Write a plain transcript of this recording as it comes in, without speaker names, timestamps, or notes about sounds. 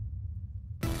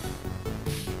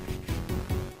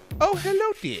Oh,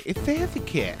 hello there. It's Sassy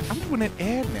Cat. I'm doing an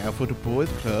ad now for the Boys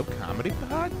Club Comedy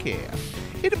Podcast.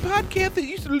 It's a podcast that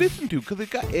you should listen to because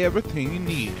it's got everything you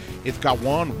need. It's got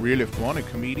one really funny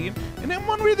comedian and then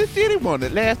one really silly one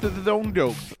that laughs at his own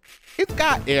jokes. It's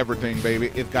got everything,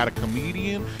 baby. It's got a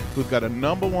comedian who's got a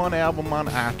 #1 album on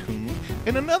iTunes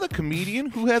and another comedian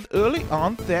who has early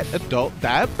onset adult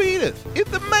diabetes.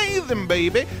 It's amazing,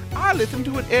 baby. I listen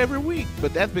to it every week,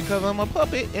 but that's because I'm a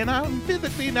puppet and I'm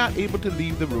physically not able to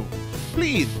leave the room.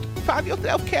 Please, find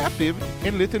yourself captive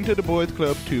and listen to the Boys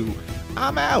Club too.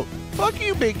 I'm out. Fuck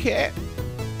you, big cat.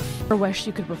 Or wish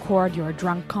you could record your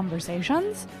drunk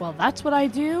conversations? Well, that's what I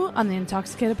do on the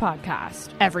Intoxicated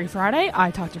Podcast. Every Friday,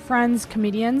 I talk to friends,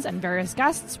 comedians, and various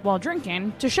guests while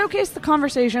drinking to showcase the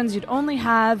conversations you'd only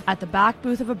have at the back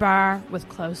booth of a bar with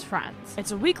close friends.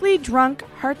 It's a weekly drunk,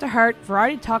 heart-to-heart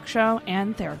variety talk show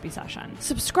and therapy session.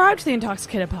 Subscribe to the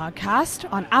Intoxicated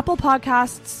Podcast on Apple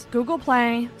Podcasts, Google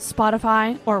Play,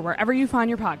 Spotify, or wherever you find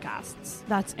your podcasts.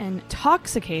 That's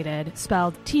Intoxicated,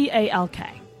 spelled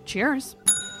T-A-L-K. Cheers.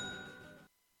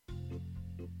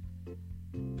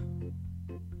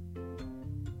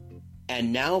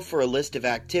 And now for a list of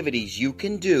activities you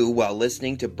can do while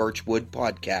listening to Birchwood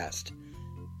Podcast.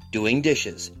 Doing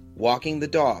dishes, walking the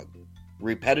dog,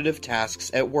 repetitive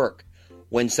tasks at work,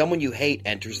 when someone you hate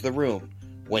enters the room,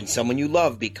 when someone you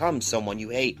love becomes someone you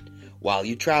hate, while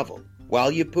you travel, while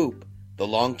you poop, the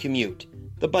long commute,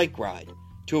 the bike ride,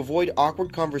 to avoid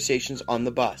awkward conversations on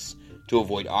the bus, to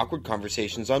avoid awkward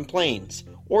conversations on planes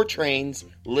or trains,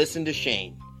 listen to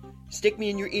Shane. Stick me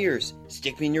in your ears,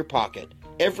 stick me in your pocket.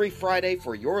 Every Friday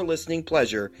for your listening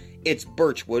pleasure, it's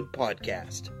Birchwood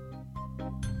Podcast.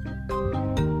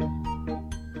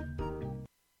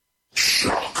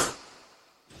 Shock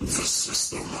the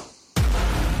system.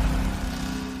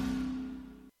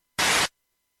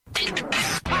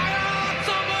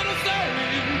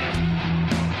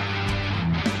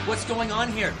 What's going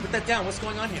on here? Put that down. What's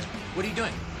going on here? What are you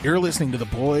doing? You're listening to the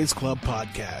Boys Club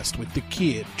Podcast with the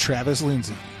kid, Travis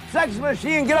Lindsay. Sex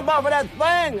machine, get up off of that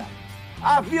thing.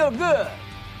 I feel good.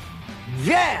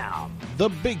 Jam. The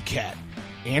big cat,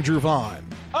 Andrew Vaughn.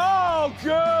 Oh,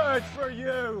 good for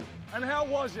you. And how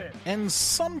was it? And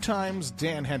sometimes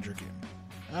Dan Hendricken.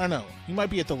 I don't know. He might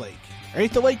be at the lake. Are you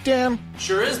at the lake, Dan?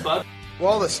 Sure is, bud.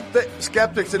 Well, the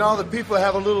skeptics and all the people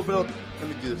have a little bit of... Let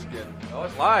me do this again. Oh,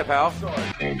 it's live, pal.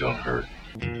 Pain don't hurt.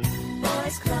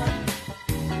 Boys Club.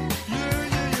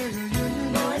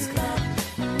 Boys Club.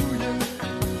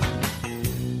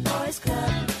 Boys Club.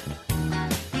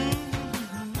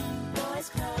 Boys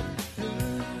Club.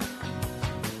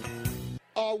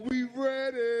 Are we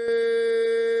ready?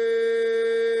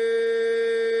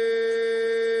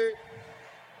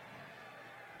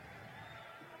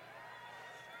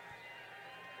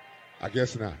 I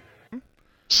guess not.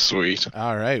 Sweet.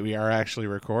 All right, we are actually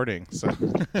recording. So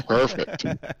Perfect.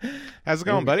 How's it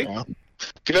going, buddy?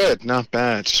 Good, not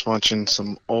bad. Just watching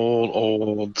some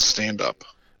old stand-up.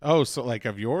 Oh, so like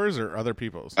of yours or other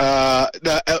people's?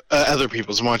 Other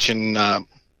people's. I'm watching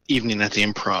Evening at the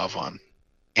Improv on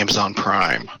Amazon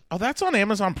Prime. Oh, that's on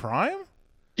Amazon Prime?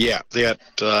 Yeah, they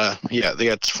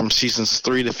got from seasons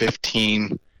 3 to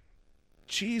 15.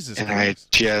 Jesus And Christ.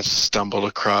 I just stumbled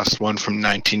across one from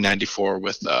 1994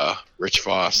 with Rich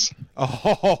Voss.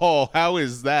 Oh, how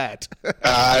is that?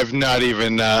 I've not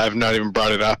even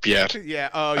brought it up yet. Yeah.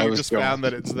 Oh, I you was just going- found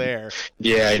that it's there.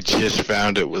 Yeah, I just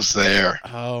found it was there.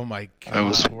 Oh my God. I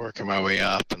was working my way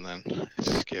up and then I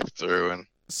skipped through and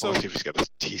So see if he's got his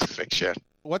teeth fixed yet.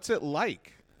 what's it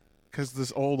like? Because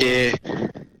this old.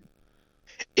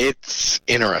 It's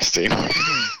interesting.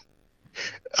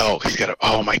 Oh,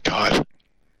 oh my God.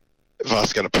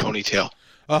 Voss got a ponytail.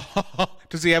 Oh,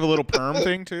 does he have a little perm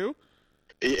thing too?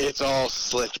 It's all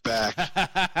slicked back.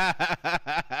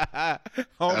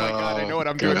 Oh my God! I know what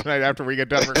I'm doing tonight after we get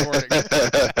done recording.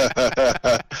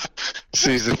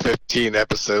 Season 15,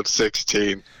 episode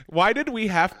 16. Why did we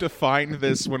have to find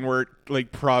this when we're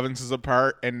like provinces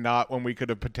apart and not when we could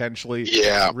have potentially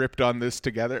ripped on this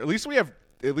together? At least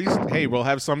hey, we'll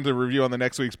have some to review on the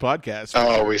next week's podcast.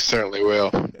 Oh, we certainly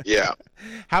will. Yeah.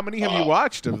 How many have you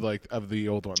watched of the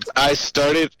old ones? I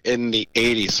started in the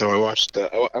 80s, so I've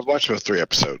watched about 3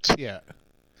 episodes. Yeah.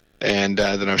 And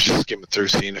then I was just skimming through,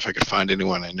 seeing if I could find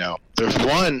anyone I know. There's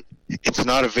one. It's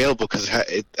not available because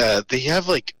they have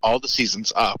like all the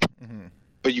seasons up,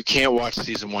 but you can't watch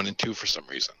season 1 and 2 for some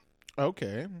reason.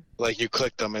 Okay. Like you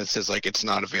click them and it says like it's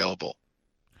not available.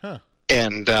 Huh.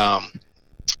 And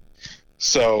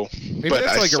so maybe but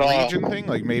that's I a region thing.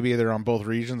 Like maybe they're on both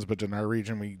regions, but in our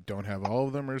region we don't have all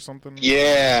of them or something.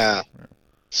 Yeah,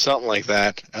 something like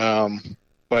that.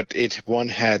 But one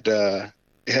had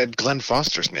had Glenn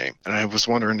Foster's name, and I was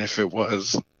wondering if it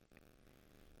was.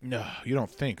 No, you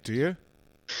don't think, do you?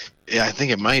 Yeah, I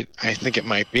think it might. I think it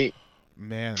might be.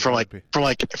 Man, from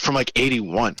like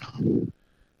 81.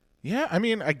 Yeah, I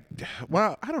mean, I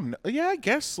don't know. Yeah, I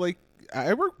guess like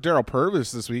I worked Daryl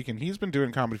Purvis this week, and he's been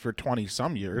doing comedy for 20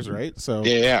 some years, right? So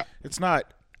yeah, it's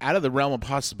not out of the realm of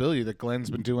possibility that Glenn's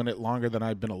been doing it longer than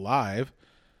I've been alive.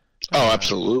 Oh,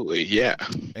 absolutely, yeah.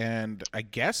 And I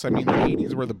guess, I mean, the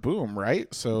 80s were the boom,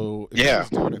 right? So if he was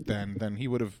doing it then he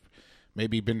would have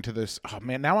maybe been to this. Oh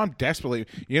man, now I'm desperately.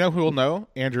 You know who will know?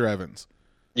 Andrew Evans.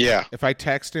 Yeah. If I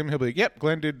text him, he'll be like, "Yep,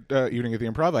 Glenn did Evening at the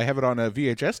Improv. I have it on a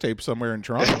VHS tape somewhere in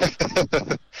Toronto."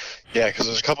 Yeah, because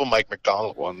there's a couple Mike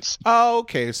McDonald ones. Oh,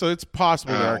 okay. So it's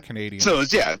possible they are Canadian. So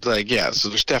it's so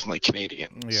there's definitely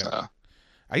Canadian. Yeah. So.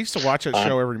 I used to watch that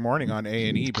show every morning on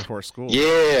A&E before school.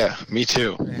 Yeah, me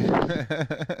too.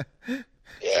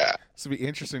 Yeah. So it'd be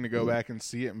interesting to go back and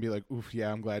see it and be like, "Oof,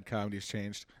 yeah, I'm glad comedy's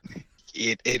changed."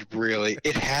 It really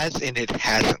has and it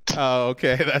hasn't. Oh,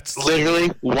 okay. That's literally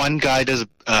one guy does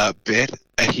a bit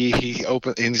and he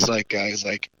opened and he's like,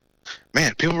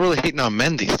 man, people are really hating on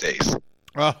men these days.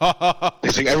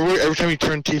 He's like, every time you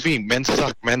turn TV, men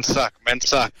suck, men suck, men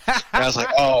suck. And I was like,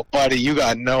 oh, buddy, you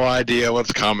got no idea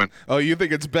what's coming. Oh, you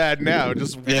think it's bad now?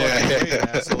 Just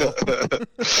asshole.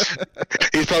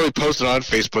 He's probably posted on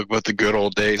Facebook about the good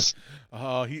old days.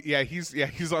 Oh, he's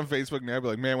on Facebook now. I'd be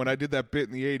like, man, when I did that bit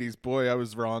in the '80s, boy, I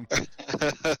was wrong.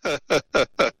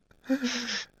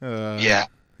 Yeah,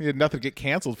 he had nothing to get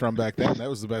canceled from back then. That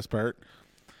was the best part.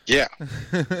 Yeah.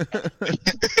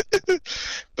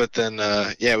 But then,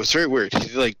 it was very weird.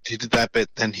 He did that bit,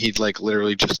 then he'd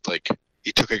literally just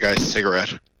he took a guy's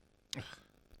cigarette,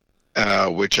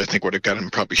 which I think would have got him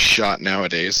probably shot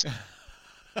nowadays.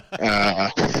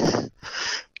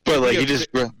 But he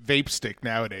just vape stick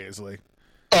nowadays, like.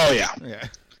 Oh yeah. Yeah.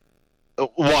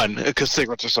 One, because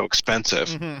cigarettes are so expensive.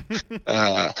 Mm-hmm.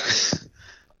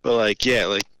 But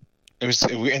it was,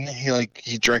 and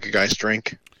he drank a guy's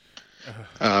drink.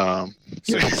 So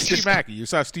Steve Mackey, you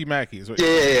saw Steve Mackey, is what?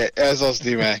 Yeah. I saw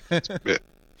Steve Mackey.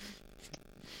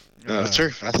 It's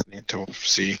very fascinating to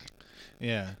see.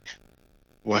 Yeah.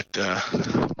 What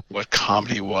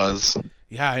comedy was.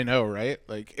 Yeah, I know, right?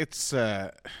 Like it's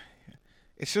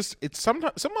just some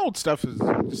old stuff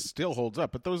still holds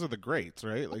up, but those are the greats,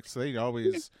 right? Like so they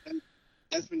always.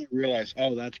 That's when you realize,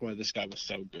 oh, that's why this guy was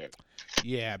so good.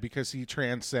 Yeah, because he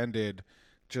transcended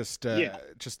just the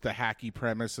hacky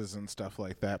premises and stuff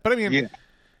like that. But I mean,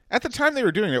 at the time they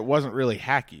were doing it, it wasn't really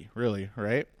hacky, really,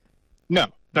 right? No,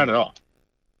 not at all.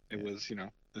 It was,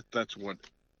 that's what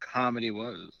comedy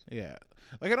was. Yeah.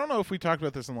 Like, I don't know if we talked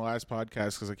about this in the last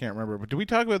podcast because I can't remember, but did we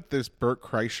talk about this Bert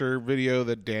Kreischer video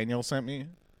that Daniel sent me?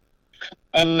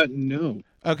 No.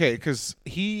 Okay, because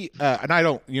he, and I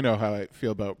don't, you know how I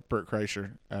feel about Bert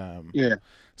Kreischer. Yeah.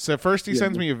 So first he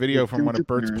sends me a video from one of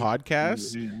Bert's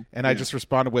podcasts, and I just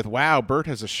responded with, "Wow, Bert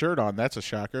has a shirt on. That's a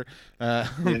shocker."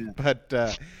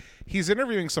 But he's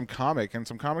interviewing some comic, and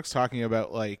some comics talking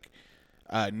about,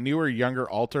 newer, younger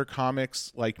alter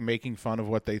comics, making fun of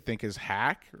what they think is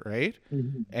hack, right?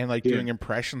 Mm-hmm. And, doing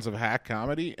impressions of hack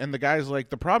comedy. And the guy's like,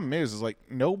 the problem is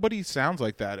nobody sounds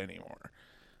like that anymore.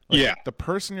 The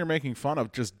person you're making fun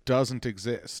of just doesn't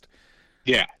exist.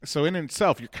 Yeah. So in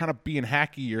itself, you're kind of being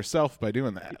hacky yourself by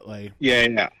doing that.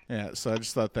 Yeah. So I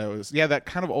just thought that was that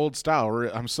kind of old style.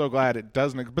 I'm so glad it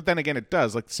doesn't. But then again, it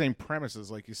does. The same premises,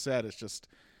 like you said. It's just.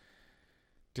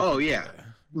 Oh yeah.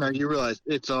 No, you realize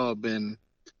it's all been.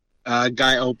 A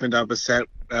guy opened up a set,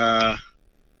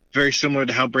 very similar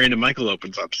to how Brandon Michael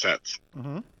opens up sets.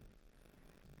 Mm-hmm.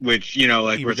 Which keep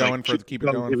it going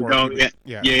for.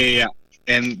 Yeah.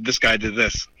 And this guy did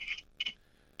this.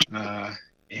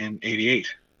 In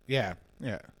 '88. Yeah.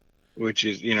 Which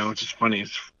is, it's just funny.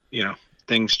 It's,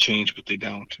 things change, but they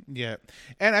don't. Yeah.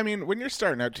 And I mean, when you're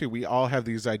starting out too, we all have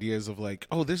these ideas of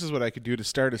oh, this is what I could do to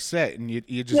start a set. And you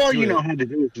just. Well, you know how to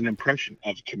do it. It's an impression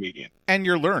of a comedian. And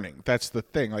you're learning. That's the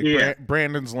thing.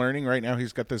 Brandon's learning right now.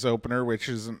 He's got this opener, which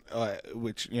isn't,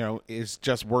 is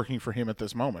just working for him at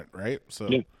this moment. Right. So.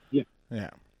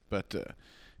 Yeah. But,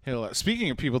 speaking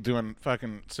of people doing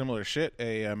fucking similar shit,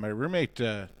 my roommate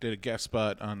did a guest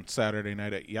spot on Saturday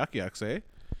night at Yuck Yucks, eh?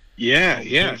 Yeah.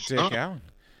 Dick Allen.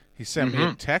 He sent me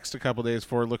a text a couple days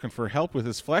before looking for help with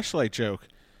his fleshlight joke.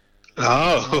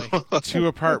 Oh. 2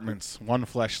 apartments, 1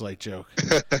 fleshlight joke.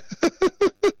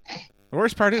 The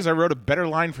worst part is I wrote a better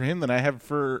line for him than I have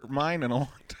for mine in a long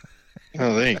time.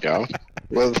 Oh, there you go.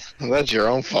 Well, that's your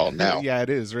own fault now. Yeah, it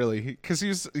is, really. Because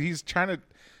he's trying to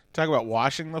talk about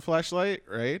washing the fleshlight,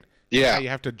 right? Yeah. You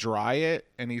have to dry it,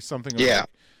 and he's something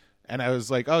And I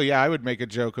was like, oh yeah, I would make a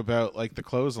joke about like the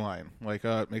clothesline, like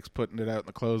it makes putting it out in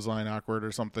the clothesline awkward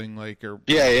or something, like, or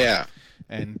Yeah.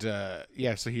 And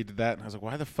yeah, so he did that, and I was like,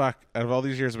 why the fuck? Out of all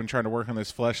these years, I've been trying to work on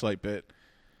this fleshlight bit.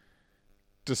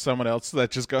 To someone else that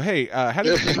just go, hey, how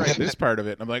do you write this part of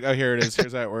it? And I'm like, oh, here it is.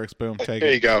 Here's how it works. Boom, take There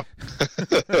it. you go.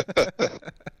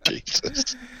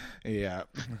 Jesus. Yeah.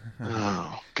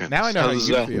 Oh, goodness. Now I know how How's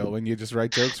you that? feel when you just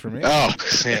write jokes for me. Oh,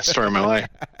 yeah, story of my life.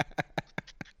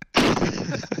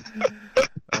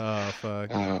 Oh,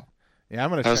 fuck. Oh. Yeah, I'm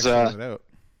going to check it out.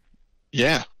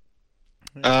 Yeah.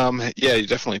 Yeah, you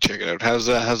definitely check it out. How's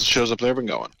the shows up there been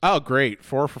going? Oh, great.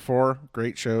 4 for 4.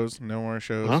 Great shows. No more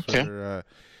shows. Okay. For,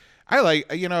 I like,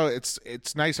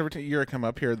 it's nice every year I come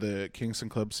up here, the Kingston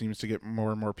Club seems to get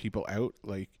more and more people out.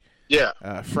 Like, yeah.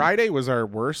 Friday was our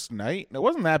worst night. It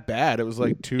wasn't that bad. It was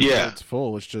like 2 nights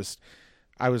full. It's just,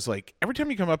 I was like, every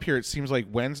time you come up here, it seems like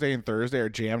Wednesday and Thursday are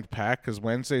jammed packed because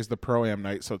Wednesday's the Pro-Am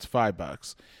night, so it's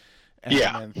 $5. And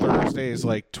then Thursday is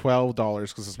like $12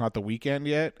 because it's not the weekend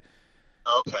yet.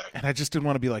 Okay. And I just didn't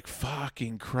want to be like,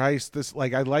 fucking Christ, this,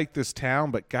 like, I like this town,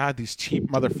 but God, these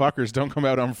cheap motherfuckers don't come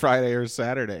out on Friday or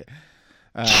Saturday.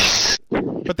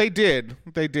 But they did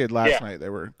last night.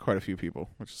 There were quite a few people,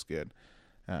 which is good.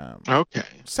 Okay.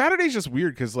 Saturday's just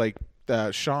weird because, like,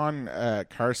 Sean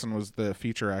Carson was the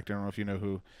feature actor. I don't know if you know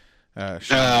who.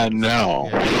 Sean no.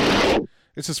 Yeah.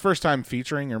 It's his first time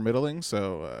featuring or middling,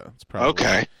 so it's probably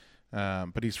okay.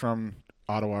 But he's from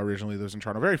Ottawa originally, lives in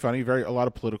Toronto. Very funny, a lot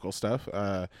of political stuff.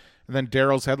 And then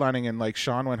Daryl's headlining, and like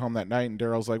Sean went home that night, and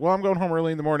Daryl's like, "Well, I'm going home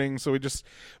early in the morning." So we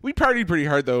partied pretty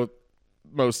hard though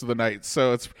most of the night.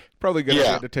 So it's probably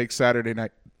good to take Saturday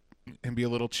night and be a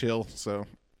little chill. So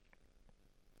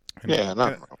not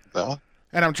wrong with that.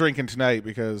 And I'm drinking tonight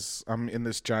because I'm in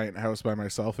this giant house by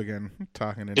myself again,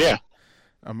 talking into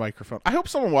a microphone. I hope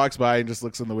someone walks by and just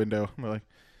looks in the window. And they're like,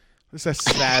 "What's that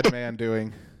sad man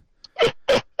doing?"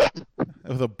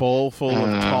 With a bowl full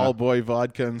of tall boy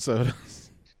vodka and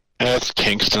sodas. That's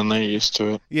Kingston. They're used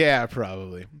to it. Yeah,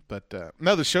 probably. But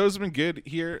no, the show's been good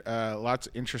here. Lots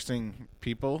of interesting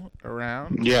people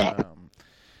around. Yeah.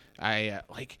 I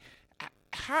like.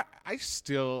 Are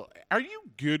you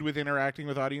good with interacting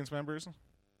with audience members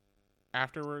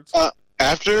afterwards?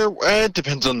 After it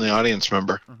depends on the audience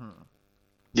member. Mm-hmm.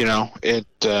 You know, it.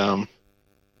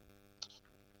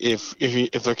 If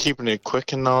they're keeping it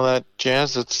quick and all that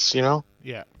jazz, it's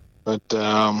Yeah. But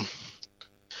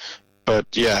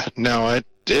yeah, no,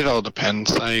 it all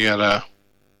depends. I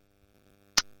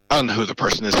don't know who the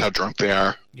person is, how drunk they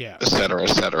are, et cetera, et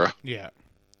cetera. Yeah.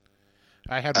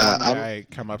 I had one guy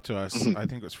come up to us, I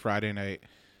think it was Friday night,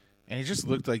 and he just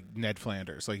looked like Ned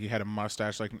Flanders. Like, he had a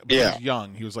mustache, but he was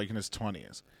young. He was like in his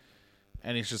 20s.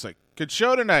 And he's just like, "Good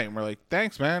show tonight." And we're like,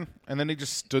 "Thanks, man." And then he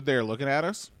just stood there looking at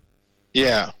us.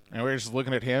 Yeah. And we were just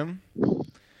looking at him.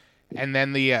 And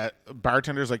then the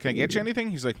bartender's like, "Can I get you anything?"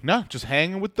 He's like, "No, just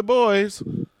hanging with the boys."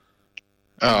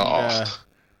 Oh.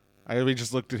 We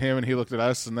just looked at him, and he looked at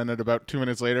us, and then at about 2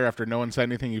 minutes later, after no one said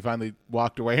anything, he finally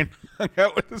walked away and hung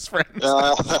out with his friends.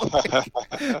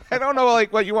 I don't know,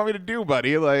 like, what you want me to do,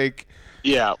 buddy. Like,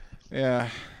 yeah.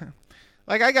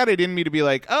 Like, I got it in me to be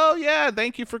like, "Oh, yeah,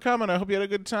 thank you for coming. I hope you had a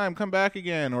good time. Come back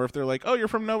again." Or if they're like, "Oh, you're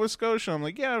from Nova Scotia." I'm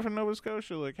like, "Yeah, I'm from Nova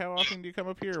Scotia. Like, how often do you come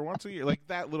up here? Once a year." Like,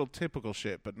 that little typical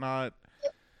shit, but not...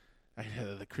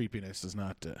 the creepiness is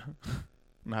not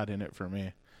not in it for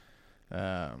me.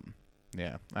 Yeah,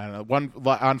 I don't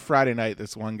know. On Friday night,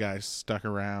 this one guy stuck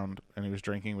around, and he was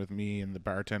drinking with me and the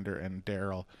bartender and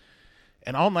Daryl.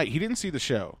 And all night, he didn't see the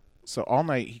show. So all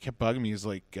night, he kept bugging me. He's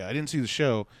like, "I didn't see the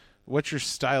show. What's your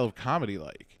style of comedy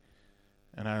like?"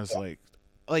 And I was like,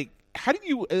 how do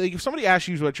you, like, if somebody asks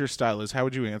you what your style is, how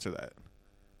would you answer that?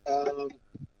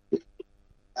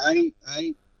 I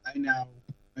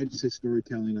just say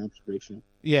storytelling, observational.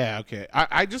 Yeah, okay.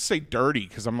 I just say dirty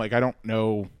because I'm like, I don't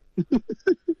know.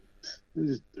 I'm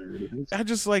just dirty. I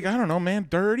just like, I don't know, man,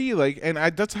 dirty. Like, and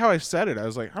that's how I said it. I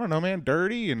was like, I don't know, man,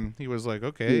 dirty. And he was like,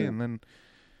 okay. Yeah. And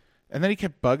then he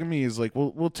kept bugging me. He's like,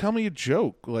 well, tell me a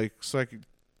joke, like, so I could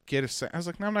get a. I was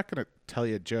like, no, I'm not gonna tell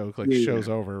you a joke. Like, show's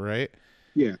over, right?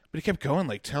 Yeah. But he kept going,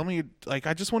 like, tell me, like,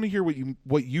 I just want to hear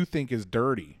what you think is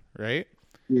dirty, right?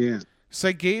 Yeah. So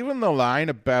I gave him the line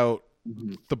about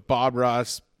the Bob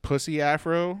Ross pussy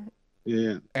afro.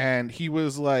 Yeah. And he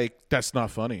was like, "That's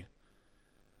not funny."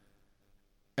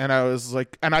 And I was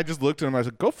like, and I just looked at him. I was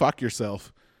like, "Go fuck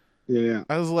yourself." Yeah.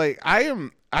 I was like, I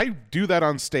do that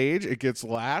on stage. It gets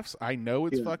laughs. I know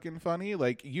it's fucking funny.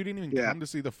 Like, you didn't even come to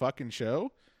see the fucking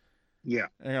show. Yeah.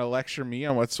 And you're gonna lecture me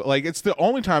on what's like. It's the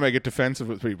only time I get defensive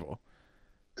with people.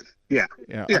 Yeah.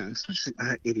 Yeah. Yeah. Especially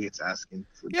idiots asking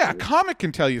for. Yeah, a jokes. comic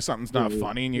can tell you something's not Yeah,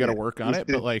 funny and you got to work on You it,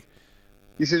 but like,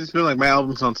 should just be like, my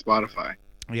album's on Spotify.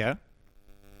 yeah,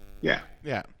 Yeah.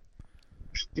 yeah,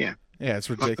 Yeah. yeah, it's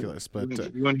ridiculous. But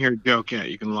You want to hear a joke? Yeah,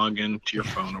 you can log into your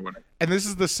phone or whatever. and this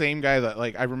is the same guy that,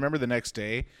 like, I remember the next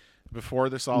day before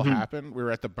this all Mm-hmm. happened, we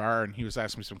were at the bar and he was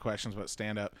asking me some questions about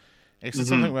stand up. And he said Mm-hmm.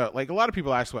 something about, like, a lot of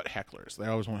people ask about hecklers. They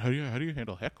always want, how do you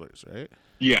handle hecklers, right?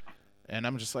 Yeah. And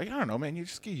I'm just like, I don't know, man. You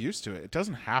just get used to it. It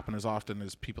doesn't happen as often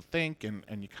as people think, and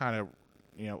you kind of,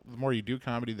 you know, the more you do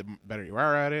comedy, the better you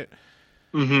are at it.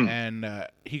 Mm-hmm. And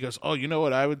he goes, oh, you know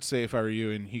what I would say if I were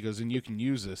you? And he goes, and you can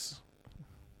use this.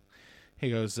 He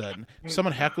goes, if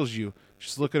someone heckles you,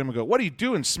 just look at him and go, what are you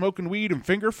doing, smoking weed and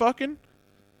finger fucking?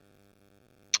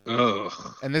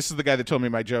 Oh, And this is the guy that told me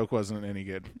my joke wasn't any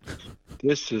good.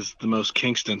 this is the most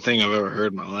Kingston thing I've ever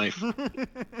heard in my life.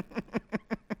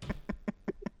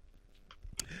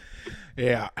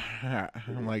 Yeah.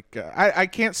 I'm like, I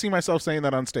can't see myself saying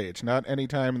that on stage. Not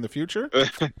anytime in the future.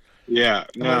 Yeah.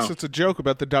 Unless No. it's a joke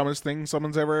about the dumbest thing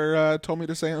someone's ever told me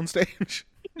to say on stage.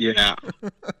 Yeah.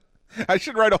 I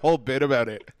should write a whole bit about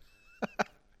it.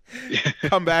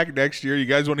 Come back next year. You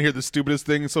guys want to hear the stupidest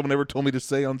thing someone ever told me to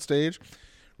say on stage?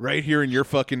 Right here in your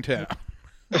fucking town.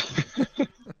 They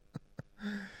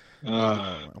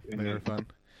were fun.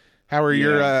 How are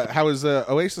your? How was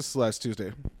Oasis last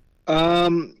Tuesday?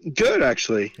 Good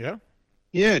actually. Yeah.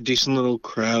 Yeah, decent little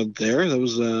crowd there. That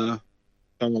was fun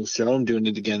little show. I'm doing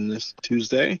it again this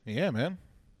Tuesday. Yeah, man.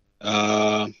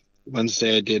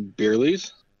 Wednesday I did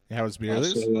Beerly's. How was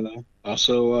Beerly's?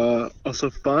 Also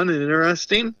fun and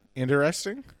interesting.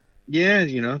 Interesting. Yeah,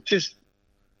 just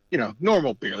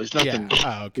normal Beerly's. Nothing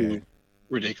Oh, okay. too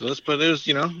ridiculous, but it was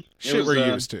Shit we're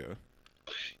used to.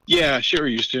 Yeah, shit we're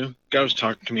used to. Guy was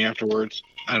talking to me afterwards.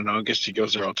 I don't know. I guess he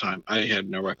goes there all the time. I had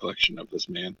no recollection of this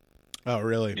man. Oh,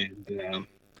 really? And,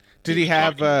 Did he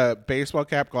have baseball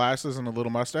cap, glasses, and a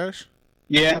little mustache?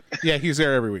 Yeah. Yeah, he's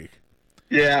there every week.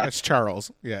 Yeah. That's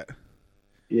Charles. Yeah.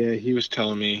 Yeah, he was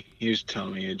telling me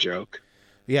a joke.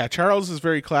 Yeah, Charles is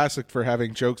very classic for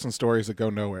having jokes and stories that go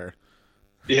nowhere.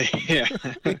 Yeah, yeah.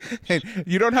 And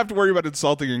you don't have to worry about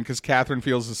insulting him because Catherine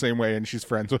feels the same way and she's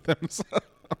friends with him. So.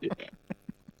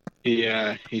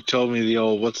 Yeah. He told me the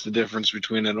old, what's the difference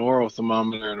between an oral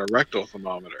thermometer and a rectal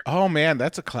thermometer? Oh, man,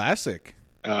 that's a classic.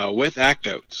 With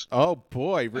anecdotes. Oh,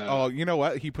 boy. Oh, you know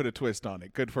what? He put a twist on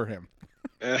it. Good for him.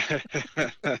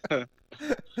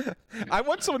 I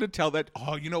want someone to tell that.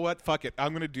 Oh, you know what? Fuck it.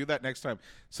 I'm going to do that next time.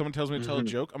 Someone tells me to tell a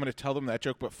joke. I'm going to tell them that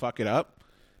joke, but fuck it up,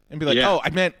 and be like, Yeah. "Oh, I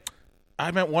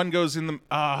meant one goes in the.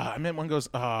 I meant one goes.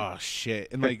 Oh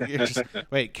shit!" And like, it's just,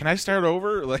 wait, can I start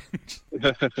over? Like,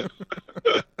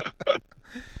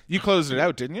 you closed it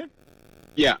out, didn't you?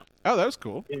 Yeah. Oh, that was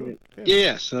cool.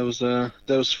 Yeah. So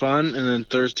that was fun. And then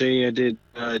Thursday I did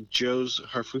Joe's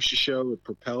Harfouche show with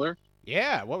Propeller.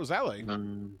 Yeah. What was that like?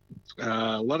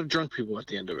 A lot of drunk people at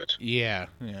the end of it. Yeah.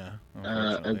 Yeah.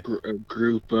 A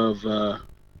group of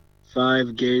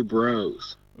 5 gay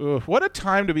bros. Oof, what a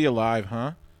time to be alive,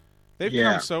 huh? They've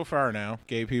Yeah. come so far now,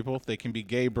 gay people. They can be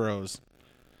gay bros.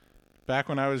 Back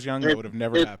when I was young, that would have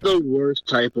never It's happened. the worst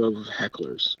type of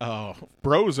hecklers. Oh,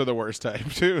 bros are the worst type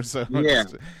too. So Yeah.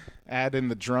 just add in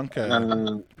the drunk.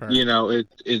 Part.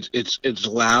 It's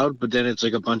loud, but then it's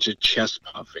like a bunch of chest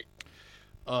puffing.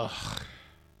 Ugh.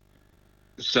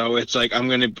 So it's like I'm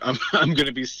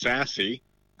gonna be sassy,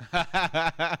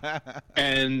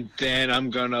 and then I'm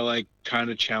gonna like kind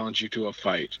of challenge you to a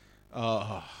fight.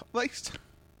 Oh, like.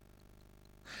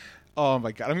 Oh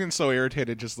my god, I'm getting so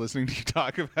irritated just listening to you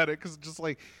talk about it because just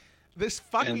like this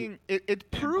fucking it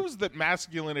proves that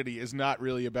masculinity is not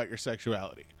really about your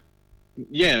sexuality.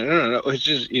 Yeah, no. It's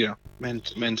just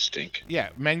men stink. Yeah,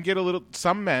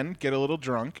 some men get a little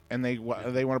drunk and they want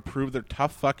to prove they're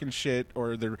tough fucking shit,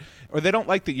 or they don't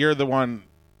like that you're the one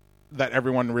that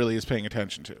everyone really is paying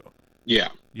attention to. Yeah,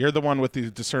 you're the one with the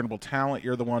discernible talent.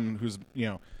 You're the one who's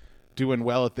doing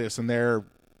well at this, and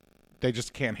they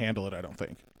just can't handle it. I don't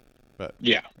think. But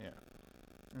yeah.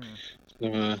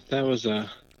 So that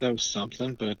was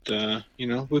something, but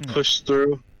we pushed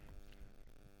through.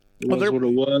 It was what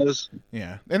it was.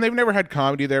 Yeah, and they've never had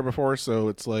comedy there before, so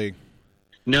it's like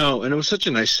no, and it was such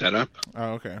a nice setup.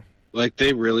 Oh, okay. Like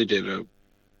they really did a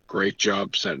great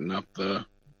job setting up the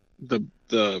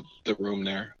room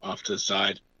there off to the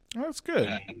side. Oh, that's good.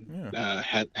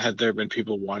 Had there been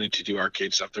people wanting to do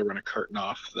arcade stuff, they were going to curtain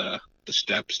off the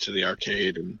steps to the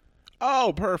arcade and.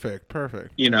 Oh, perfect. But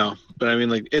I mean,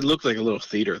 like it looked like a little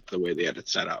theater the way they had it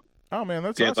set up. Oh man,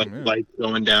 that's they awesome. had like lights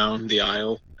going down the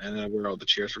aisle, and where all the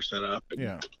chairs were set up. And,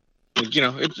 yeah. Like,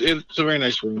 it's a very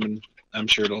nice room, and I'm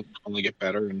sure it'll only get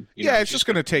better. And yeah, it's just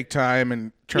going to take time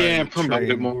and try and promote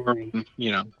train it more. And,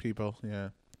 people. Yeah.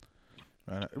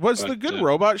 Was the Good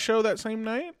Robot show that same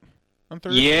night on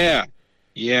Thursday?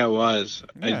 Yeah, it was.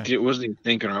 Yeah. I wasn't even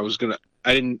thinking. I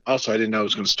didn't know it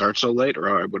was gonna start so late,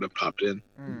 or I would have popped in.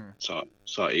 Saw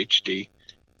HD.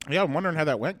 Yeah, I'm wondering how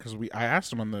that went because I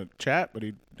asked him on the chat, but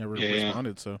he never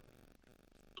responded. So,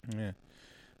 yeah,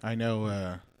 I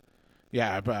know.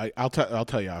 But I'll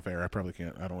tell you off air. I probably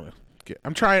can't. I don't want to get.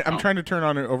 I'm trying to turn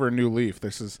on over a new leaf.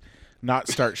 This is not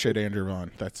Start Shit Andrew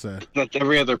Vaughn. That's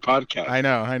every other podcast. I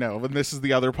know. But this is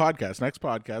the other podcast. Next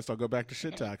podcast, I'll go back to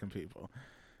shit talking people.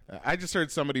 I just heard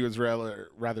somebody was rather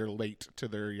late to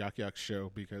their Yuck Yuck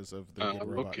show because of the Good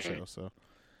Robot show. So.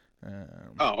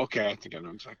 Okay. I think I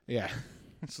know exactly. Yeah.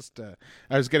 It's just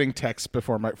I was getting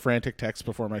frantic texts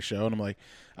before my show, and I'm like,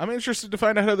 I'm interested to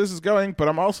find out how this is going, but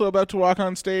I'm also about to walk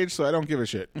on stage, so I don't give a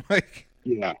shit.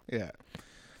 Yeah.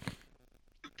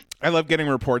 I love getting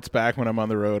reports back when I'm on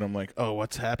the road. I'm like, oh,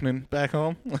 what's happening back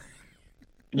home?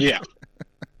 Yeah.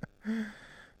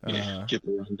 Get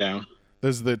the rundown.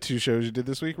 Those are the 2 shows you did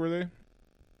this week, were they?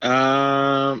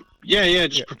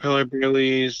 Just Propeller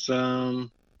Bailey's,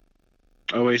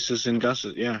 Oasis and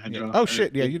Gus's. Yeah. Oh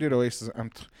shit! Yeah, you did Oasis.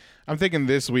 I'm thinking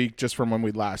this week, just from when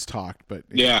we last talked. But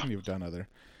you've done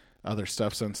other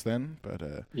stuff since then. But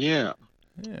yeah.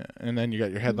 And then you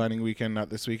got your headlining weekend, not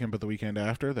this weekend, but the weekend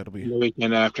after. That'll be the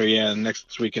weekend after. Yeah,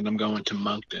 next weekend I'm going to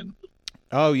Moncton.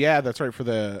 Oh yeah, that's right for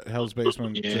the Hell's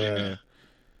Basement. The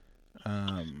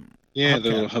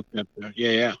hubcap.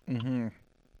 Yeah. Mm-hmm.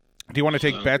 Do you want to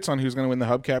take bets on who's going to win the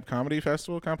Hubcap Comedy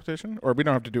Festival competition? Or we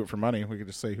don't have to do it for money. We could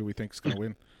just say who we think is going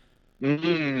to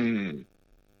win.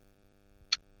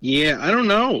 Yeah, I don't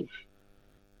know.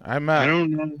 I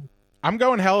don't know. I'm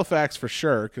going Halifax for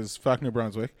sure because fuck New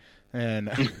Brunswick. And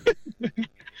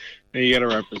you got to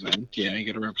represent. Yeah, you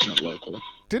got to represent local.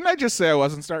 Didn't I just say I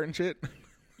wasn't starting shit?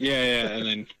 Yeah, and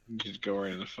then you just go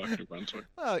right into fuck New Brunswick.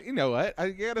 Well, you know what?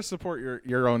 You got to support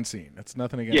your own scene. It's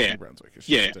nothing against New Brunswick. It's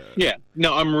just,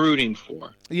 No, I'm rooting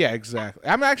for. Yeah, exactly.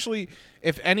 I'm actually,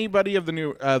 if anybody of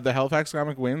the Halifax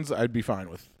comic wins, I'd be fine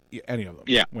with any of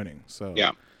them winning. So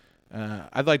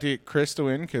I'd like to get Chris to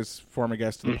win because former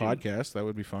guest of the podcast. That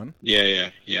would be fun.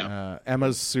 Yeah.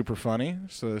 Emma's super funny,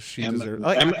 so she deserves.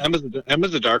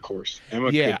 Emma's a dark horse.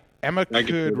 Emma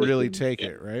could really take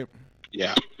it, right?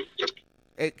 Yeah.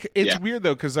 It's weird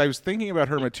though because I was thinking about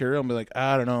her material and be like,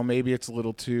 I don't know, maybe it's a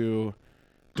little too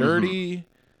dirty,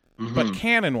 but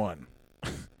Cannon won.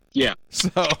 Yeah.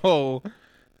 So,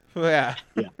 yeah.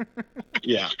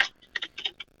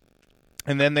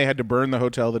 And then they had to burn the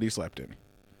hotel that he slept in.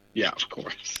 Yeah, of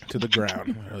course. To the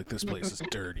ground. Like, this place is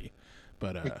dirty.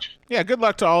 But good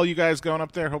luck to all you guys going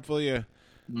up there. Hopefully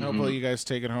you guys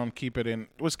take it home. Keep it in.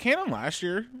 Was Cannon last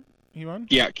year? He won?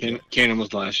 Yeah, Cannon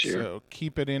was last year. So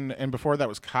keep it in, and before that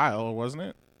was Kyle, wasn't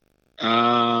it?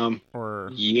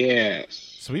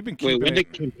 Yes. So we've been keeping.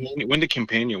 Wait, when did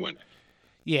Campania win it?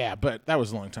 Yeah, but that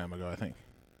was a long time ago, I think.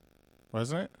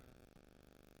 Wasn't it?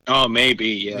 Oh, maybe.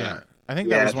 Yeah. I think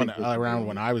that was around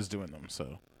when I was doing them.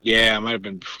 So. Yeah, it might have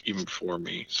been even before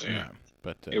me. So yeah.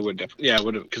 But it would definitely. Yeah, it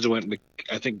would have because it went.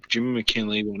 I think Jimmy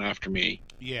McKinley went after me.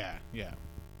 Yeah.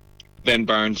 Then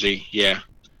Barnsey. Yeah.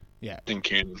 Then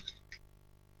Cannon.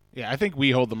 Yeah, I think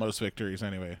we hold the most victories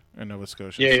anyway in Nova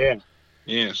Scotia.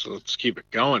 Yeah, so let's keep it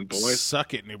going, boys.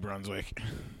 Suck it, New Brunswick.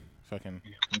 Fucking.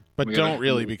 But don't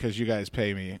really because you guys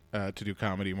pay me to do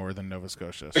comedy more than Nova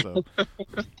Scotia, so.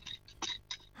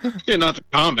 Yeah, not the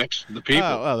comics, the people.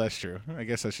 Oh, well, that's true. I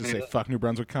guess I should say fuck New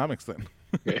Brunswick comics then.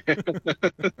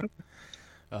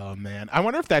 Oh, man. I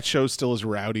wonder if that show's still as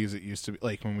rowdy as it used to be,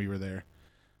 like when we were there.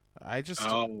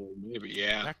 Oh, maybe,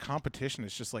 yeah. That competition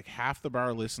is just like half the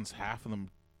bar listens, half of them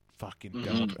fucking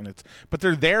don't. But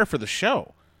they're there for the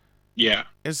show. Yeah.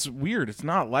 It's weird. It's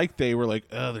not like they were like,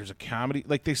 oh, there's a comedy.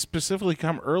 Like, they specifically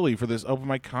come early for this open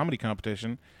mic comedy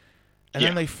competition, and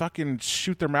then they fucking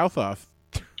shoot their mouth off.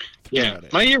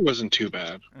 My year wasn't too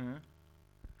bad.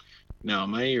 No,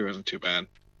 my year wasn't too bad.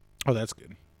 Oh, that's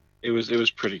good. It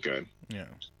was pretty good. Yeah.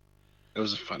 It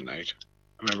was a fun night.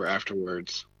 I remember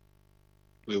afterwards,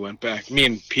 we went back. Me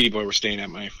and Petey Boy were staying at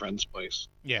my friend's place.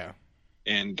 Yeah.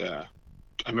 And I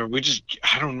remember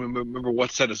I don't remember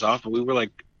what set us off, but we were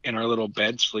like in our little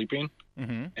bed sleeping.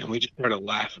 And we just started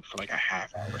laughing for like a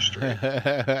half hour straight.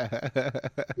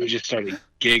 We just started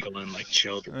giggling like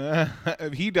children.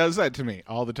 He does that to me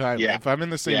all the time. Yeah. If I'm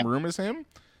in the same room as him,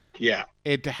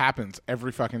 it happens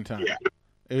every fucking time.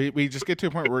 Yeah. We just get to a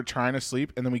point where we're trying to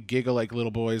sleep, and then we giggle like little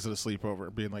boys at a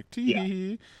sleepover, being like,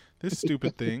 tee-hee-hee, this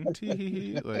stupid thing,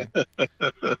 tee-hee-hee. Like,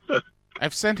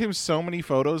 I've sent him so many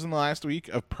photos in the last week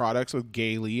of products with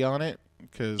Gay Lee on it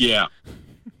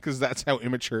because that's how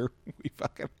immature we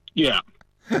fucking. Yeah.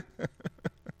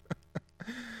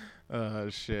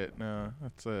 Shit. No,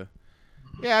 that's a.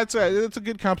 Yeah, it's a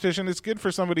good competition. It's good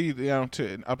for somebody, to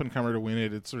an up and comer to win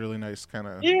it. It's a really nice kind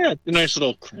of. Yeah, it's a nice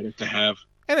little credit to have.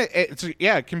 And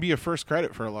it can be a first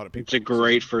credit for a lot of people. It's a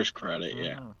great first credit.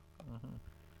 Yeah. Mm-hmm.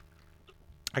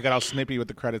 I got all snippy with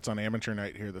the credits on Amateur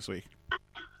Night here this week.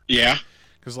 Yeah.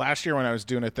 Because last year when I was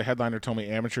doing it, the headliner told me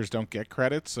amateurs don't get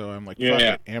credits, so I'm like, fuck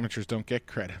it, amateurs don't get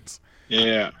credits.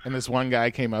 Yeah. And this one guy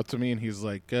came up to me and he's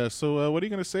like, so what are you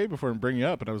going to say before I bring you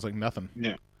up? And I was like, nothing.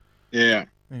 Yeah. Yeah.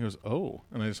 And he goes, oh.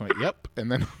 And I just went, yep.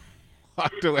 And then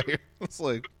walked away. It's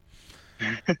like,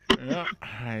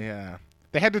 yeah.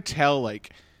 They had to tell,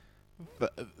 like,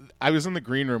 I was in the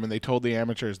green room and they told the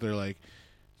amateurs, they're like,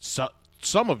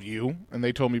 some of you, and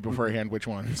they told me beforehand which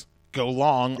ones, go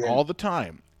long all the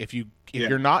time. If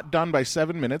you're not done by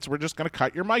 7 minutes, we're just going to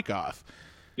cut your mic off.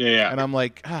 Yeah. And I'm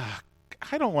like,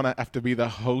 I don't want to have to be the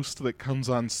host that comes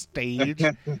on stage.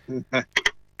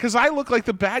 Because I look like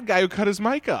the bad guy who cut his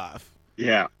mic off.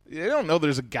 Yeah. You don't know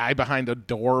there's a guy behind a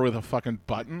door with a fucking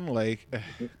button. Like,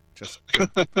 just.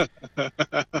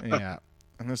 Yeah.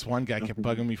 And this one guy kept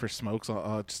bugging me for smokes.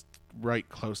 Just right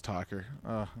close talker.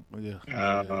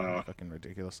 Fucking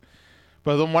ridiculous.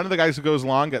 But then one of the guys who goes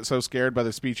long got so scared by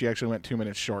the speech he actually went 2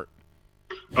 minutes short.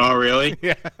 Oh, really?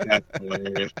 Yeah. That's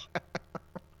hilarious.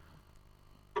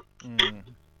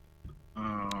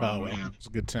 Well, it's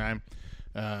a good time.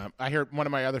 I heard one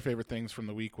of my other favorite things from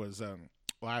the week was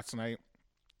last night.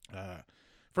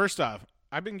 First off,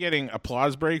 I've been getting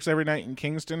applause breaks every night in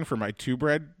Kingston for my two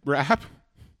bread rap.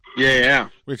 Yeah.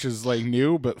 Which is like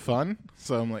new but fun.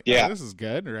 So I'm like, oh, this is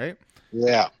good, right?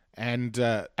 Yeah. And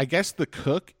I guess the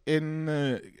cook in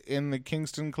the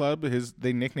Kingston club,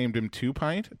 they nicknamed him 2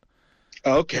 Pint.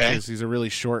 Okay. Because he's a really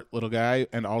short little guy,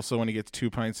 and also when he gets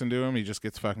 2 pints into him, he just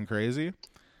gets fucking crazy.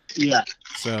 Yeah.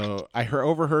 So I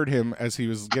overheard him as he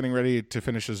was getting ready to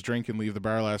finish his drink and leave the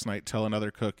bar last night tell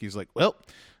another cook, he's like, well,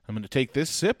 I'm going to take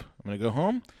this sip, I'm going to go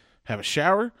home, have a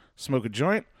shower, smoke a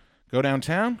joint, go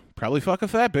downtown, probably fuck a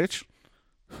fat bitch.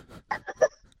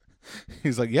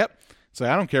 He's like, yep.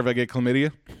 So I don't care if I get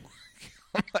chlamydia.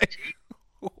 I'm like,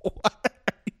 what?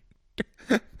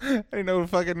 I didn't know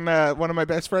fucking one of my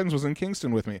best friends was in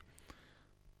Kingston with me.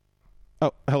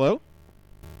 Oh, hello?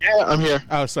 Yeah, I'm here.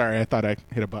 Oh, sorry. I thought I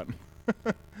hit a button.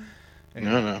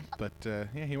 Anyway, No. But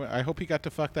I hope he got to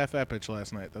fuck that fat bitch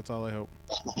last night. That's all I hope.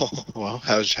 Well,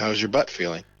 how's your butt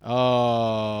feeling?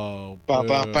 Oh,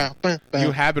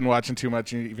 you have been watching too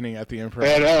much Evening at the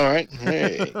Improv. Yeah, all right.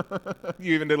 Hey.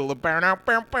 You even did a little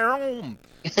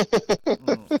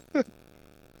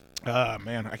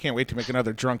man, I can't wait to make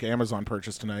another drunk Amazon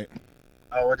purchase tonight.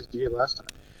 Oh, what did you get last time?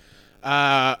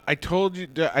 I told you.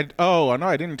 No,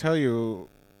 I didn't tell you.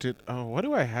 What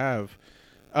do I have?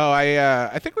 Oh,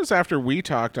 I think it was after we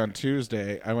talked on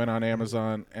Tuesday. I went on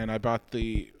Amazon and I bought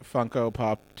the Funko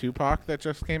Pop Tupac that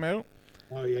just came out.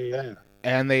 Oh yeah.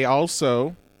 And they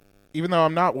also, even though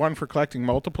I'm not one for collecting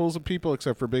multiples of people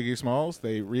except for Biggie Smalls,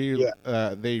 they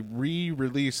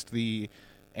re-released the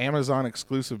Amazon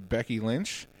exclusive Becky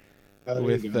Lynch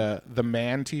with the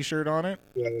Man T-shirt on it.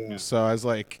 Yeah. So I was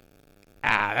like,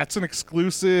 that's an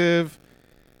exclusive.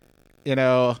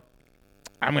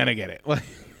 I'm gonna get it.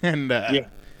 And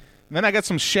then I got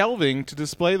some shelving to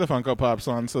display the Funko Pops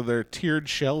on, so they're tiered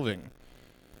shelving.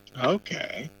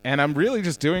 Okay. And I'm really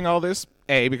just doing all this,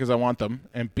 A, because I want them,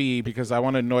 and B, because I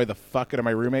want to annoy the fuck out of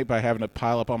my roommate by having to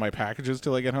pile up all my packages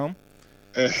till I get home.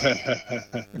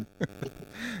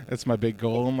 That's my big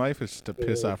goal in life, is to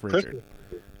piss off Richard.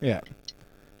 Yeah.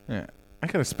 I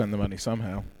gotta spend the money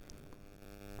somehow.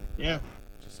 Yeah.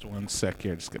 Just one sec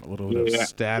here, just getting a little bit of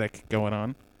static going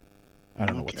on. I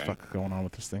don't know what the fuck going on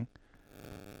with this thing.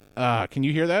 Can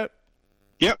you hear that?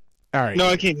 Yep. All right. No,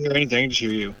 I can't hear anything. I just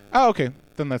hear you. Oh, okay.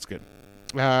 Then that's good.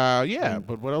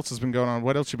 But what else has been going on?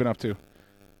 What else you been up to?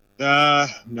 Not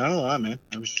a lot, man.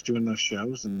 I was just doing those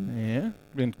shows and. Yeah.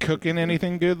 Been cooking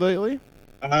anything good lately?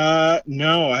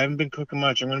 No, I haven't been cooking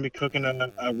much. I'm going to be cooking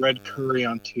a red curry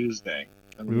on Tuesday.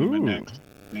 That'll be my next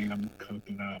thing I'm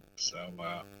cooking up.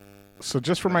 So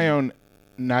just for my own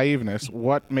naiveness,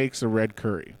 what makes a red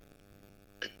curry?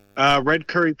 Red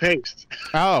curry paste.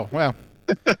 Oh, well.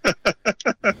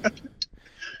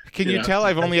 Can you tell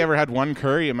I've only ever had one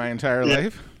curry in my entire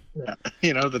life? Yeah.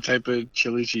 The type of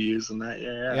chilies you use in that.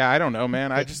 Yeah. Yeah, I don't know,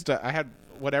 man. I just, I had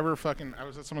whatever I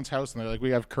was at someone's house and they're like, we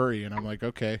have curry. And I'm like,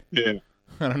 okay. Yeah.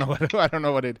 I don't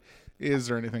know what it is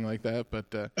or anything like that.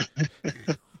 But,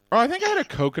 I think I had a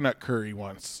coconut curry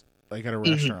once, like at a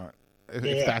restaurant.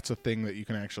 if that's a thing that you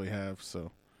can actually have.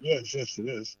 So Yes, it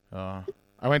is. I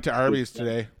went to Arby's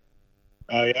today.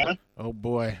 Oh, yeah? Oh,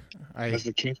 boy. That's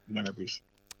the Kingston Arby's.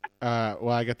 Well,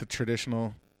 I got the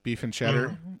traditional beef and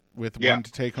cheddar with one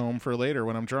to take home for later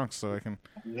when I'm drunk, so I can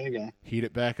heat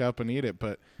it back up and eat it.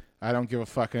 But I don't give a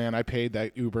fuck, man. I paid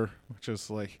that Uber, which is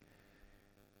like,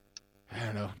 I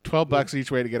don't know, $12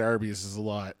 each way to get Arby's is a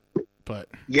lot. But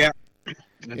yeah,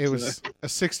 it was a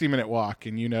 60-minute walk,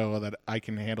 and you know that I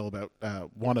can handle about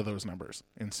one of those numbers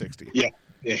in 60. Yeah.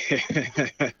 Which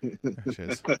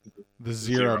is the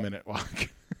 0-minute walk.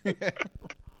 I've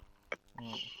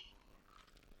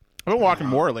been walking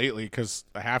more lately because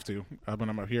I have to when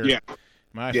I'm up here. Yeah.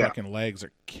 My fucking legs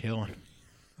are killing me.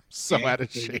 I'm so out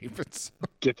of shape.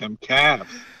 Get them calves.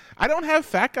 I don't have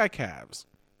fat guy calves.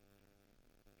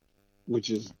 Which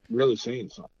is really saying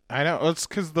something. I know. It's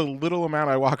because the little amount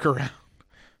I walk around.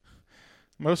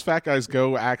 Most fat guys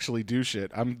go actually do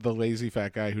shit. I'm the lazy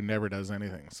fat guy who never does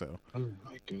anything. So. Oh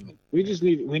my god. We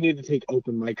need to take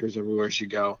open micers everywhere you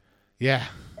go. Yeah.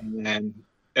 And then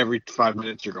every 5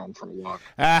 minutes you're going for a walk.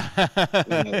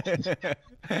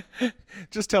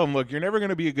 Just tell them, look, you're never going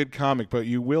to be a good comic, but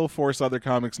you will force other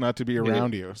comics not to be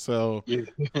around you. So they're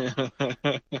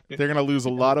going to lose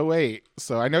a lot of weight.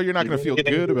 So I know you're not going to feel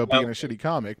good about being a shitty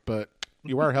comic, but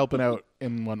you are helping out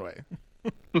in one way.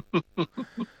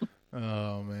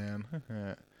 Oh, man.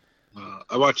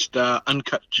 I watched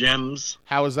Uncut Gems.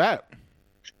 How was that?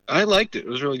 I liked it. It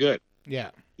was really good.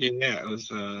 Yeah. Yeah, it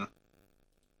was...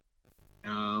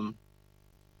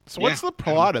 So what's the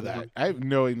plot of that? I have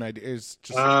no idea. It's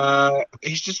just...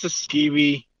 he's just a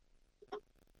skeevy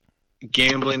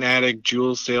gambling addict,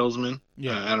 jewel salesman,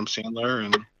 Adam Sandler,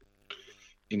 and,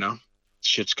 you know,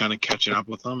 shit's kind of catching up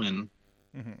with him, and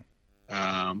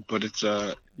but it's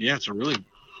a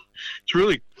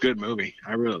really good movie.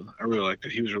 I really liked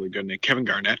it. He was really good in it. Kevin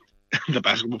Garnett, the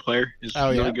basketball player, is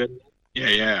really good.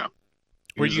 Yeah.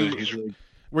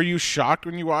 Were you shocked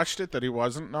when you watched it that he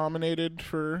wasn't nominated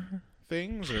for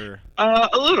things, or a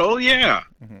little? Yeah.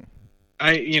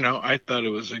 I thought it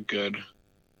was I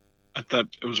thought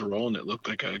it was a role, and it looked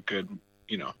like a good,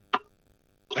 I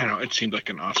don't know. It seemed like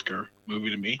an Oscar movie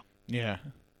to me. Yeah.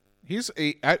 He's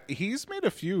made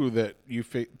a few that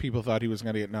people thought he was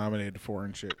going to get nominated for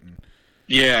and shit. And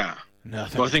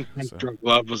nothing. Well, I think Drunk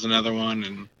Love was another one,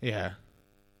 and yeah.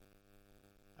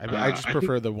 I just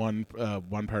prefer the one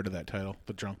part of that title,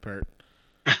 the drunk part.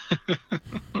 Yeah.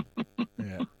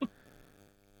 I'm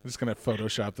just gonna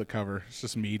Photoshop the cover. It's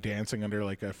just me dancing under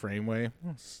like a frameway.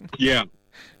 Yeah.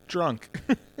 Drunk.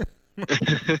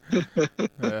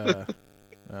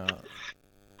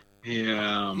 Yeah.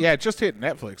 Yeah, it just hit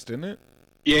Netflix, didn't it?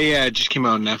 Yeah, it just came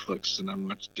out on Netflix, and I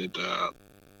watched it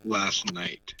last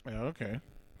night. Oh, okay.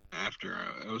 After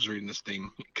I was reading this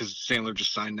thing, because Sandler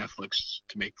just signed Netflix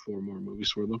to make 4 more movies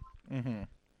for them. And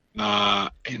I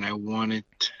wanted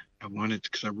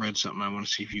because I read something. I want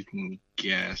to see if you can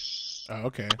guess. Oh,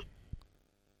 okay.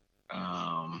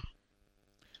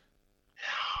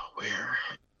 Where?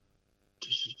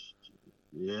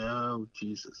 Yeah, oh,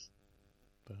 Jesus.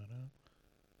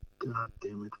 God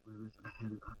damn it! Where is it? I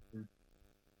had it up there.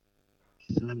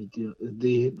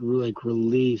 They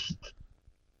released.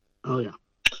 Oh yeah.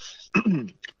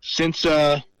 Since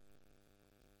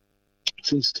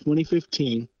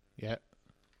 2015. Yeah.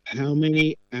 How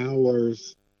many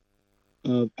hours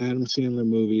of Adam Sandler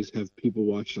movies have people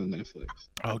watched on Netflix?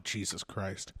 Oh, Jesus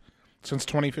Christ. Since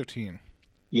 2015.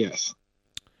 Yes.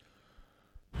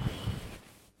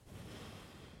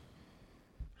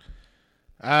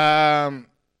 I'm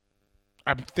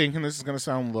thinking this is going to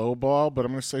sound lowball, but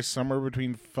I'm going to say somewhere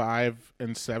between 5,000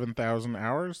 and 7,000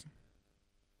 hours.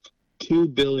 2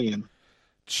 billion.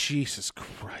 Jesus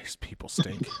Christ, people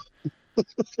stink.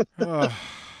 Oh.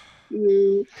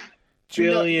 2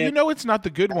 billion. You know it's not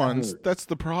the good ones. That's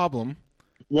the problem.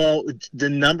 Well, the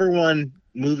number one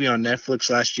movie on Netflix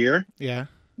last year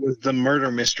was The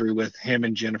Murder Mystery with him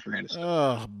and Jennifer Aniston.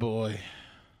 Oh, boy.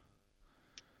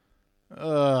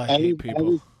 I hate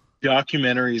people.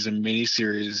 Documentaries and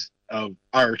miniseries of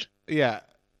art. Yeah.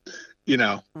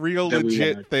 Real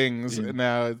legit things. And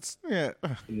now it's,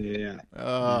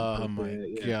 Oh,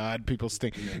 my God. People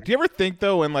stink. Do you ever think,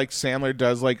 though, when, like, Sandler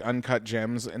does, like, Uncut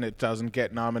Gems and it doesn't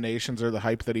get nominations or the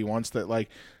hype that he wants, that, like,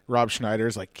 Rob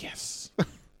Schneider's like, yes.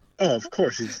 Oh, of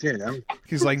course. He's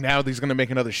like, now he's going to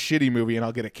make another shitty movie and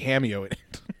I'll get a cameo in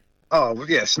it. Oh,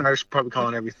 yeah. Snyder's probably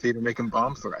calling every theater making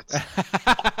bomb threats.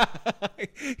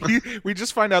 We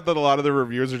just find out that a lot of the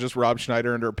reviews are just Rob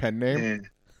Schneider under a pen name.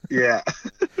 Yeah.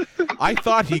 I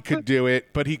thought he could do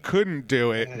it, but he couldn't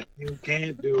do it. You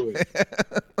can't do it.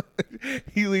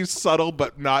 He leaves subtle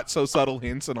but not so subtle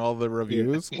hints in all the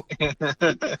reviews.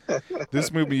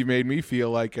 This movie made me feel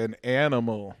like an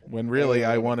animal when really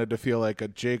I wanted to feel like a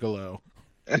gigolo.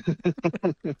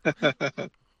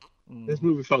 This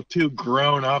movie felt too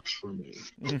grown up for me.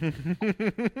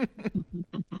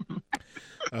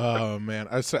 Oh man,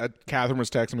 Catherine was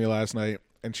texting me last night,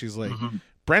 and she's like,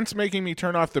 "Brent's making me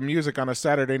turn off the music on a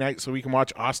Saturday night so we can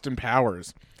watch Austin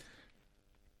Powers."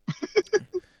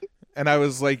 And I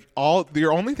was like, the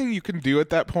only thing you can do at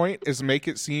that point is make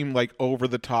it seem like over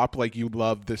the top, like you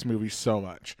love this movie so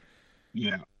much.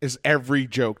 Yeah. Is every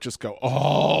joke just go,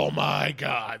 "Oh my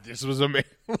God, this was amazing."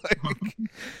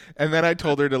 And then I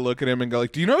told her to look at him and go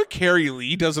like, "Do you know what Carrie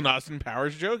Lee does an Austin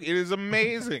Powers joke? It is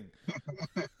amazing."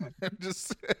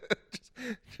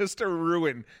 just to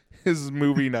ruin his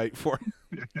movie night for him.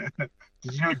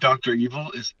 Did you know Dr.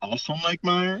 Evil is also Mike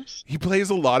Myers? He plays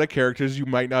a lot of characters you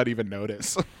might not even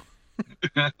notice.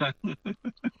 And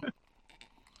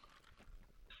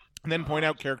then point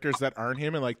out characters that aren't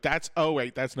him and like, that's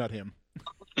not him.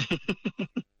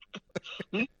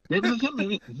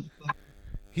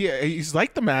 He's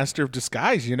like the master of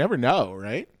disguise. You never know,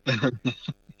 right?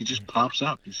 He just pops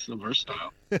up. He's so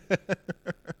versatile.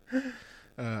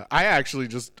 I actually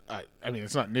I mean,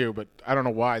 it's not new, but I don't know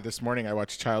why. This morning I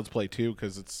watched Child's Play 2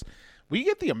 because we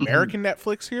get the American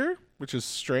Netflix here, which is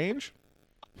strange.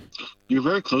 You're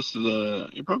very close to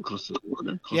you're probably close to the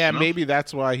border. Yeah, enough. Maybe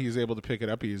that's why he's able to pick it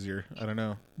up easier. I don't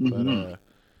know. But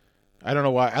I don't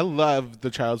know why. I love the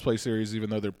Child's Play series, even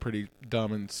though they're pretty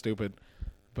dumb and stupid.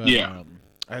 But yeah.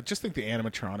 I just think the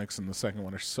animatronics in the second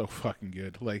one are so fucking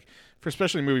good. Like, for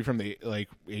especially a movie from the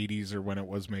 80s or when it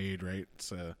was made, right?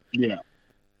 It's yeah.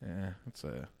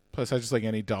 Plus I just like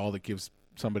any doll that gives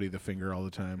somebody the finger all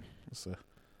the time. That's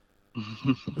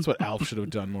what Alf should have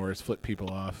done more, is flip people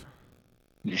off.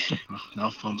 Yeah,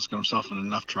 Alf almost got himself in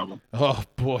enough trouble. Oh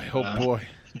boy, boy.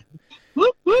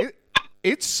 Whoop, whoop.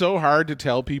 It's so hard to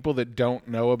tell people that don't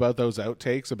know about those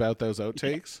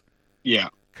outtakes. Yeah.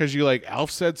 Because you like,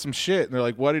 Alf said some shit, and they're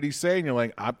like, "What did he say?" And you're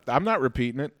like, I'm not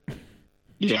repeating it.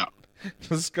 Yeah.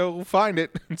 Just go find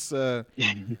it. It's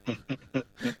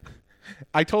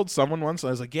I told someone once,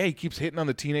 I was like, "Yeah, he keeps hitting on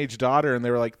the teenage daughter," and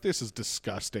they were like, "This is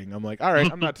disgusting." I'm like, "All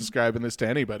right, I'm not describing this to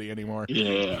anybody anymore."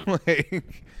 Yeah. Like,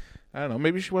 I don't know.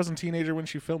 Maybe she wasn't a teenager when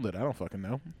she filmed it. I don't fucking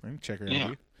know. I can check her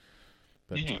interview.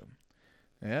 But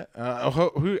yeah.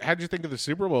 How'd you think of the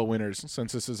Super Bowl winners?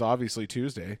 Since this is obviously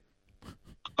Tuesday.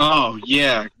 Oh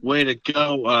yeah, way to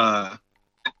go,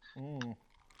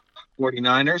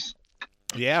 49ers.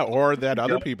 Yeah, or that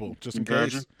other people, just in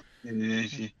case.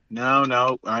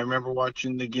 No. I remember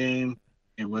watching the game.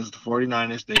 It was the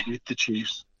 49ers. They beat the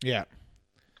Chiefs. Yeah.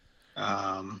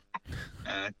 Demi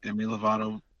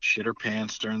Lovato shit her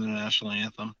pants during the national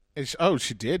anthem.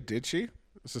 She did she?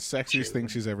 It's the sexiest thing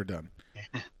she's ever done.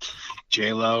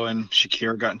 J-Lo and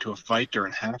Shakira got into a fight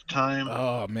during halftime.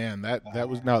 Oh man, that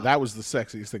was the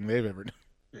sexiest thing they've ever done.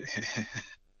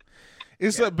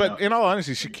 In all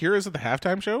honesty, Shakira's at the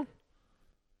halftime show?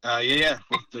 Yeah,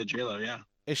 with the J-Lo, yeah.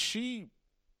 Is she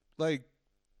like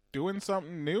doing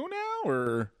something new now,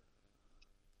 or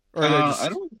I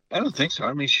don't think so.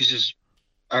 I mean, she's just.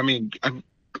 I mean,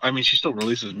 she still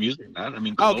releases music.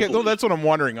 Okay, well, that's what I'm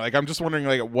wondering. Like, I'm just wondering,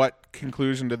 like, at what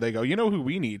conclusion did they go? You know who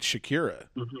we need? Shakira.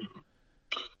 Mm-hmm.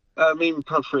 I mean,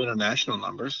 probably for international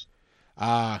numbers.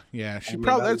 Yeah. She's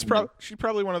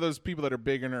probably one of those people that are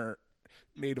big in her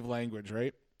native language,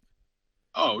 right?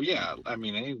 Oh yeah. I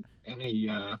mean, any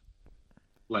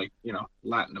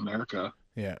Latin America.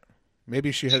 Yeah.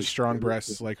 Maybe she has strong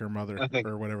breasts like her mother,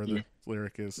 or whatever the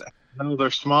lyric is. No, they're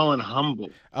small and humble.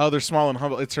 Oh, they're small and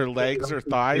humble. It's her legs or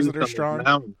thighs that are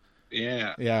strong?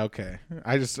 Yeah. Yeah, okay.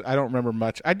 I don't remember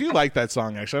much. I do like that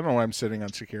song, actually. I don't know why I'm sitting on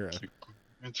Shakira.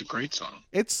 It's a great song.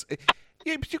 But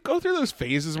you go through those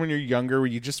phases when you're younger where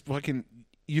you just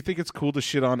you think it's cool to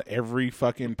shit on every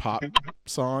fucking pop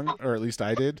song, or at least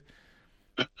I did.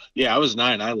 Yeah, I was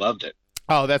 9. I loved it.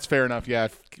 Oh, that's fair enough. Yeah, I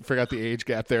forgot the age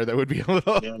gap there. That would be a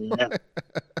little... Yeah.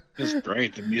 It was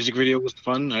great. The music video was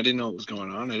fun. I didn't know what was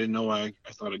going on. I didn't know why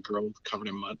I thought a girl covered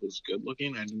in mud was good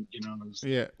looking. I didn't, it was...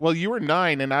 Yeah. Well, you were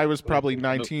 9 and I was probably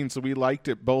 19, so we liked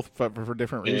it both for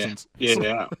different reasons.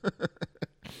 Yeah.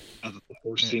 I thought the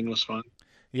horse scene was fun.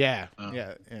 Yeah.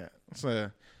 So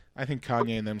I think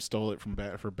Kanye and them stole it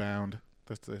for Bound.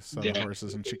 That's the Southern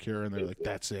Horses and Shakira, and they're like,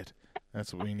 that's it.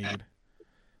 That's what we need.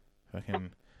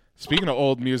 Fucking... Speaking of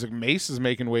old music, Mace is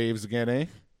making waves again, eh? Did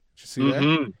you see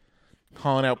that?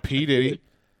 Calling out P. Diddy.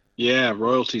 Yeah,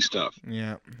 royalty stuff.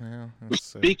 Yeah.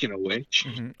 Speaking of which,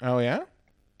 oh yeah,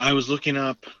 I was looking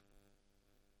up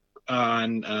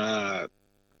on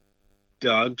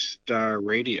Dogstar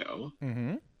Radio,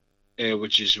 Mm-hmm.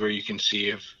 which is where you can see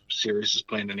if Sirius is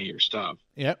playing any of your stuff.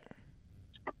 Yep.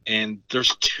 And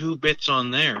there's 2 bits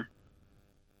on there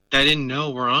that I didn't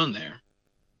know were on there.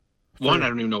 One, I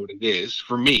don't even know what it is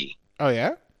for me. Oh,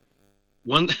 yeah?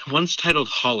 One's titled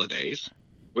Holidays,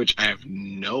 which I have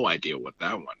no idea what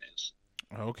that one is.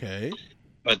 Okay.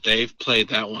 But they've played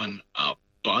that one a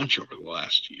bunch over the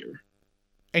last year.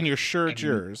 And you're sure it's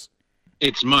yours?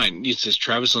 It's mine. It says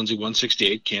Travis Lindsay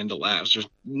 168 Candle Labs. There's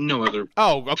no other.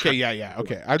 Oh, okay, yeah,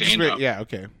 okay. I just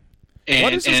okay. And,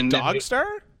 what is this, Dogstar?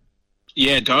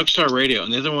 Yeah, Dogstar Radio,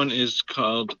 and the other one is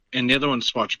called, and the other one's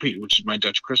Swatch Pete, which is my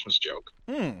Dutch Christmas joke.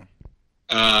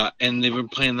 And they've been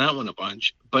playing that one a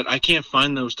bunch, but I can't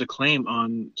find those to claim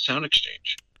on Sound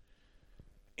Exchange.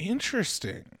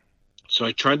 Interesting. So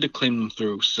I tried to claim them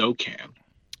through SOCAN.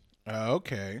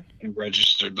 Okay. And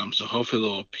registered them, so hopefully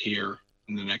they'll appear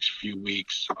in the next few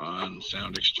weeks on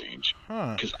Sound Exchange.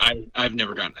 Because I've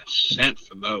never gotten a cent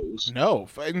for those. No.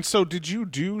 And so did you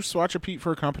do Swatch a Pete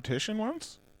for a competition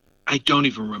once? I don't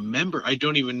even remember. I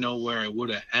don't even know where I would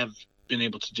have been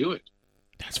able to do it.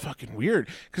 That's fucking weird.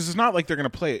 Because it's not like they're going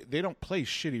to play... They don't play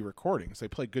shitty recordings. They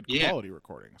play good quality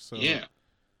recordings. So. Yeah.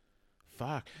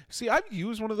 Fuck. See, I've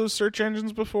used one of those search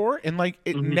engines before, and like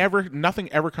it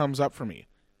nothing ever comes up for me.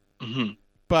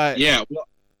 But yeah, well,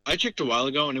 I checked a while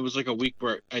ago, and it was like a week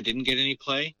where I didn't get any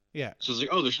play. Yeah. So it's like,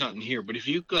 oh, there's nothing here. But if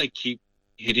you like keep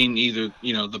hitting either,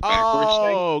 the backwards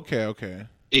thing. Okay.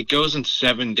 It goes in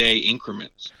 7-day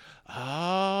increments.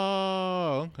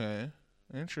 Oh, okay.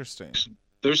 Interesting.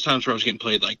 There's times where I was getting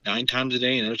played like 9 times a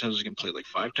day, and other times I was getting played like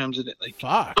 5 times a day. Like,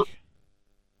 fuck.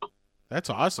 That's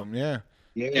awesome. Yeah.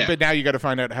 Yeah. But now you got to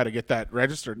find out how to get that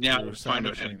registered. Now find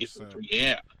out how to get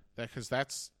yeah. Because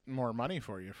that's more money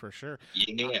for you for sure.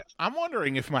 Yeah. I'm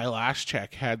wondering if my last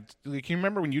check had. Like, you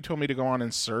remember when you told me to go on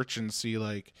and search and see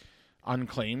like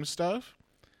unclaimed stuff?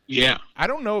 Yeah. I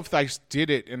don't know if I did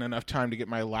it in enough time to get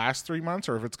my last 3 months,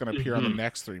 or if it's going to appear on the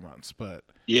next 3 months. But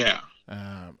yeah,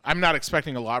 I'm not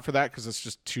expecting a lot for that because it's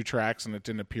just 2 tracks and it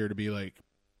didn't appear to be like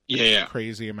a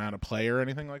crazy amount of play or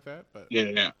anything like that. But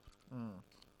yeah.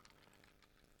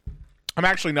 I'm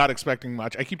actually not expecting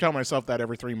much. I keep telling myself that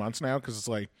every 3 months now because it's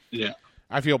like,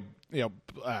 I feel,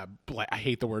 I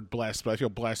hate the word blessed, but I feel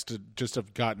blessed to just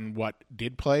have gotten what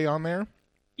did play on there.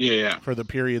 Yeah. For the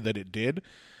period that it did.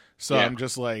 So I'm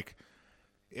just like,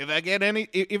 if I get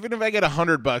even if I get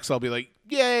 $100, I'll be like,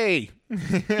 yay.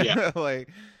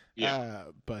 Yeah.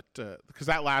 But because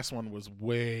that last one was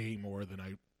way more than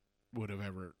I would have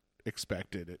ever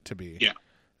expected it to be.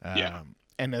 Yeah.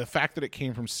 And the fact that it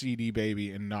came from CD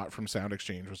Baby and not from Sound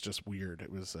Exchange was just weird.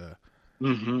 It was,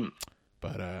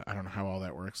 but I don't know how all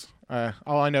that works.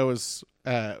 All I know is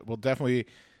we definitely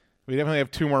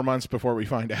have 2 more months before we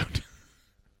find out.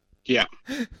 Yeah.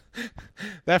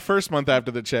 That first month after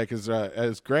the check is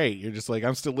great. You're just like,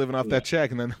 I'm still living off that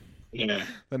check, and then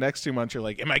the next 2 months you're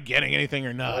like, am I getting anything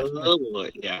or not?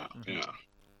 Yeah.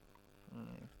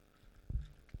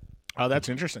 Oh, that's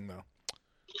interesting though.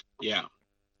 Yeah.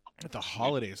 At the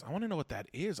holidays, I want to know what that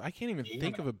is. I can't even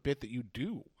think of a bit that you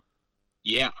do.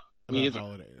 Yeah. Me about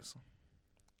holidays.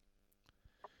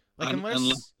 Like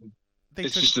unless they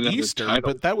took Easter,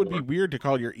 but that would be weird to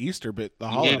call your Easter bit the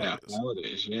holidays. Yeah,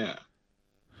 holidays, yeah.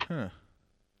 Huh.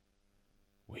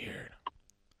 Weird.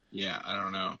 Yeah, I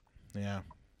don't know. Yeah.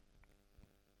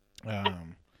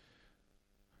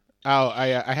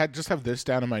 I have this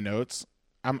down in my notes.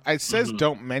 It says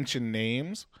don't mention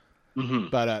names,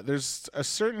 but there's a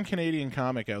certain Canadian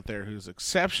comic out there who's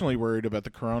exceptionally worried about the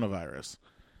coronavirus.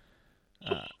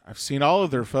 I've seen all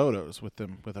of their photos with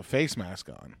them with a face mask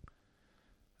on.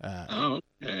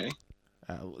 Okay.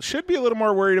 Should be a little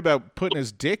more worried about putting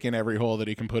his dick in every hole that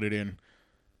he can put it in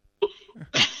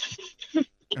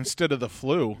instead of the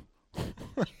flu.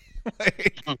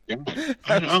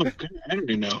 I don't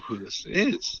even know who this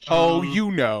is. Oh,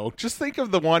 you know. Just think of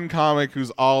the one comic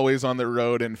who's always on the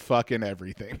road and fucking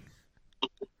everything.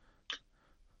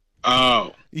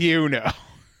 Oh. You know.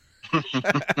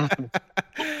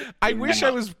 I wish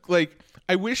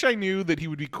I knew that he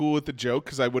would be cool with the joke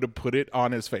because I would have put it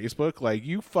on his Facebook. Like,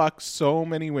 you fuck so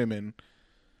many women.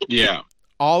 Yeah.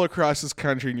 All across this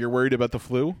country and you're worried about the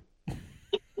flu?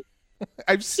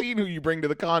 I've seen who you bring to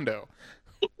the condo.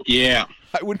 Yeah.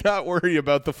 I would not worry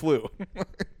about the flu.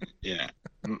 Yeah.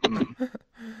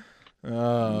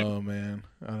 Oh, man.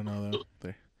 I don't know,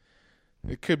 though.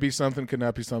 It could be something, could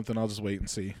not be something. I'll just wait and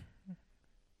see.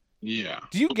 Yeah.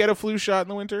 Do you get a flu shot in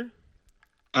the winter?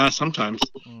 Sometimes.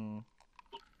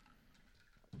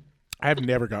 I've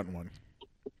never gotten one.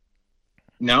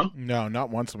 No? No,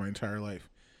 not once in my entire life.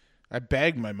 I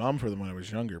begged my mom for them when I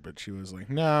was younger, but she was like,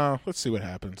 "No, let's see what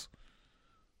happens."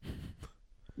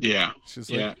 Yeah. She's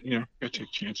yeah. like, You know, gotta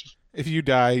take chances. If you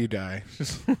die, you die.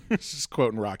 Just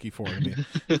quoting Rocky IV to me.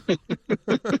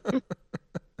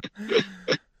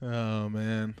 Oh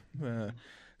man.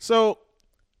 So,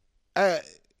 how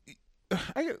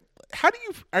do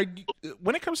you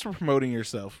when it comes to promoting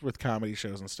yourself with comedy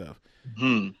shows and stuff?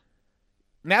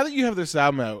 Now that you have this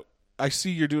album out, I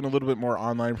see you're doing a little bit more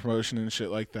online promotion and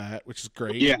shit like that, which is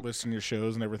great. Yeah. Listing your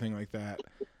shows and everything like that.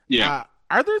 Yeah.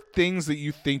 Are there things that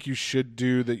you think you should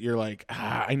do that you're like,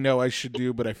 I know I should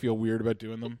do, but I feel weird about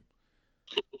doing them?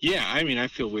 Yeah, I mean, I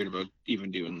feel weird about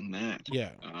even doing that.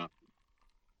 Yeah.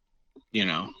 You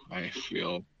know, I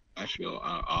feel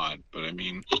odd, but I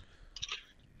mean,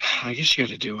 I guess you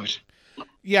got to do it.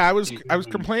 Yeah, I was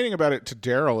complaining about it to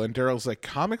Daryl, and Daryl's like,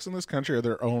 comics in this country are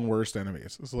their own worst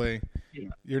enemies. It's like,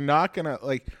 you're not gonna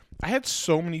like. I had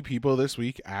so many people this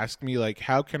week ask me like,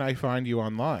 how can I find you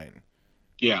online?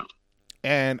 Yeah.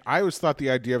 And I always thought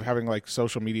the idea of having like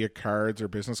social media cards or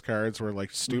business cards were like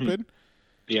stupid.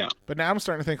 Yeah. But now I'm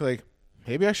starting to think like,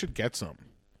 maybe I should get some.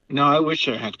 No, I wish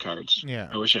I had cards. Yeah.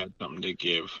 I wish I had something to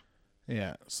give.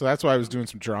 Yeah. So that's why I was doing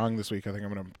some drawing this week. I think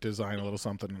I'm going to design a little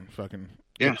something and fucking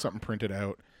get something printed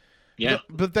out. Yeah.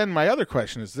 But then my other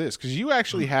question is this, because you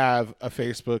actually have a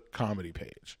Facebook comedy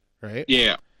page, right?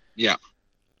 Yeah. Yeah.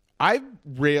 Like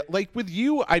with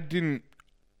you, I didn't,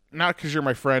 not because you're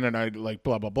my friend and I like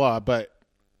blah, blah, blah, but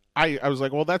I was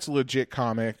like, well, that's a legit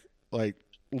comic, like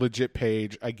legit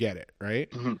page. I get it, right?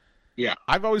 Mm-hmm. Yeah.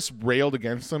 I've always railed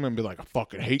against them and be like, I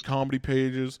fucking hate comedy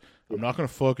pages. I'm not going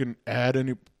to fucking add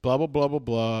any blah, blah, blah, blah,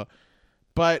 blah.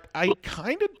 But I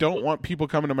kind of don't want people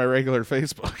coming to my regular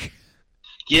Facebook.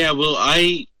 Yeah, well,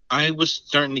 I was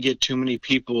starting to get too many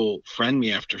people friend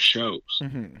me after shows.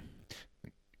 Mm-hmm.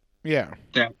 Yeah.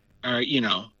 That are, you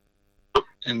know,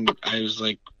 and I was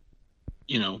like,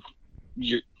 you know,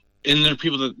 and there are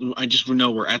people that I just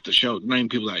know were at the show, not even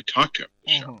people that I talked to at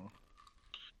the show.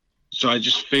 So I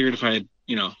just figured if I had,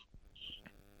 you know,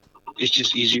 it's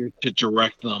just easier to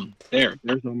direct them there.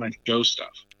 There's all my show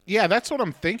stuff. Yeah, that's what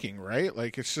I'm thinking, right?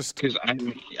 Like, it's just because I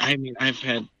mean, I've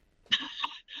had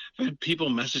people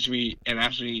message me and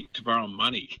ask me to borrow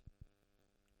money.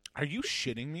 Are you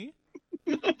shitting me?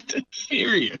 I'm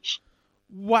serious.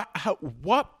 What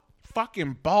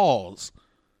fucking balls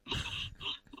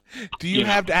do you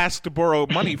have to ask to borrow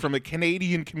money from a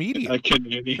Canadian comedian? A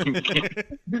Canadian.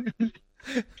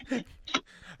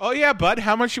 Oh yeah, bud.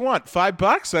 How much you want?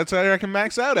 $5? That's what I can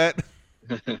max out at.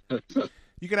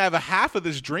 You can have a half of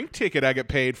this drink ticket I get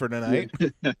paid for tonight.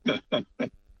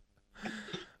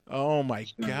 Oh my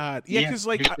god. Yeah, because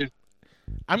like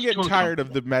I'm getting tired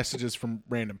of the messages from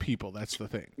random people. That's the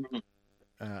thing.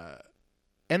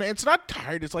 And it's not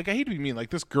tired. It's like, I hate to be mean. Like,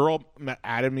 this girl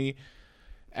added me,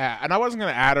 and I wasn't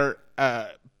going to add her,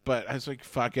 but I was like,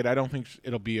 fuck it. I don't think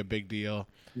it'll be a big deal.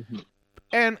 Mm-hmm.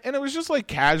 And it was just like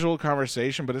casual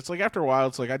conversation, but it's like after a while,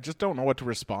 it's like I just don't know what to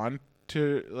respond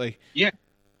to. Like, yeah,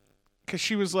 because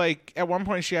she was like, at one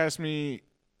point she asked me,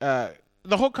 the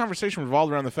whole conversation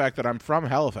revolved around the fact that I'm from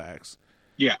Halifax.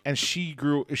 Yeah, and she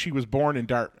was born in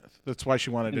Dartmouth. That's why she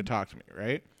wanted to talk to me,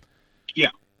 right? Yeah.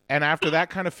 And after that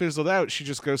kind of fizzled out, she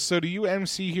just goes, so do you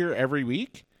MC here every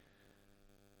week?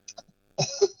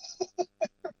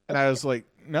 And I was like,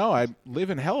 no, I live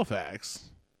in Halifax.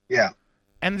 Yeah.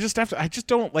 And I just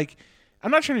don't like,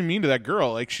 I'm not trying to be mean to that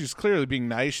girl. Like, she's clearly being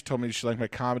nice. She told me she liked my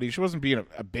comedy. She wasn't being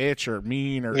a bitch or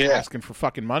mean or asking for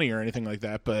fucking money or anything like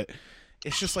that. But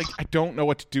it's just like, I don't know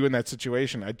what to do in that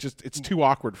situation. It's too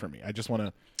awkward for me. I just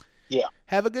want to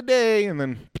have a good day and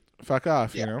then fuck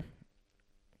off, you know?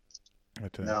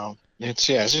 But, no. It's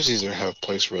just easier to have a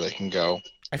place where they can go.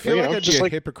 I feel like I'd be a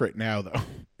hypocrite now, though,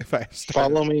 if I started.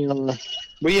 Follow me on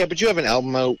but you have an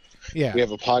album out. Yeah. We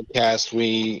have a podcast.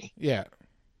 You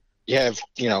have,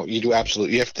 you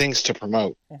have things to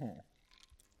promote. Mm-hmm.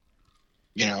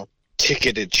 You know,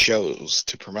 ticketed shows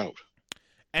to promote.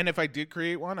 And if I did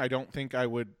create one, I don't think I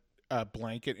would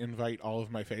blanket invite all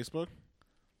of my Facebook.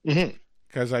 Mm-hmm.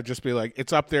 Because I'd just be like,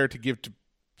 it's up there to give to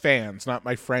fans, not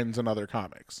my friends and other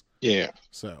comics. Yeah.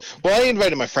 So. Well, I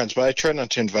invited my friends, but I try not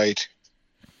to invite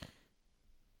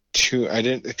too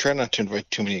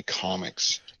many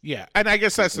comics. Yeah, and I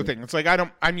guess that's the thing. It's like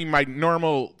my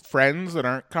normal friends that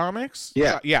aren't comics.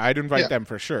 Yeah. I'd invite them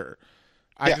for sure.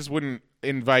 I just wouldn't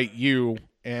invite you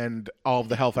and all of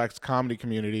the Halifax comedy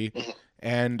community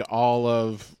and all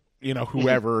of,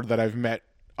 whoever that I've met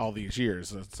all these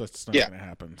years. That's not going to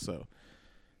happen. So,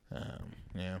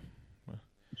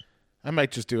 I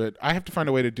might just do it. I have to find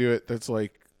a way to do it that's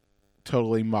like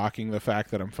totally mocking the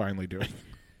fact that I'm finally doing it.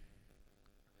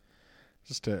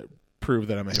 Just to prove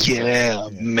that I'm a hipster. Yeah,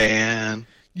 man.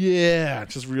 Yeah,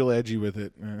 just real edgy with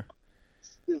it. Yeah.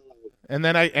 And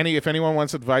then if anyone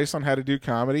wants advice on how to do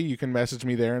comedy, you can message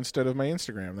me there instead of my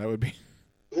Instagram. That would be.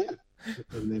 Yeah,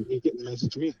 and then he can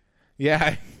message me.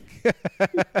 Yeah.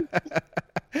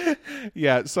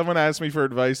 Yeah, someone asked me for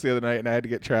advice the other night, and I had to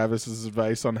get Travis's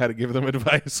advice on how to give them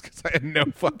advice because I had no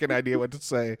fucking idea what to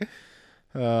say.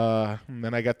 And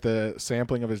then I got the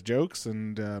sampling of his jokes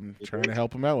and trying to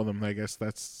help him out with them. I guess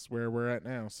that's where we're at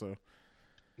now. So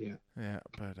yeah,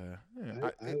 but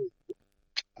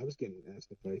I was getting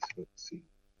asked advice about the scene.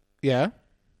 Yeah.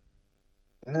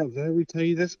 Did I ever tell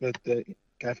you this about the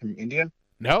guy from India?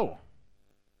 No.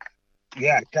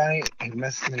 Yeah, guy had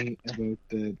messaged me about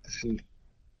the scene.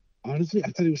 Honestly, I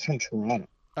thought he was from Toronto.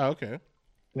 Oh, okay.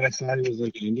 But I thought he was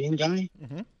like an Indian guy.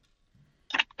 Mm-hmm.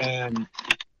 And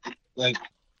like,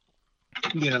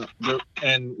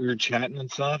 and we were chatting and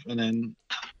stuff, and then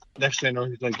next thing I know,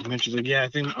 he's like, yeah, I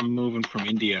think I'm moving from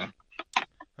India.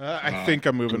 I think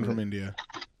I'm moving from India.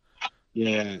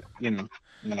 Yeah,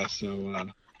 so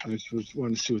I just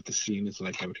wanted to see what the scene is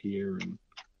like out here, and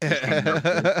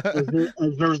I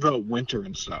was nervous about winter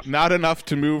and stuff. Not enough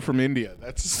to move from India.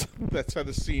 That's how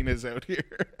the scene is out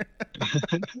here.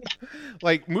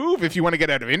 Like, move if you want to get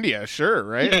out of India, sure,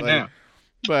 right? Yeah,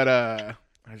 But I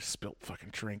just spilt fucking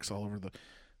drinks all over the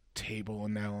table,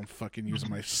 and now I'm fucking using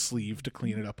my sleeve to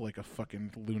clean it up like a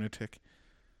fucking lunatic.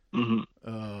 Mm-hmm.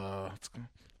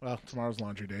 Well, tomorrow's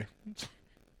laundry day.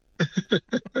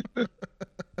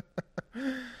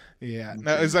 Yeah.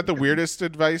 Now, is that the weirdest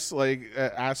advice,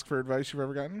 ask for advice you've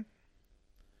ever gotten?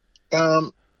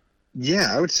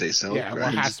 Yeah, I would say so. Yeah, well,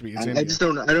 it has to be. I just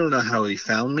don't. I don't know how he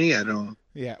found me. I don't.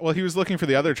 Yeah. Well, he was looking for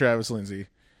the other Travis Lindsay,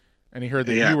 and he heard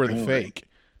that you were the fake.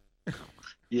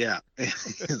 Yeah,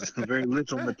 very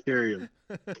little material.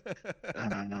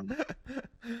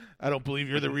 I don't believe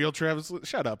you're the real Travis.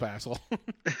 Shut up, asshole.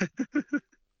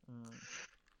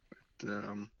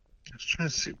 I was trying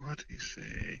to see what did he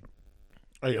say.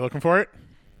 Are you looking for it?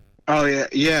 Oh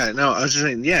yeah. No, I was just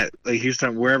saying, yeah, like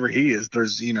Houston, wherever he is,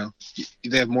 there's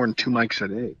they have more than 2 mics a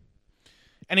day.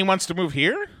 And he wants to move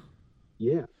here?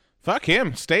 Yeah. Fuck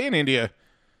him. Stay in India.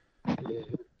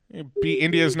 Yeah. Be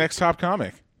India's next top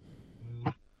comic.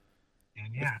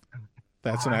 Yeah.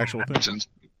 That's an actual thing.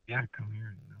 Yeah, come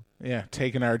here. Yeah,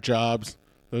 taking our jobs.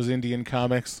 Those Indian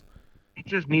comics. He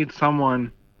just needs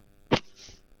someone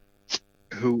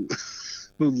who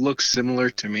looks similar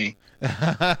to me. Is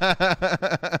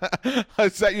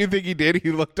that you think he did?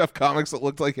 He looked up comics that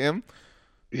looked like him?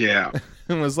 Yeah.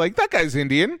 And was like, that guy's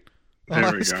Indian.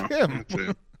 There we go. Him. That's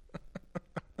it.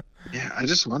 Yeah,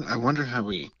 I wonder how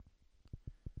he...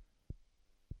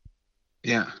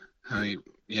 Yeah,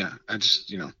 I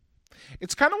just,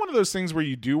 It's kind of one of those things where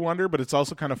you do wonder, but it's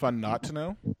also kind of fun not to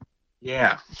know.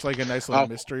 Yeah. It's like a nice little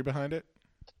mystery behind it.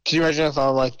 Can you imagine if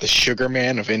I'm like the Sugar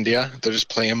Man of India? They're just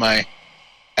playing my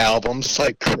albums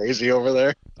like crazy over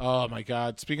there. Oh my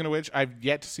God. Speaking of which, I've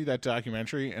yet to see that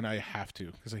documentary, and I have to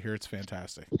because I hear it's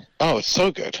fantastic. Oh, it's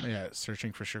so good. Yeah,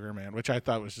 Searching for Sugar Man, which I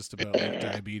thought was just about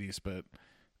diabetes, but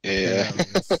yeah.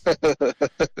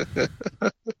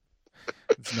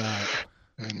 It's not.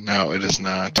 No, it is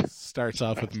not. It starts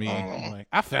off with me like,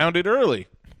 I found it early.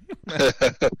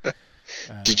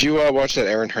 Did you watch that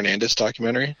Aaron Hernandez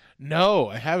documentary? No,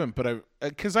 I haven't, but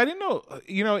because I didn't know.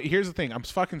 Here's the thing: I'm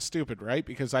fucking stupid, right?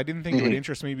 Because I didn't think it would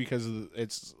interest me because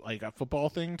it's like a football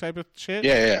thing type of shit.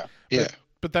 Yeah.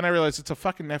 But then I realized it's a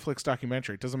fucking Netflix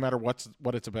documentary. It doesn't matter what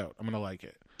it's about. I'm gonna like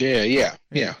it. Yeah.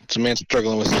 It's a man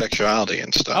struggling with sexuality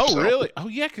and stuff. Oh, really? Oh,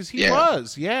 yeah, because he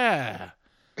was. Yeah.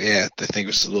 Yeah, I think it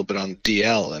was a little bit on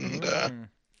DL, and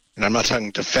I'm not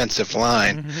talking defensive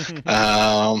line.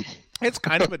 It's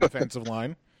kind of a defensive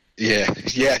line. Yeah.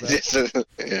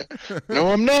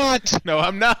 No, I'm not. No,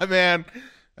 I'm not, man.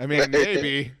 I mean,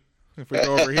 maybe if we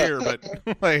go over here,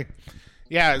 but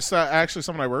yeah. It's actually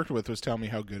someone I worked with was telling me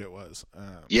how good it was.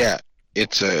 Yeah,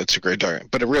 it's a great documentary,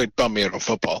 but it really bummed me out on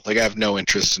football. Like I have no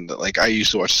interest in that. Like I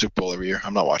used to watch Super Bowl every year.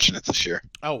 I'm not watching it this year.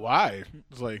 Oh, why?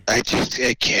 It's like I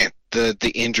can't.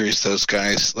 The injuries those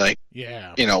guys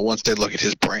once they look at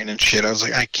his brain and shit, I was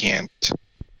like, I can't.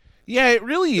 Yeah, it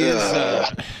really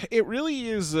is. It really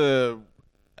is a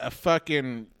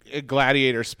fucking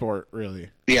gladiator sport, really.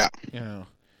 Yeah.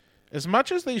 As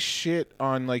much as they shit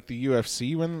on like the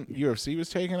UFC when UFC was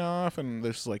taking off and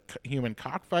there's like human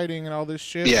cockfighting and all this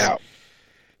shit. Yeah.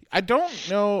 I don't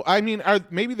know. I mean,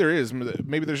 maybe there is.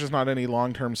 Maybe there's just not any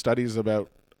long-term studies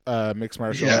about mixed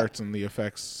martial arts and the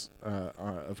effects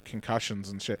of concussions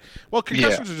and shit. Well,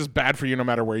 concussions are just bad for you no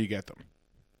matter where you get them.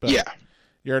 But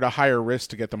you're at a higher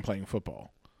risk to get them playing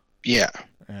football. Yeah.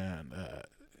 And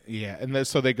Yeah, and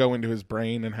so they go into his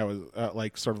brain and how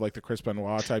like sort of like the Chris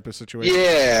Benoit type of situation.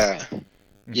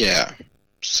 Yeah.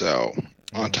 So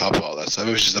on top of all that stuff,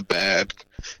 it was just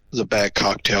a bad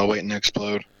cocktail waiting to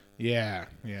explode. Yeah.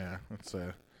 That's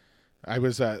I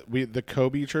was the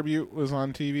Kobe tribute was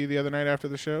on TV the other night after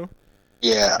the show.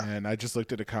 Yeah. And I just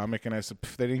looked at a comic and I said,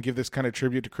 they didn't give this kind of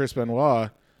tribute to Chris Benoit.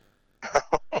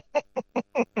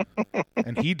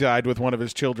 And he died with one of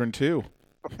his children too.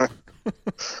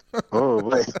 Oh,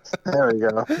 wait. There we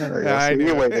go. Yeah, So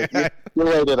you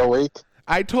waited a week.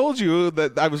 I told you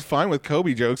that I was fine with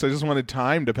Kobe jokes. I just wanted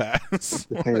time to pass.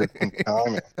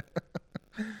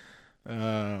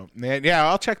 Man, yeah,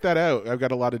 I'll check that out. I've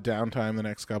got a lot of downtime the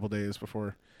next couple days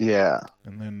before. Yeah.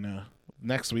 And then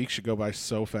next week should go by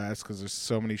so fast because there's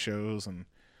so many shows, and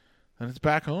it's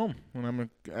back home. And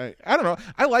I don't know.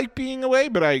 I like being away,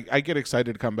 but I get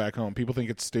excited to come back home. People think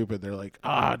it's stupid. They're like,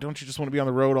 don't you just want to be on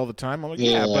the road all the time? I'm like,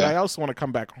 yeah, but I also want to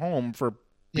come back home for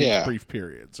brief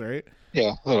periods, right?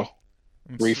 Yeah, a little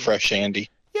refresh, Andy.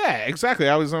 Yeah, exactly.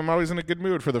 I'm always in a good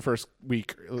mood for the first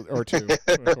week or two.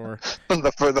 For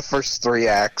the first 3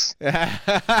 acts.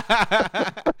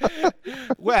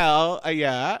 Well,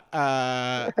 yeah.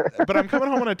 But I'm coming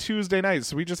home on a Tuesday night,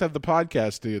 so we just have the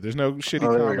podcast to do. There's no shitty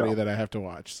comedy that I have to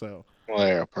watch. So. Well,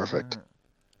 yeah, perfect.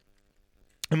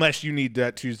 Unless you need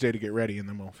that Tuesday to get ready, and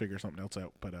then we'll figure something else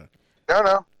out. But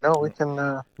no, we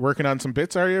can. Working on some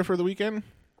bits, are you, for the weekend?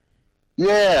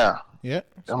 Yeah. Yeah.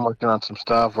 I'm working on some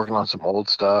stuff, working on some old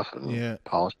stuff, and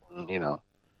polishing,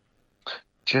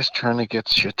 just trying to get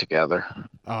shit together.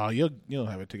 Oh, you'll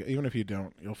have it together. Even if you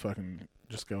don't, you'll fucking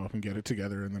just go up and get it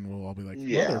together, and then we'll all be like,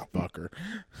 motherfucker.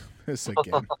 This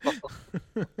again.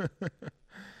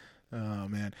 Oh,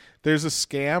 man. There's a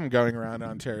scam going around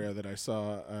Ontario that I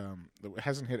saw that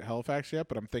hasn't hit Halifax yet,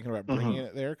 but I'm thinking about bringing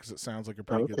it there because it sounds like a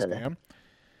pretty good scam.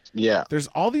 Yeah. There's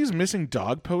all these missing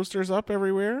dog posters up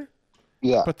everywhere.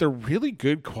 Yeah. But they're really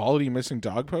good quality missing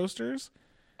dog posters.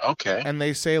 Okay. And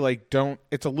they say, like,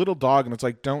 it's a little dog, and it's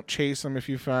like, don't chase him if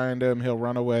you find him. He'll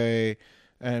run away.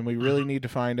 And we really need to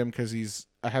find him because he's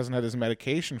hasn't had his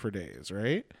medication for days,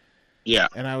 right? Yeah.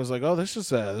 And I was like, oh, this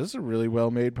is a really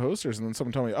well-made posters. And then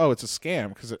someone told me, oh, it's a scam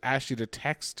because it asks you to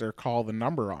text or call the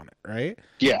number on it, right?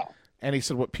 Yeah. And he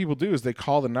said what people do is they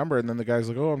call the number, and then the guy's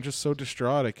like, oh, I'm just so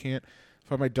distraught. I can't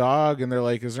find my dog. And they're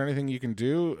like, is there anything we can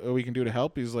do to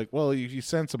help? He's like, well, if you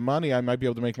send some money, I might be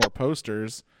able to make more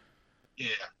posters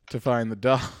to find the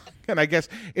dog. And I guess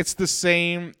it's the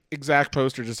same exact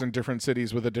poster, just in different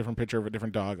cities with a different picture of a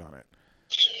different dog on it.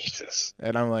 Jesus.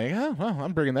 And I'm like, oh, well,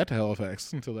 I'm bringing that to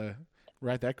Halifax until I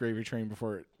ride that gravy train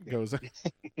before it goes.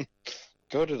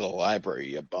 Go to the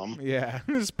library, you bum. Yeah.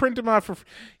 Just print them out for...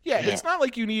 Yeah, it's not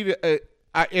like you need...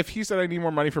 if he said I need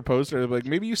more money for posters, like,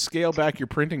 maybe you scale back your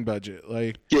printing budget.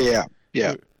 Like, Yeah.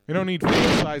 We don't need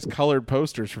full-size colored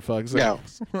posters for fuck's sake. No.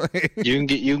 You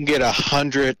can get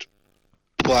 100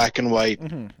 black and white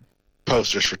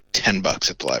posters for $10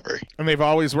 at the library. And they've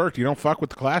always worked. You don't fuck with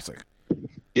the classic.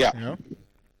 Yeah.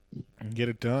 And get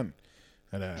it done.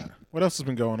 And what else has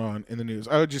been going on in the news?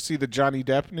 Oh, did you see the Johnny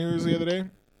Depp news the other day?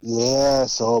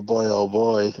 Yes. Oh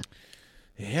boy.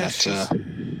 Yeah.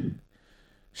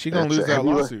 She gonna lose that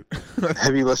lawsuit.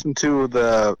 Have you listened to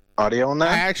the audio on that?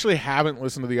 I actually haven't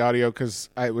listened to the audio because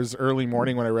it was early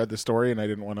morning when I read the story, and I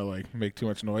didn't want to make too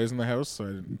much noise in the house, so I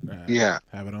didn't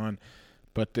have it on.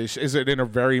 But is it in a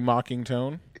very mocking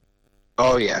tone?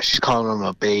 Oh yeah, she's calling him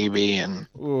a baby and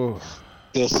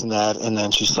this and that, and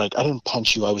then she's like, "I didn't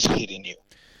punch you, I was hitting you."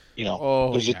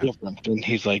 There's a difference. And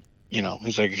he's like,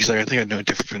 he's like, I think I know a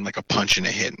difference between like a punch and a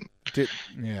hit.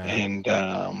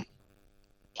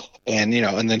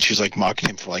 And then she's like mocking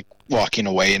him for like walking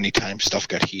away anytime stuff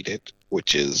got heated,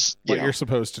 which is you're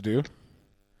supposed to do.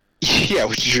 Yeah,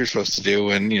 which you're supposed to do,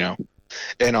 and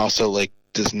and also like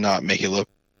does not make it look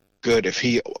good if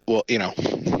he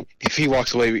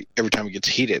walks away every time he gets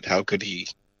heated. How could he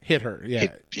hit her? Yeah.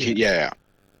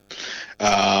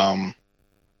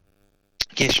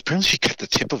 Apparently she cut the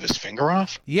tip of his finger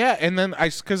off. Yeah, and then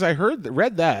because I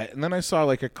read that, and then I saw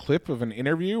like a clip of an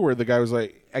interview where the guy was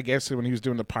like, I guess when he was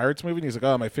doing the Pirates movie, and he's like,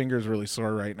 "Oh, my finger's really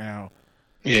sore right now."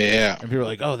 Yeah. And people were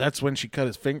like, "Oh, that's when she cut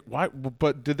his finger." Why?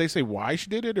 But did they say why she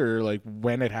did it, or like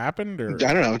when it happened? Or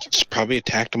I don't know. Just probably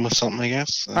attacked him with something, I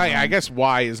guess. I guess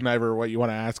why is never what you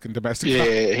want to ask in domestic.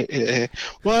 Yeah.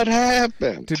 What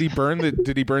happened? Did he burn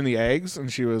the eggs?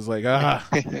 And she was like,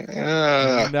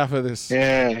 enough of this.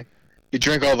 Yeah. You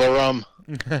drink all the rum.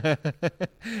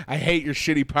 I hate your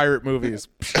shitty pirate movies.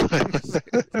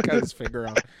 Cut his finger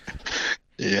off.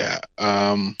 Yeah.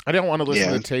 I don't want to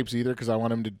listen to the tapes either because I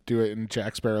want him to do it in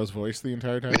Jack Sparrow's voice the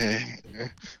entire time.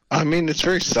 I mean, it's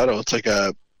very subtle. It's like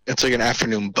It's like an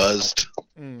afternoon buzzed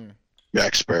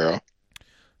Jack Sparrow.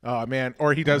 Oh man,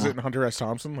 or he does it in Hunter S.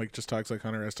 Thompson, like just talks like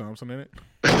Hunter S. Thompson in it.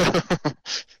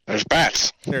 There's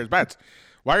bats. There's bats.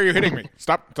 Why are you hitting me?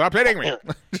 Stop hitting me.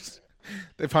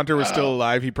 If Hunter was still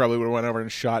alive, he probably would have went over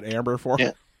and shot Amber for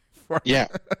him. Yeah.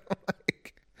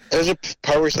 There's a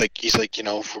part where he's like, you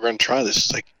know, if we're gonna try this,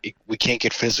 it's like we can't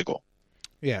get physical.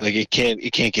 Yeah. Like it can't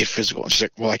get physical. And she's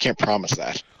like, well, I can't promise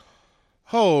that.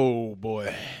 Oh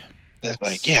boy. That's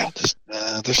like, yeah,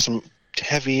 there's some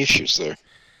heavy issues there.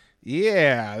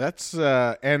 Yeah, that's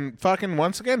and fucking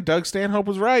once again, Doug Stanhope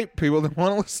was right. People didn't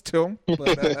want to listen to him, but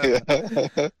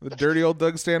the dirty old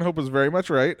Doug Stanhope was very much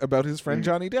right about his friend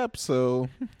Johnny Depp. So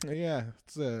yeah,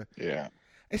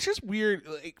 it's just weird.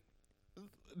 Like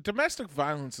domestic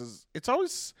violence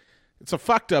it's a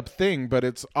fucked up thing, but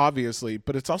it's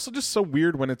also just so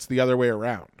weird when it's the other way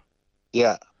around.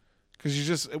 Yeah,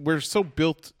 because we're so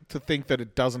built to think that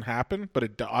it doesn't happen, but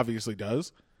it obviously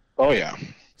does. Oh yeah.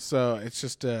 So it's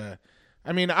just, I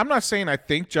mean, I'm not saying I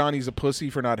think Johnny's a pussy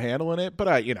for not handling it,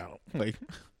 but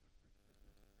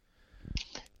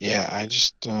Yeah, I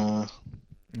just. And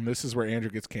this is where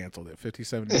Andrew gets canceled at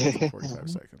 57 minutes and 45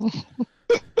 seconds.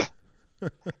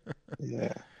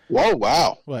 Yeah. Whoa!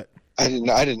 Wow. What?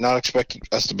 I did not expect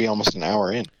us to be almost an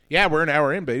hour in. Yeah, we're an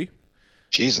hour in, baby.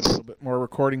 Jesus. A little bit more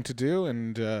recording to do,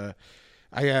 and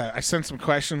I sent some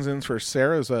questions in for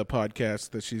Sarah's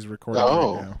podcast that she's recording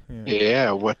right now.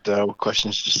 Yeah. What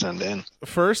questions did you send in?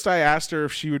 First, I asked her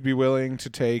if she would be willing to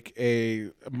take a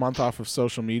month off of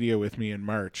social media with me in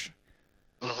March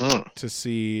to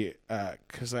see,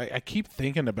 because I keep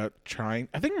thinking about trying.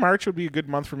 I think March would be a good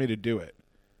month for me to do it.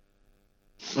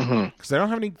 Because I don't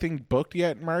have anything booked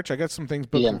yet in March. I got some things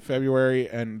booked in February,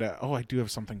 and I do have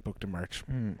something booked in March.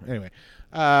 Anyway,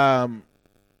 the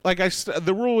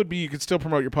rule would be you could still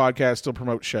promote your podcast, still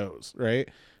promote shows, right?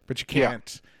 But you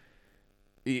can't.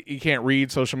 You can't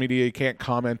read social media. You can't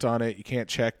comment on it. You can't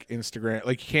check Instagram.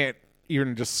 Like you can't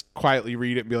even just quietly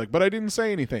read it and be like, "But I didn't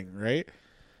say anything," right?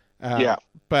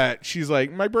 But she's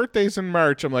like, "My birthday's in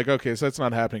March." I'm like, "Okay, so that's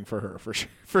not happening for her.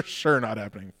 For sure, not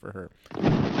happening for her."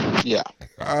 Yeah.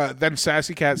 Then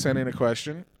Sassy Cat sent in a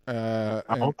question.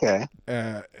 Okay.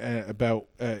 About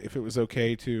if it was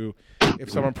okay if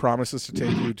someone promises to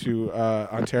take you to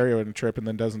Ontario on a trip and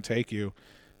then doesn't take you,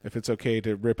 if it's okay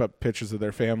to rip up pictures of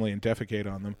their family and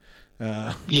defecate on them.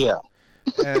 Yeah.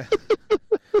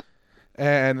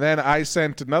 And then I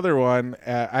sent another one.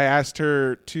 I asked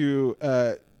her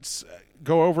to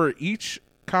go over each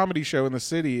comedy show in the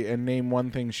city and name one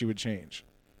thing she would change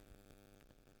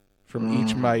from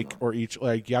each mic, or each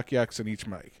yuck yucks in each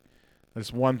mic.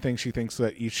 There's one thing she thinks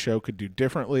that each show could do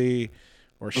differently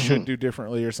or should do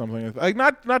differently or something. Like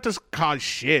not just cause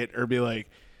shit or be like,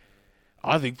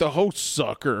 I think the hosts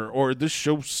suck or this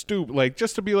show's stupid. Like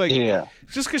just to be like,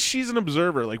 just because she's an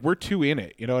observer, like we're too in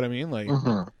it. You know what I mean? Like,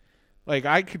 like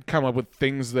I could come up with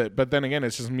things but then again,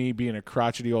 it's just me being a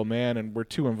crotchety old man and we're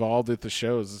too involved at the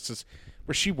shows. It's just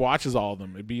where she watches all of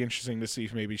them. It'd be interesting to see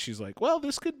if maybe she's like, well,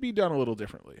 this could be done a little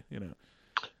differently, you know?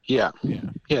 Yeah,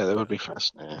 that would be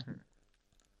fascinating.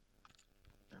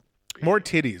 More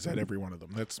titties at every one of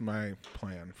them. That's my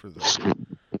plan for the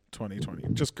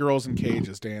 2020. Just girls in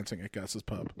cages dancing at Gus's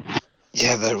pub.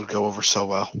 Yeah, that would go over so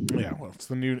well. Yeah, well, it's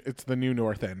the new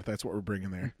North End. That's what we're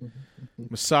bringing there.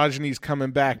 Misogyny's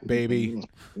coming back, baby.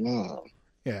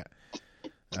 Yeah.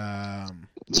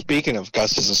 Speaking of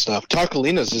Gus's and stuff,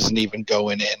 Tacolina's isn't even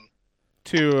going in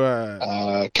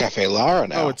to Cafe Lara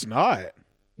now. Oh, it's not.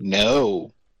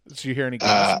 No. Did you hear any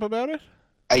gossip about it?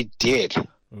 I did.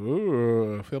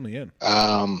 Ooh, fill me in.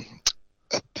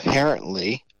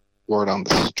 Apparently, word on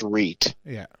the street.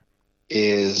 Yeah.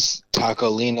 Is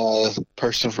Tacolina, the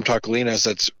person from Tacolina's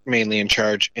that's mainly in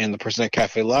charge, and the person at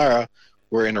Cafe Lara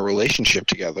were in a relationship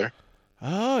together.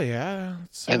 Oh yeah,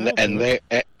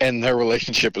 and their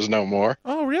relationship is no more.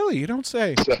 Oh really? You don't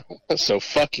say. So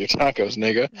fuck your tacos,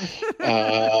 nigga.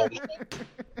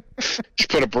 Just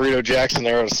put a Burrito Jackson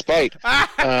there out of spite.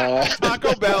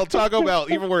 Taco Bell,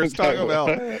 even worse. Taco Bell.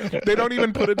 They don't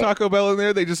even put a Taco Bell in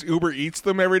there. They just Uber Eats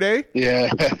them every day.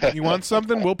 Yeah. You want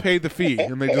something? We'll pay the fee,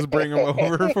 and they just bring them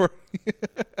over for.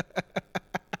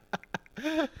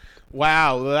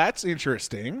 Wow, that's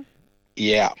interesting.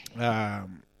 Yeah.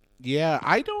 Yeah,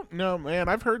 I don't know, man.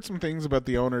 I've heard some things about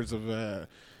the owners of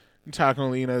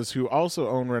Tacolina's who also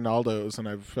own Ronaldo's, and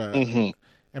I've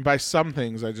and by some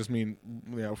things I just mean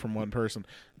from one person.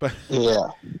 But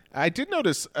I did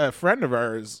notice a friend of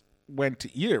ours went to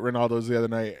eat at Ronaldo's the other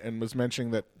night and was mentioning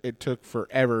that it took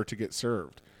forever to get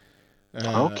served.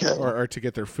 Or to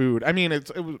get their food. I mean,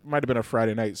 it might have been a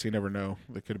Friday night, so you never know.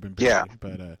 It could have been busy. Yeah.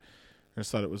 But I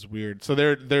just thought it was weird. So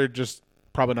they're just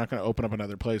probably not going to open up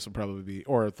another place. Will probably be,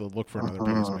 or they'll look for another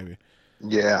place maybe.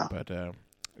 Yeah. But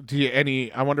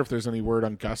I wonder if there's any word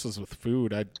on Gus's with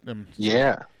food.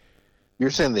 Yeah. You're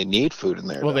saying they need food in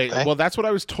there. Well, that's what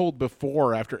I was told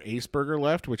before after Ace Burger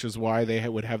left, which is why they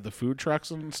would have the food trucks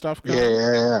and stuff going.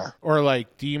 Yeah. Or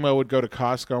like Demo would go to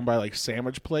Costco and buy like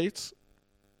sandwich plates.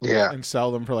 Yeah. And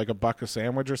sell them for like $1 a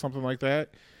sandwich or something like that.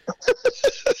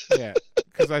 Yeah.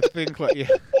 Because I think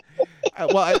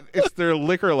it's their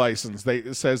liquor license.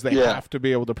 It says they have to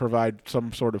be able to provide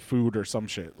some sort of food or some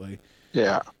shit. Like.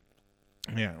 Yeah.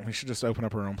 Yeah, we should just open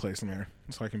up our own place in there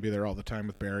so I can be there all the time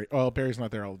with Barry. Oh, Barry's not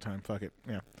there all the time. Fuck it.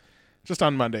 Yeah. Just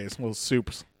on Mondays, little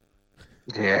soups.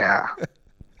 Yeah.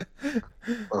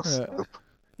 Soup.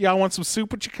 Y'all want some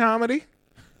soup with your comedy?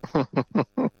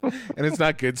 And it's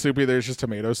not good soup either. It's just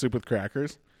tomato soup with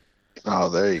crackers. Oh,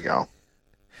 there you go.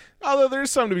 Although there's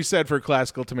something to be said for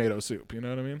classical tomato soup. You know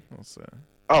what I mean?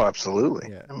 Oh,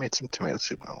 absolutely. Yeah. I made some tomato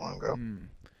soup not long ago.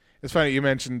 It's funny you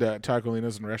mentioned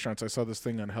Tacolinas and restaurants. I saw this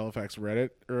thing on Halifax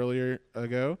Reddit earlier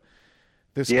ago.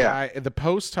 This guy, the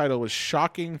post title was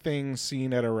 "Shocking Things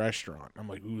Seen at a Restaurant." I'm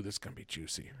like, ooh, this is gonna be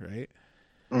juicy, right?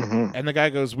 Mm-hmm. And the guy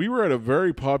goes, "We were at a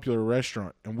very popular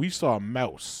restaurant and we saw a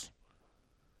mouse."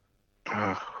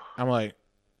 I'm like,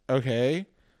 okay.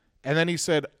 And then he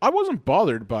said, "I wasn't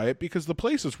bothered by it because the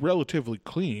place is relatively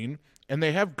clean and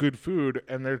they have good food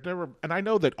and there's never. And I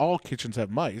know that all kitchens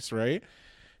have mice, right?"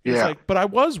 He's like, but I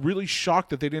was really shocked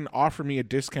that they didn't offer me a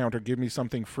discount or give me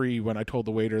something free when I told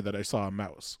the waiter that I saw a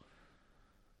mouse.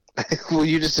 Well,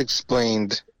 you just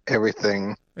explained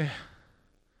everything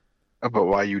about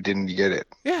why you didn't get it.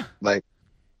 Yeah. Like,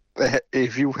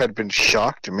 if you had been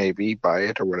shocked maybe by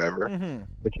it or whatever,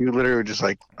 but you literally were just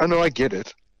like, oh, no, I get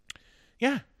it.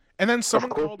 Yeah. And then someone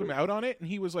called him out on it, and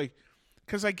he was like,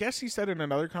 because I guess he said in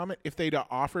another comment, if they'd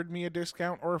offered me a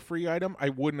discount or a free item, I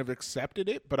wouldn't have accepted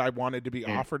it, but I wanted to be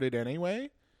offered it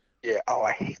anyway. Yeah. Oh,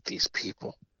 I hate these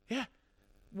people. Yeah.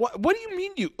 What do you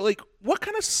mean what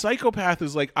kind of psychopath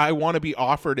is like, I want to be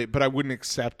offered it, but I wouldn't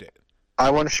accept it? I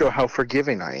want to show how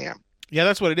forgiving I am. Yeah,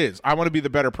 that's what it is. I want to be the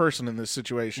better person in this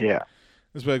situation. Yeah.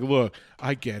 It's like, look,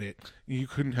 I get it. You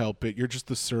couldn't help it. You're just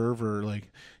the server. Like,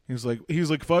 he's like,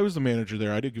 if I was the manager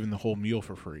there, I'd have given the whole meal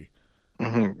for free.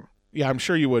 Mm-hmm. Yeah, I'm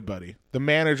sure you would, buddy. The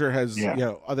manager has,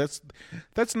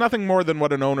 that's nothing more than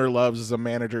what an owner loves is a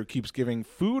manager who keeps giving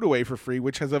food away for free,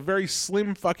 which has a very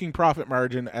slim fucking profit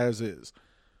margin as is.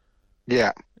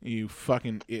 Yeah. You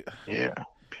fucking... Yeah.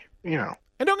 You know.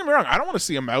 And don't get me wrong, I don't want to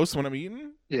see a mouse when I'm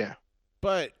eating. Yeah.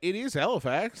 But it is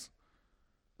Halifax.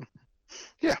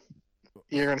 Yeah.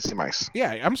 You're going to see mice.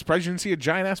 Yeah, I'm surprised you didn't see a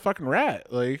giant-ass fucking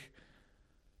rat. Like...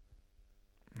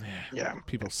 Yeah.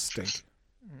 People stink.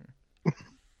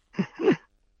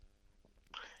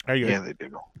 Are you? Yeah, they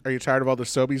do. Are you tired of all the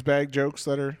Sobeys bag jokes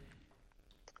that are?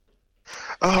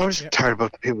 Oh, I'm just tired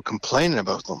about people complaining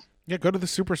about them. Yeah, go to the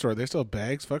superstore. They still have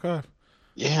bags. Fuck off.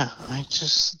 Yeah, I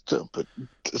just. But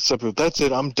that's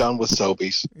it. I'm done with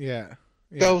Sobeys. Yeah.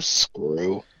 Go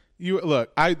screw. You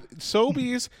look.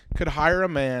 Sobeys could hire a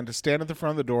man to stand at the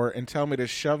front of the door and tell me to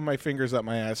shove my fingers up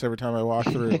my ass every time I walk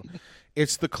through.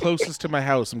 It's the closest to my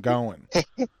house. I'm going.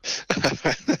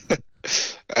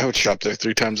 I would shop there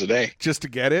 3 times a day just to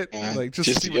get it. Yeah, like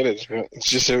just to get it.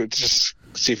 Just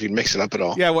see if you'd mix it up at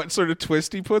all. Yeah, what sort of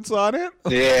twist he puts on it?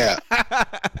 Yeah.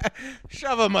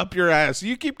 Shove them up your ass.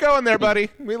 You keep going there, buddy.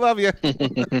 We love you.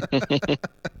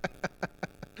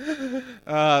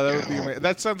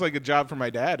 That sounds like a job for my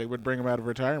dad. It would bring him out of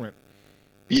retirement.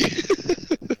 Yeah.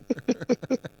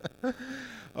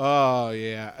 Oh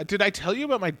yeah. Did I tell you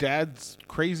about my dad's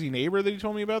crazy neighbor that he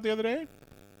told me about the other day?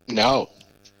 No.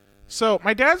 So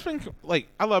my dad's been like,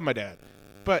 I love my dad,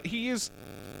 but he is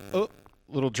a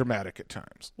little dramatic at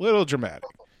times. Little dramatic.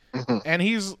 Mm-hmm. And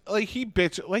he's like,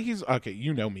 he's okay,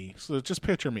 you know me, so just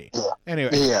picture me. Yeah.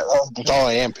 Anyway. Yeah, that's all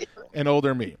I am picturing. An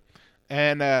older me.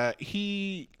 And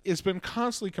he has been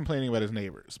constantly complaining about his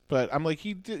neighbors, but I'm like,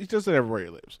 he does it everywhere he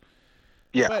lives.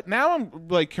 Yeah. But now I'm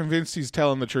like convinced he's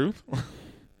telling the truth.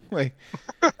 Like,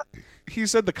 he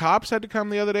said the cops had to come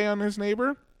the other day on his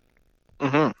neighbor.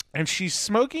 Mm-hmm. And she's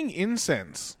smoking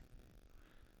incense.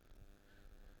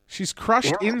 She's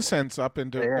crushed incense up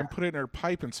and put it in her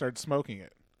pipe and started smoking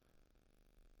it.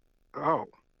 Oh.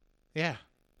 Yeah.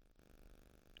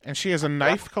 And she has a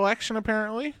knife collection,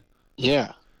 apparently.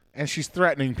 Yeah. And she's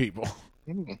threatening people.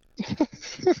 And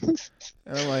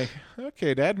I'm like,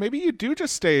 okay, Dad, maybe you do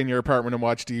just stay in your apartment and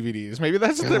watch DVDs. Maybe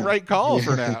that's the right call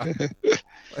for now.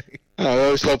 Like, I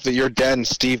always hope that your dad and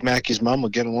Steve Mackey's mom will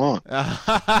get along.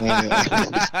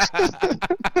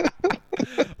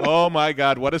 Oh my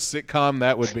God, what a sitcom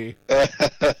that would be.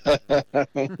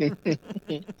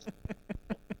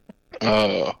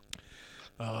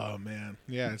 Oh man,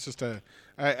 yeah. It's just I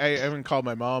haven't called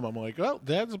my mom. I'm like, well,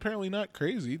 Dad's apparently not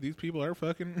crazy. These people are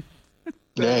fucking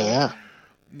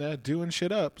doing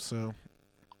shit up. So,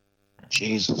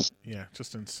 Jesus. Yeah,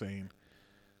 just insane.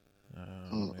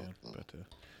 Man, but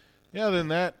yeah. Other than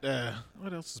that,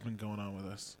 what else has been going on with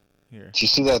us here? Did you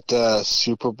see that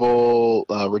Super Bowl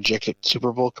rejected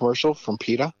Super Bowl commercial from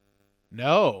PETA?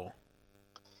 No.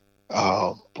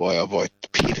 Oh boy,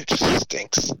 PETA just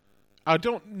stinks.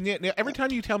 Don't. Every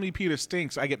time you tell me PETA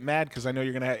stinks, I get mad because I know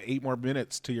you're gonna have 8 more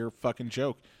minutes to your fucking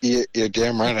joke. You're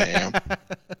damn right I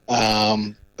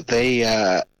am.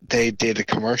 They did a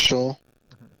commercial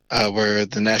where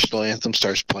the national anthem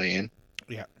starts playing.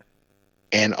 Yeah.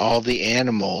 And all the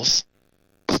animals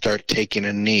start taking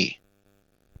a knee.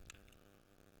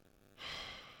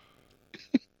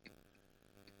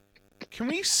 Can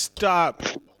we stop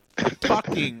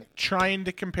fucking trying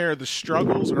to compare the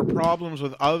struggles or problems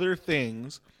with other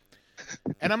things?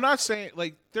 And I'm not saying,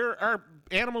 like, there are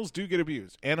animals do get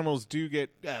abused. Animals do get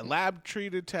lab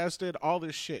treated, tested, all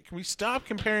this shit. Can we stop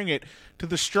comparing it to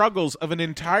the struggles of an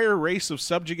entire race of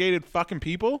subjugated fucking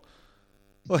people?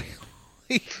 Like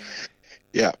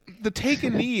yeah. The take a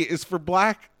knee is for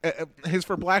Black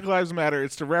Lives Matter.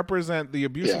 It's to represent the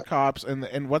abuse of cops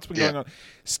and what's been going on.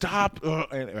 Stop.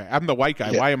 Anyway, I'm the white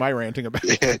guy. Why am I ranting about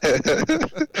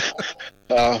it?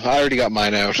 I already got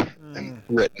mine out and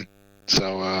written.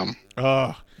 So,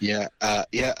 a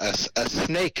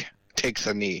snake takes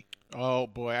a knee. Oh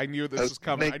boy, I knew this was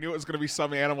coming. I knew it was going to be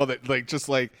some animal that they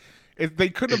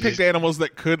couldn't have picked animals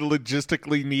that could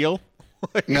logistically kneel.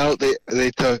 No,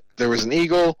 they took. There was an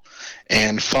eagle,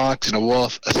 and fox, and a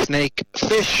wolf, a snake,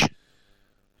 fish.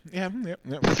 Yeah.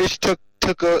 Fish took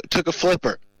a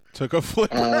flipper. Took a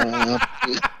flipper.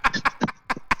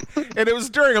 And it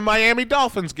was during a Miami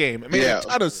Dolphins game. It made a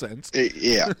ton of sense.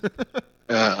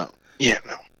 No.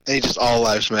 They just all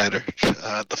lives matter.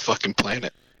 The fucking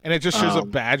planet. And it just shows a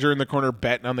badger in the corner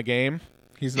betting on the game.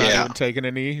 He's not even taking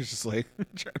a knee. He's just like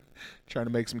trying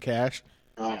to make some cash.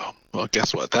 Oh, well,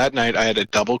 guess what? That night I had a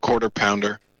double quarter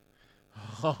pounder.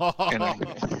 And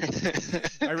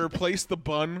I replaced the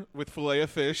bun with filet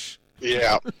of fish.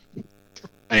 Yeah.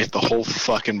 I ate the whole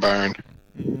fucking barn.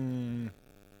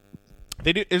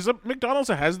 They do. Is it McDonald's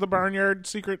that has the Barnyard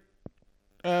secret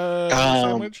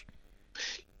sandwich?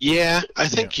 Yeah, I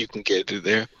think you can get it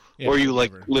there. Yeah, or you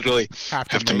literally have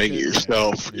to make it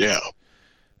yourself. Yeah.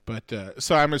 But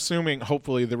so I'm assuming,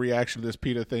 hopefully, the reaction to this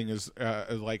PETA thing is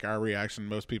like our reaction.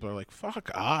 Most people are like, "Fuck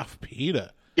off,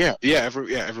 PETA." Yeah.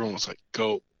 Everyone was like,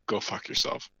 "Go fuck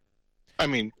yourself." I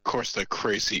mean, of course, the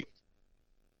crazy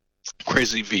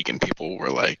vegan people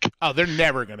were like, "Oh, they're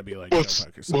never gonna be like, what's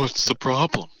the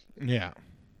problem?" Yeah.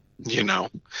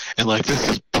 And like, this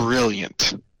is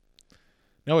brilliant.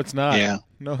 No, it's not. Yeah.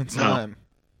 No, it's not.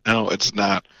 No, it's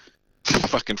not.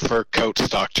 Fucking fur coat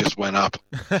stock just went up.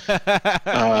 Do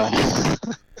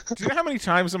you know how many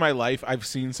times in my life I've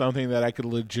seen something that I could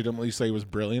legitimately say was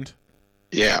brilliant?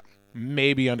 Yeah.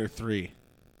 Maybe under 3.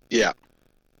 Yeah.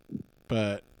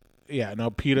 But, yeah,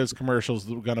 no, PETA's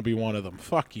commercials are going to be one of them.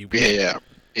 Fuck you, PETA.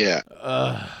 Yeah.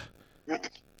 I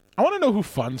want to know who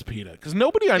funds PETA, because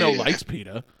nobody I know likes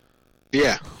PETA.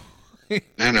 Yeah.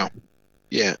 I know.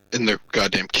 Yeah, in their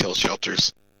goddamn kill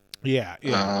shelters. Yeah.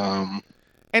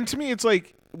 And to me, it's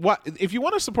like, what if you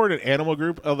want to support an animal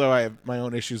group, although I have my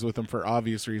own issues with them for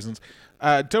obvious reasons,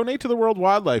 donate to the World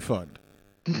Wildlife Fund.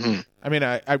 Mm-hmm. I mean,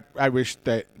 I wish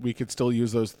that we could still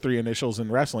use those 3 initials in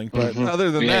wrestling, but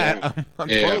other than that, I'm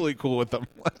totally cool with them.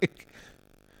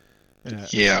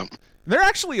 They're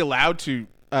actually allowed to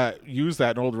use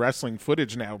that in old wrestling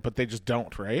footage now, but they just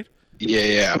don't, right?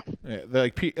 Yeah.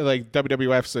 Like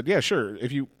WWF said, yeah, sure.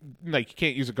 If you you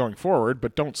can't use it going forward,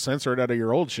 but don't censor it out of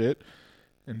your old shit.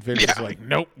 And Vince is like,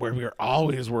 nope, we're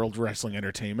always World Wrestling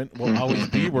Entertainment. We'll always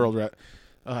be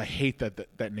I hate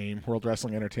that name, World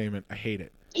Wrestling Entertainment. I hate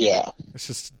it. Yeah. It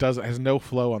just has no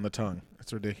flow on the tongue.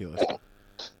 It's ridiculous.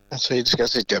 That's why you just gotta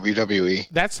say WWE.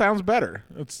 That sounds better.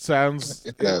 It sounds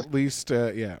at least,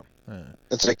 yeah.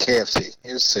 It's like KFC.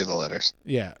 You just say the letters.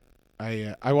 Yeah.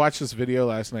 I watched this video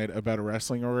last night about a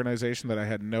wrestling organization that I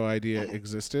had no idea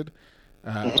existed.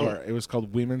 Or it was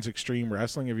called Women's Extreme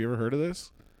Wrestling. Have you ever heard of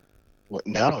this? What?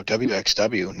 No,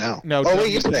 WXW. No.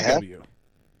 Yes, they have.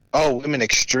 Oh, Women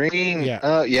Extreme. Yeah.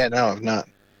 Oh, yeah. No, I've not.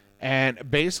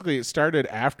 And basically, it started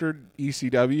after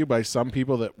ECW by some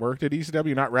people that worked at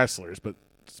ECW, not wrestlers, but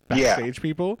backstage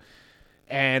people.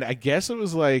 And I guess it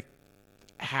was like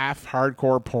half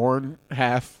hardcore porn,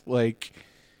 half like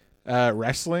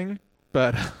wrestling.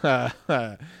 but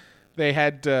they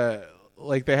had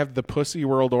they have the Pussy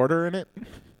World Order in it.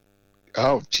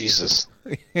 Oh, Jesus.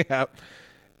 Yeah.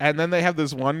 And then they have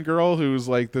this one girl who's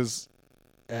like this.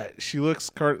 She looks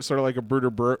sort of like a Bruiser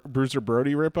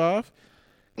Brody ripoff.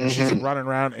 And she's running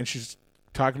around and she's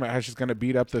talking about how she's going to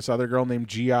beat up this other girl named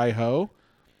G.I. Ho.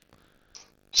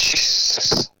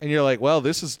 Jesus. And you're like, well,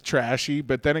 this is trashy.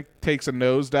 But then it takes a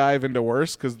nosedive into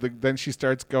worse because then she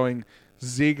starts going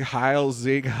Zig Heil,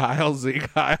 Zig Heil, Zig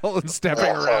Heil and stepping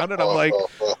around. And I'm like,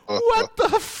 what the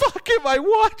fuck am I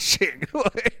watching?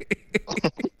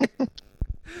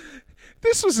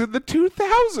 This was in the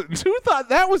 2000s. Who thought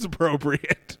that was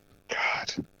appropriate?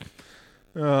 God.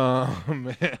 Oh,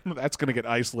 man. That's going to get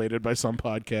isolated by some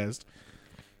podcast.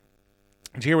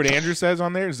 Did you hear what Andrew says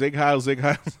on there? Zig Heil, Zig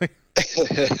Heil.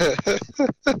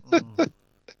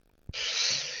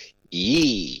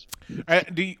 Yee.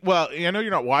 Well, I know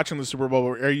you're not watching the Super Bowl,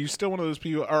 but are you still one of those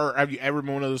people, or have you ever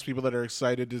been one of those people that are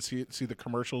excited to see the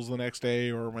commercials the next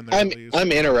day or when they're released?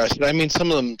 I'm interested. I mean,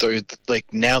 some of them, they're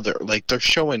like, now they're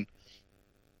showing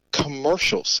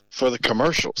commercials for the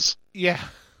commercials. Yeah.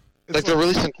 Like they're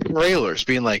releasing trailers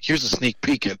being like, here's a sneak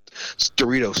peek at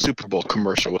Doritos Super Bowl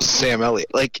commercial with Sam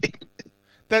Elliott. Like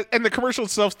that, and the commercial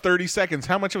itself's 30 seconds.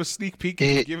 How much of a sneak peek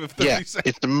can you give of 30 seconds?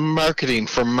 It's the marketing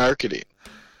for marketing.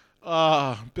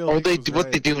 Bill or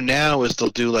what they do now is they'll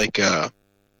do like the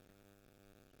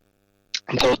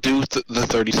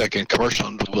 30-second commercial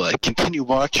and they'll be like, continue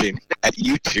watching at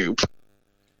YouTube.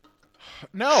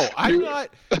 No, I'm not.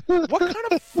 What kind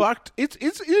of fucked? It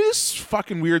is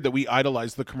fucking weird that we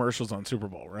idolize the commercials on Super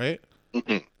Bowl, right?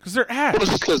 Because they're ads.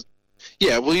 Well, because you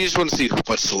just want to see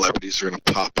what celebrities are going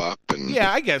to pop up, and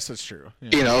yeah, I guess that's true.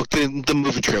 Yeah. You know, the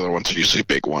movie trailer ones are usually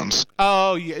big ones.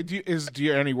 Oh yeah, do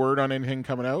you any word on anything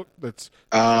coming out? That's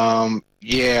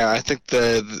yeah, I think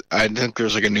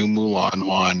there's like a new Mulan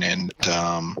one and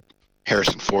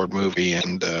Harrison Ford movie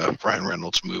and Ryan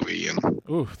Reynolds movie and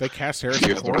ooh, they cast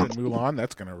Harrison Ford in Mulan.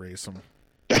 That's gonna raise some.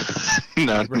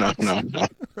 No.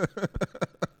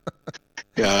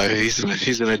 Yeah,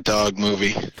 he's in a dog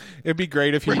movie. It'd be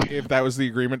great if that was the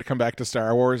agreement to come back to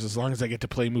Star Wars, as long as I get to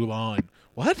play Mulan.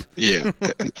 What? Yeah.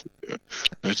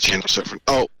 It's channel surfing.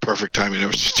 Oh, perfect timing. It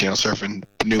was just channel surfing.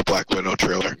 The new Black Widow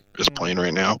trailer is playing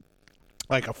right now.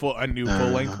 Like a new full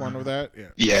length one with that.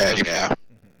 Yeah.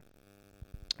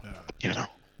 You know.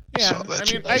 Yeah,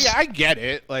 I mean, I get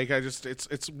it. Like,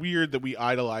 it's weird that we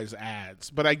idolize ads,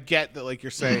 but I get that, like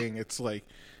you're saying, it's like,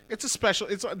 it's a special.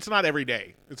 It's not every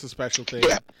day. It's a special thing.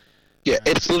 Yeah.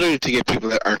 It's literally to get people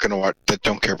that aren't going to watch, that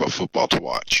don't care about football, to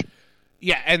watch.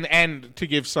 Yeah, and to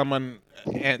give someone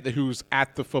who's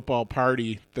at the football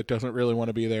party that doesn't really want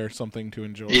to be there something to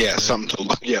enjoy. Yeah, something to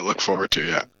look forward to.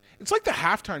 Yeah. It's like the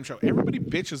halftime show. Everybody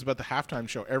bitches about the halftime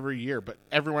show every year, but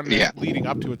everyone leading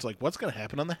up to it's like, what's going to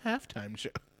happen on the halftime show?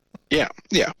 Yeah.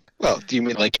 Well, do you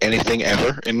mean like anything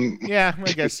ever? Yeah,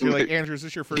 I guess you're like, Andrew, is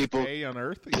this your first day on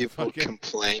Earth? People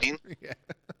complain. Yeah.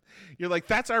 You're like,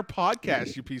 that's our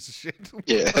podcast, you piece of shit.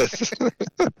 Yes.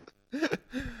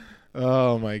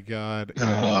 Oh my God.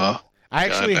 I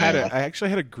actually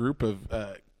had a group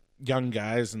of young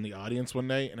guys in the audience one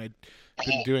night, and I'd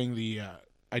been doing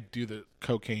I do the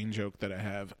cocaine joke that I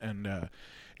have, and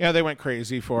they went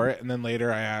crazy for it. And then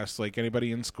later I asked, like,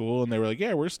 anybody in school, and they were like,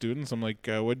 yeah, we're students. I'm like,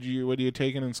 what are you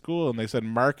taking in school? And they said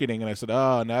marketing, and I said,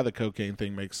 oh, now the cocaine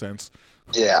thing makes sense.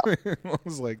 Yeah. I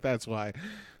was like, that's why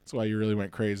you really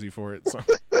went crazy for it. So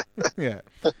yeah.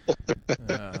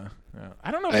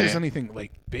 I don't know if there's anything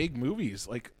like big movies.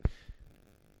 Like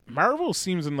Marvel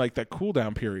seems in like that cool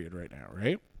down period right now,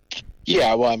 right?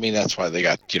 Yeah, well, I mean, that's why they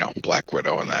got, Black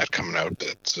Widow and that coming out.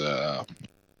 That's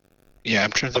yeah,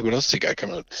 I'm trying to think what else they got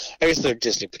coming out. I guess they're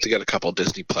Disney, but they got a couple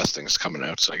Disney Plus things coming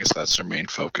out, so I guess that's their main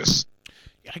focus.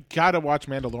 Yeah, I gotta watch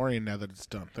Mandalorian now that it's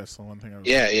done. That's the one thing I was.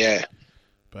 Yeah.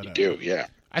 But you do, yeah.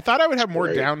 I thought I would have more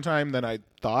downtime than I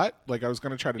thought. Like I was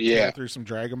gonna try to tear through some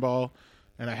Dragon Ball,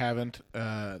 and I haven't.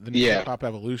 The new Hip Hop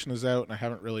Evolution is out, and I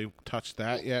haven't really touched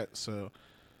that yet. So,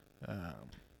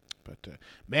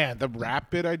 man, the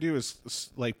rap bit I do is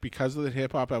like, because of the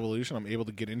Hip Hop Evolution, I'm able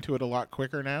to get into it a lot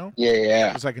quicker now. Yeah.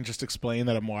 Because I can just explain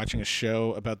that I'm watching a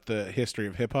show about the history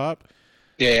of hip hop.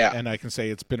 Yeah. And I can say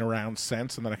it's been around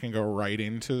since, and then I can go right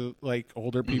into like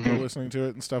older people listening to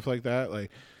it and stuff like that.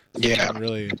 Like,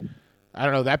 really. I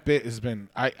don't know. That bit has been.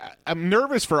 I'm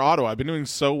nervous for Ottawa. I've been doing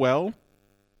so well.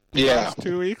 The last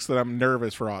 2 weeks that I'm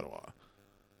nervous for Ottawa.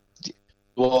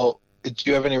 Well, do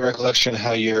you have any recollection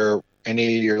how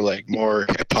any of your like more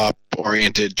hip hop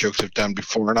oriented jokes have done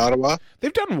before in Ottawa?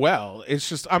 They've done well. It's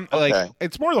just like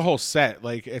it's more the whole set.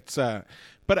 Like it's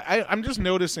but I'm just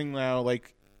noticing now.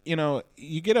 Like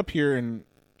you get up here and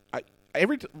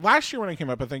last year when I came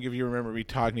up, I think if you remember me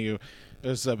talking to you, it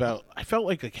was about I felt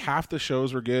like half the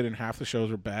shows were good and half the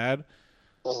shows were bad,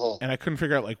 and I couldn't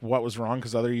figure out like what was wrong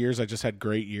because other years I just had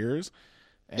great years,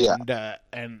 and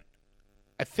and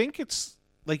I think it's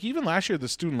like even last year the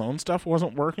student loan stuff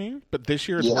wasn't working, but this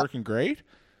year it's working great.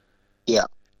 Yeah,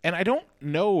 and I don't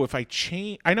know if I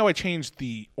know I changed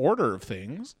the order of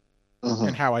things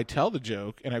and how I tell the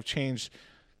joke, and I've changed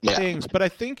things, but I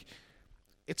think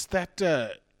it's that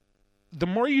the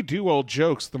more you do old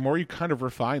jokes, the more you kind of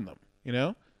refine them, you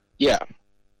know? Yeah.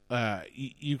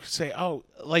 You say, oh,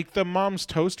 like the mom's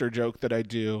toaster joke that I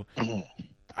do,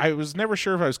 I was never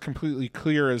sure if I was completely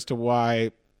clear as to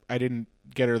why I didn't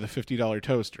get her the $50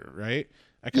 toaster, right?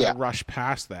 I kind of rushed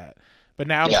past that. But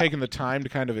now I'm taking the time to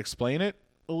kind of explain it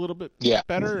a little bit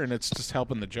better, and it's just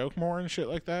helping the joke more and shit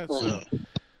like that. So,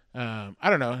 I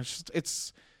don't know.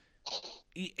 But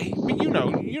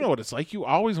you know what it's like. You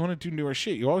always want to do newer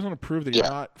shit. You always want to prove that you're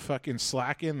not fucking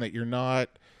slacking, that you're not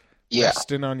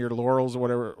resting on your laurels or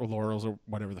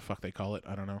whatever the fuck they call it.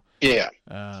 I don't know. Yeah.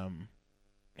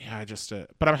 I just.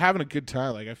 But I'm having a good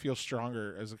time. Like I feel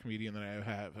stronger as a comedian than I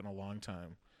have in a long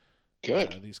time.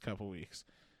 Good. These couple weeks,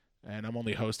 and I'm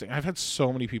only hosting. I've had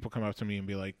so many people come up to me and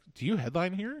be like, "Do you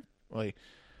headline here?" Like,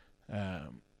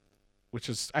 which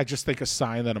is I just think a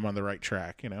sign that I'm on the right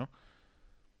track. You know.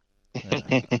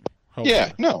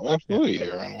 Yeah, no, absolutely.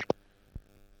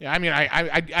 Yeah, I mean,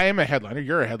 I am a headliner.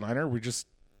 You're a headliner. We just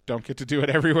don't get to do it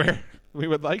everywhere we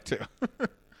would like to.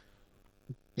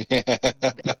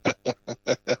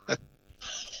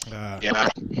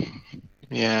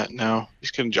 No.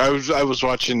 I was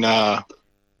watching. I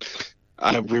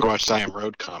rewatched I Am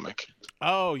Road Comic.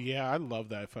 Oh yeah, I love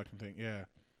that fucking thing. Yeah.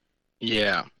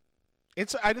 Yeah.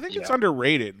 I think it's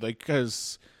underrated, like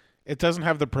because it doesn't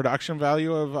have the production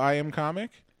value of I Am Comic.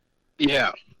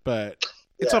 Yeah. But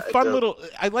it's a fun little.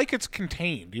 I like it's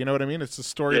contained. You know what I mean? It's the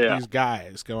story of these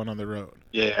guys going on the road.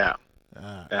 Yeah.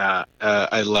 I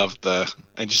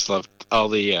just loved all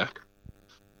the.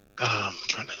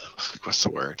 What's the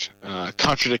word?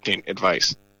 Contradicting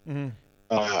advice. Mm-hmm.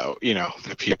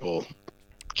 That people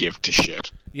give to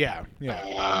shit. Yeah.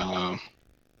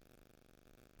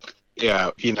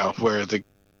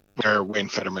 Where Wayne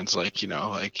Fetterman's like,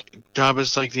 job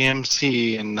is like the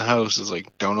MC and the house is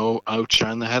like, don't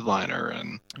outshine the headliner.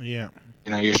 And, you're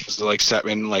supposed to like set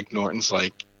in like Norton's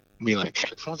like, be like,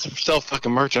 if I want to sell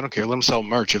fucking merch, I don't care. Let them sell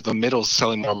merch. If the middle's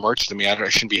selling more merch to me, I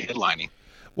shouldn't be headlining.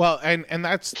 Well, and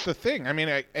that's the thing. I mean,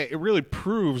 it really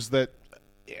proves that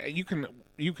you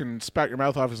can spout your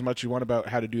mouth off as much as you want about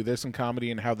how to do this in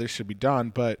comedy and how this should be done.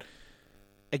 But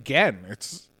again,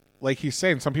 it's like he's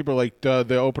saying, some people are like,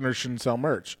 the opener shouldn't sell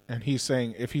merch. And he's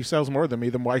saying, if he sells more than me,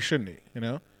 then why shouldn't he? You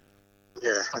know?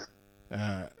 Yeah.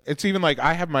 It's even like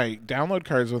I have my download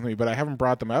cards with me, but I haven't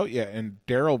brought them out yet. And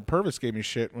Daryl Purvis gave me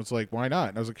shit and was like, why not?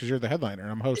 And I was like, because you're the headliner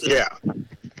and I'm hosting. Yeah.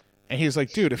 And he's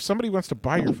like, dude, if somebody wants to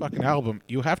buy your fucking album,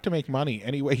 you have to make money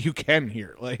any way you can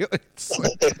here. Like, it's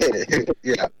like,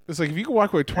 it's like if you can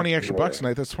walk away with 20 extra bucks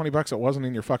tonight, that's $20 that wasn't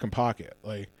in your fucking pocket.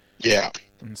 Like, yeah.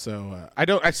 And so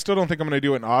I still don't think I'm going to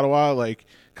do it in Ottawa, like,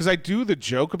 because I do the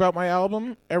joke about my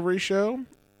album every show,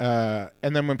 and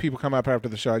then when people come up after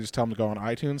the show, I just tell them to go on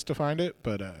iTunes to find it.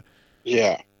 But I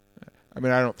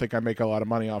mean, I don't think I make a lot of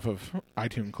money off of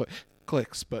iTunes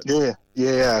clicks, but yeah,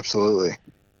 absolutely.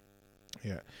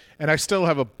 Yeah, and I still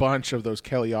have a bunch of those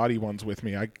Kelly Oddie ones with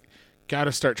me. I got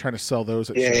to start trying to sell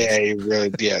those at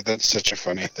shows. That's such a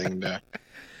funny thing to...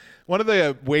 One of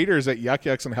the waiters at Yuck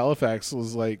Yucks in Halifax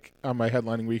was like, on my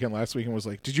headlining weekend last weekend, was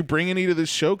like, did you bring any to this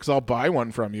show? Because I'll buy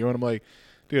one from you. And I'm like,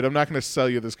 dude, I'm not going to sell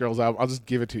you this girl's album. I'll just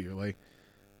give it to you. Like,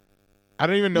 I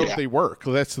don't even know if they work.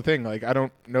 That's the thing. Like, I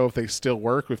don't know if they still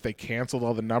work, if they canceled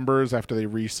all the numbers after they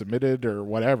resubmitted or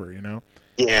whatever, you know?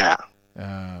 Yeah.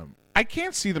 I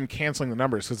can't see them canceling the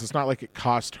numbers because it's not like it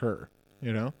cost her,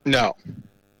 you know? No.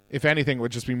 If anything, it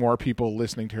would just be more people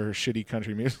listening to her shitty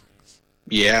country music.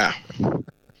 Yeah.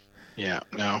 Yeah,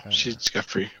 no, she's got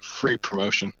free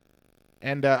promotion.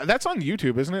 And that's on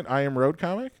YouTube, isn't it? I Am Road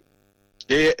Comic?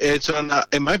 It's on,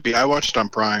 it might be. I watched it on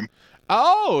Prime.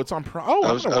 Oh, it's on Prime. Oh,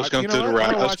 I was going through the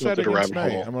rabbit hole.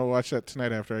 I'm going to watch that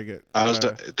tonight after I get...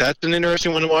 that's an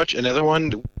interesting one to watch. Another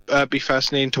one be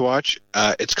fascinating to watch.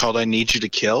 It's called I Need You to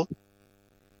Kill.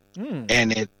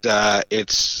 And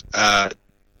it's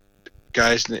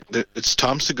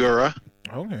Tom Segura.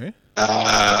 Okay.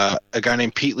 A guy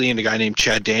named Pete Lee and a guy named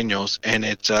Chad Daniels, and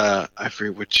it's I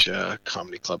forget which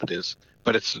comedy club it is,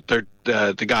 but it's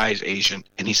the guy's Asian,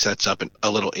 and he sets up a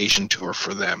little Asian tour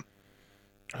for them.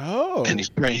 Oh, and he's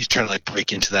trying to like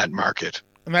break into that market.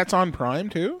 And that's on Prime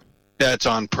too. That's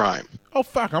on Prime. Oh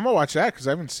fuck! I'm gonna watch that because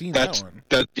I haven't seen that one.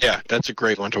 That's a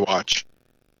great one to watch.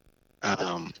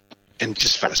 And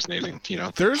just fascinating,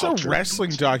 There's a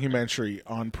wrestling documentary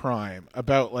on Prime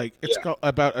about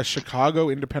about a Chicago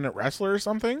independent wrestler or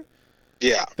something.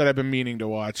 Yeah, that I've been meaning to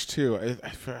watch too. I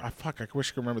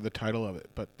wish I could remember the title of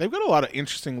it, but they've got a lot of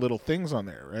interesting little things on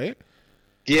there, right?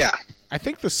 Yeah, I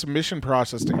think the submission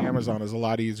process to Amazon is a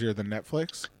lot easier than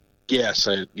Netflix. Yes,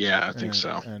 I think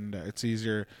so. And it's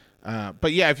easier.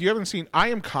 But yeah, if you haven't seen I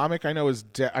Am Comic, I know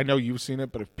I know you've seen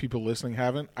it, but if people listening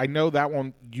haven't, I know that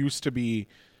one used to be.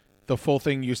 The full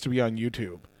thing used to be on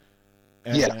YouTube,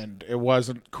 and it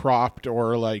wasn't cropped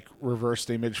or like reversed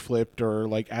image flipped or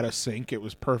like out of sync. It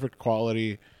was perfect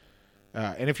quality.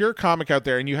 And if you're a comic out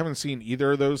there and you haven't seen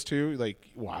either of those two, like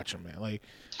watch them, man. Like,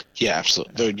 yeah,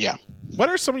 absolutely. Yeah. What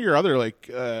are some of your other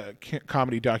like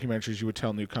comedy documentaries you would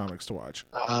tell new comics to watch?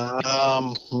 Like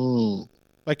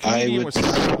Comedian with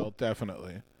Seinfeld,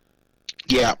 definitely.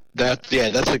 Yeah, that's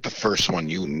like the first one.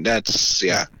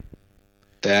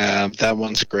 That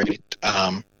one's great.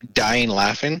 Dying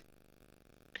Laughing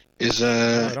is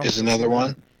another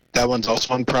one. That one's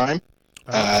also on Prime.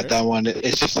 Okay. That one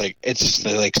it's just like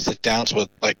sit downs with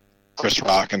like Chris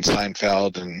Rock and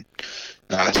Seinfeld and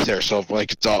Sarah Silverman,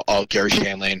 like it's all Gary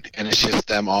Shandling, and it's just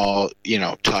them all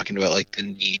talking about like the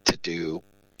need to do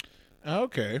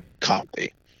comedy.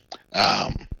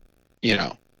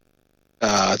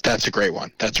 That's a great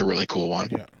one. That's a really cool one.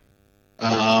 Yeah.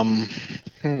 I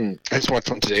just watched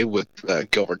one today with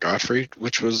Gilbert Gottfried,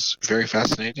 which was very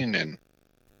fascinating, and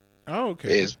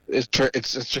it's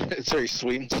very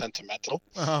sweet and sentimental.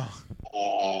 Yeah,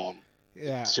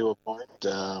 to a point.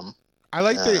 I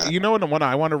like the one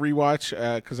I want to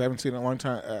rewatch because I haven't seen it in a long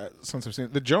time since I've seen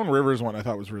it. The Joan Rivers one I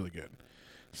thought was really good.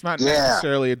 It's not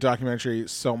necessarily a documentary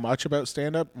so much about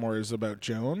stand-up, more is about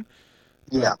Joan.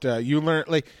 But you learn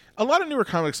like a lot of newer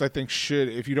comics. I think should,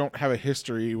 if you don't have a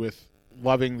history with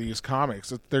loving these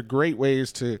comics, they're great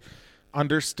ways to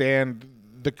understand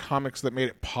the comics that made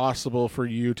it possible for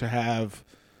you to have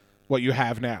what you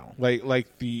have now,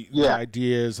 like the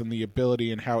ideas and the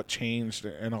ability and how it changed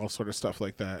and all sort of stuff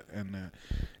like that. And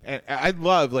I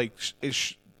love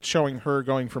showing her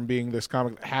going from being this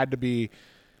comic that had to be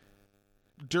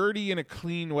dirty in a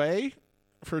clean way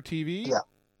for TV,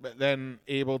 but then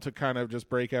able to kind of just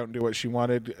break out and do what she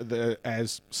wanted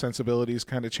as sensibilities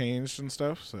kind of changed and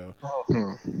stuff. So,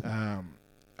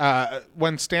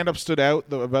 when stand-up stood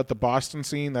out about the Boston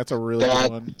scene, that's a really good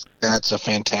one. That's a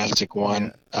fantastic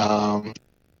one. I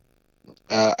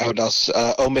would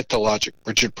also omit the logic.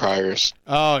 Richard Pryor's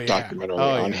documentary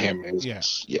on him. I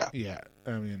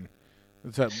mean,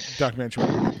 it's a documentary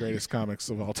one of the greatest comics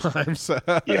of all time. So.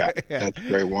 That's a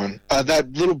great one.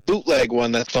 That little bootleg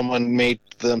one that someone made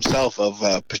themselves of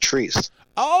Patrice.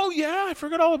 Oh yeah, I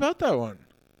forgot all about that one.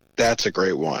 That's a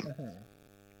great one.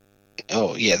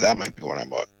 Oh yeah, that might be one I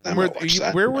bought.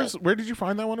 Where did you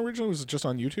find that one originally? Was it just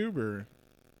on YouTube or?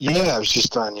 Yeah, it was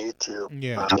just on YouTube.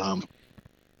 Yeah.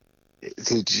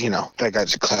 That guy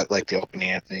just cut like the Opie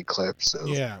Anthony clip. So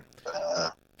yeah.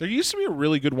 There used to be a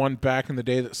really good one back in the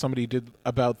day that somebody did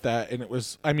about that, and it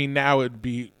was, I mean, now it'd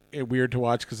be weird to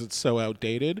watch because it's so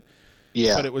outdated.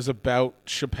 Yeah. But it was about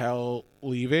Chappelle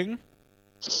leaving.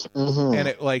 Mm-hmm. And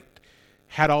it,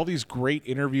 had all these great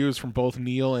interviews from both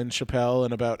Neil and Chappelle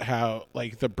and about how,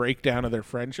 the breakdown of their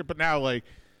friendship. But now,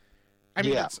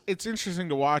 it's interesting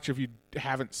to watch if you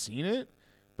haven't seen it.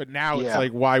 But now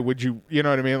it's why would you, you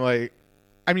know what I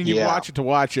mean? You watch it to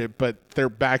watch it, but they're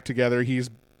back together.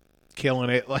 He's killing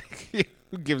it.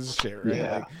 Who gives a shit,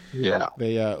 right?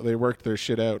 They worked their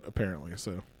shit out apparently.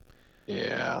 So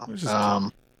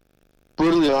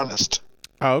Brutally Honest.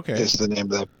 Oh, okay. Is the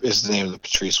name of the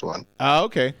Patrice one. Oh,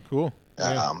 okay, cool.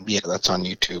 That's on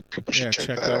YouTube. People should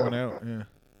check that one out. Yeah,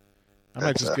 I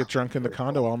might just get drunk in the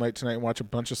condo all night tonight and watch a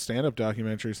bunch of stand-up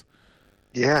documentaries.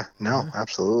 Yeah,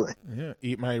 absolutely. Yeah,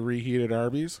 eat my reheated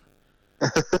Arby's.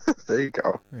 There you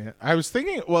go. Yeah, I was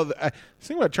thinking. Well, I was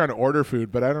thinking about trying to order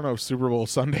food, but I don't know if Super Bowl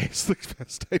Sunday is the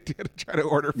best idea to try to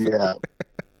order food.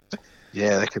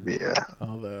 Yeah, that could be.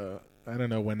 Although I don't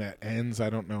know when that ends. I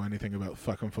don't know anything about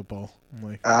fucking football.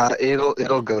 I'm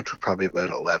it'll go to probably about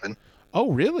 11. Oh,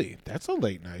 really? That's a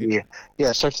late night. Yeah.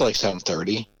 It starts at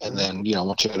 7:30, and then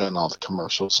once you get in all the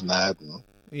commercials and that, and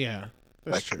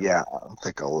that's true. I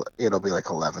think it'll be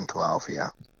 11, 12.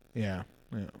 Yeah.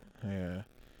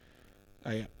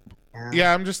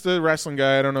 I'm just a wrestling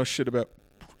guy. I don't know shit about.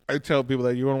 I tell people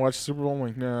that you want to watch the Super Bowl. I'm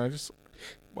like, no, I just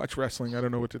watch wrestling. I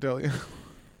don't know what to tell you.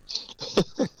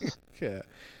 Yeah,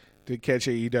 did catch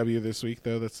AEW this week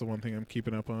though. That's the one thing I'm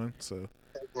keeping up on. So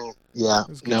it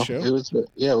was good.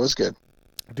 Yeah, it was good.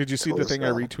 Did you see Cool the as thing I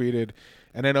hell. retweeted?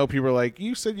 And I know people are like,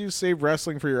 you said you saved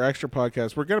wrestling for your extra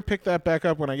podcast. We're going to pick that back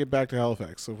up when I get back to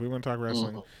Halifax. So if we want to talk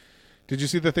wrestling. Did you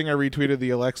see the thing I retweeted, the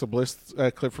Alexa Bliss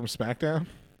clip from SmackDown?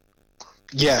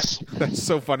 Yes. That's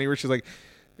so funny where she's like,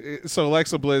 so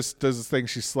Alexa Bliss does this thing.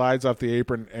 She slides off the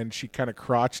apron and she kind of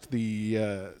crotched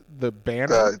the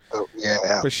banner.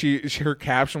 Yeah. But her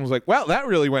caption was like, well, that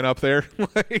really went up there.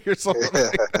 Or something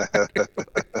like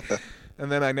that.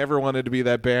 And then I never wanted to be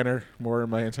that banner more in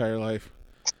my entire life.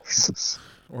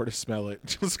 Or to smell it.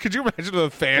 Just could you imagine if a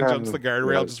fan jumps the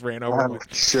guardrail, just ran over? I'm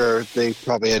sure they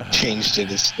probably had changed it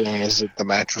as soon as the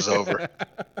match was over.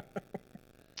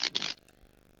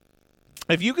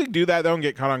 If you could do that though and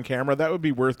get caught on camera, that would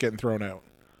be worth getting thrown out.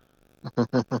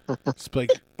 It's like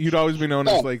you'd always be known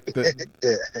as like the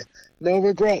no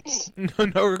regrets.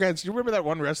 No regrets. Do you remember that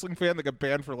one wrestling fan that got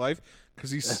banned for life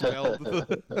because he smelled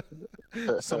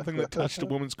something that touched a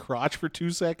woman's crotch for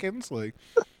 2 seconds? Like,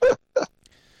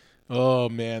 oh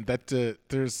man, that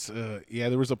there was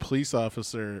a police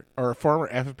officer or a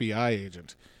former FBI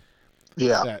agent,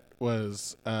 that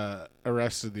was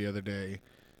arrested the other day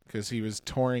because he was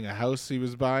touring a house he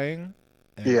was buying.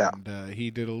 And he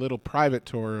did a little private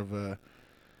tour of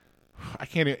I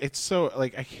can't even, it's so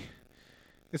like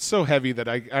it's so heavy that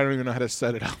I don't even know how to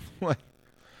set it up. Like,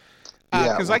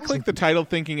 because I clicked the title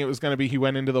thinking it was going to be he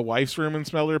went into the wife's room and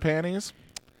smelled her panties.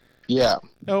 Yeah.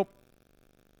 Nope.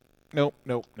 It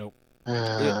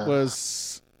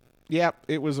was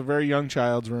it was a very young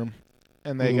child's room,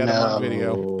 and they got him on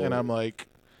video, and I'm like,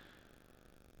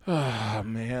 oh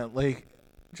man, like,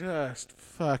 just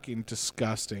fucking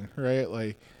disgusting, right?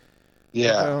 Like,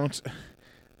 I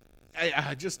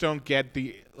just don't get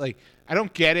I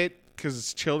don't get it because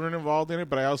it's children involved in it,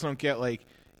 but I also don't get, like,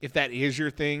 if that is your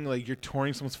thing, like, you're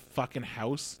touring someone's fucking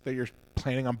house that you're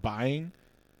planning on buying.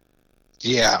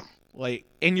 Yeah. Like,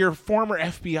 and you're a former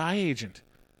FBI agent.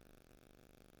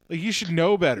 Like, you should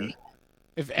know better.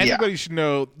 If anybody should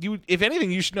know, if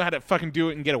anything, you should know how to fucking do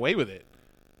it and get away with it.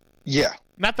 Yeah.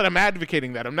 Not that I'm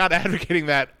advocating that. I'm not advocating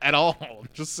that at all. I'm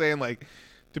just saying, like,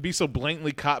 to be so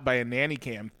blatantly caught by a nanny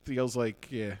cam feels like,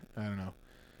 I don't know.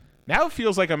 Now it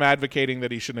feels like I'm advocating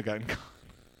that he shouldn't have gotten caught.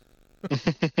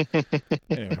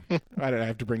 Anyway, I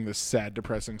have to bring this sad,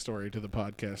 depressing story to the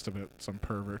podcast about some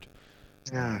pervert.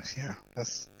 Yeah.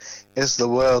 It's the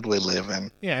world we live in.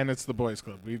 Yeah, and it's the boys'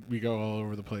 club. We go all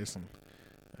over the place. And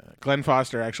Glenn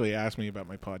Foster actually asked me about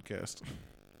my podcast.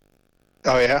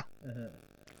 Oh, yeah?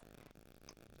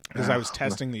 Because I was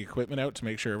testing the equipment out to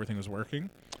make sure everything was working.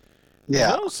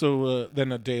 Yeah. Oh, so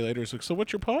then a day later, it's like, so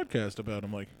what's your podcast about?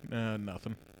 I'm like,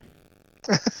 nothing.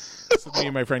 So me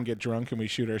and my friend get drunk and we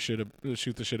shoot the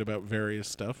shit about various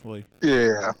stuff. Like,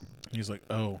 yeah. He's like,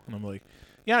 oh, and I'm like,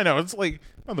 yeah, I know. It's like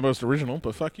not the most original,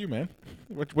 but fuck you, man.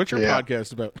 What's your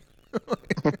podcast about?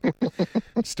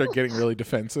 Start getting really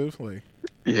defensive. Like,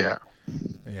 yeah.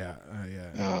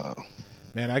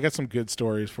 Man, I got some good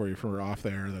stories for you from off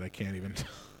there that I can't even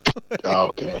tell. Oh,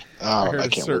 okay. I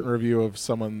heard a certain review of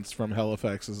someone's from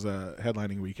Halifax's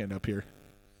headlining weekend up here.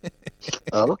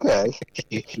 Okay.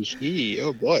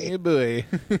 Oh boy. Hey boy.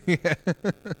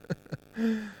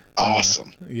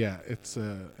 Awesome. Yeah, it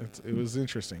was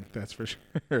interesting. That's for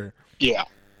sure. Yeah.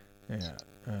 Yeah.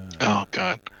 Oh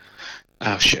god.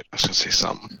 Oh shit. I was gonna say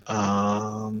something.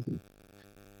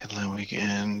 Headline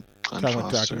weekend. Talking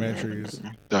about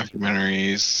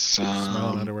documentaries.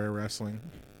 Smell underwear wrestling.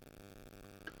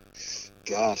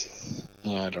 God.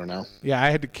 I don't know. Yeah, I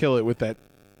had to kill it with that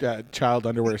child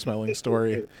underwear smelling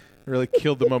story. It really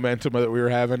killed the momentum that we were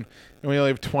having. And we only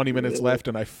have 20 minutes left,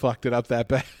 and I fucked it up that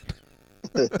bad.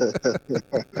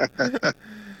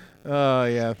 Oh,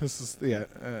 yeah. This is,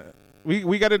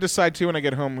 we got to decide, too, when I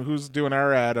get home, who's doing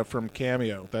our ad from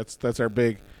Cameo. That's our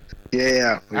big...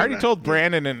 Yeah. I already told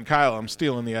Brandon and Kyle I'm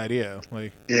stealing the idea.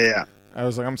 Like, yeah. I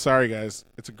was like, I'm sorry, guys.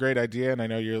 It's a great idea, and I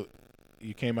know you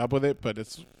came up with it, but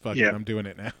it's fucking, I'm doing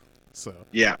it now. So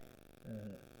yeah.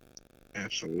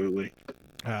 Absolutely.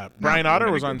 Brian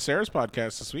Otter was on Sarah's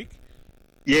podcast this week.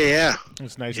 Yeah. It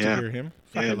was nice to hear him.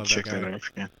 I love check that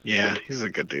guy. out. Yeah, he's a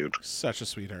good dude. Such a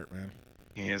sweetheart, man.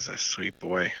 He is a sweet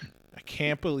boy. I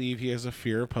can't believe he has a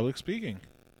fear of public speaking.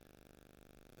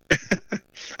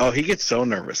 Oh, he gets so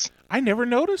nervous. I never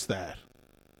noticed that.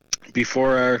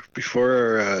 Before our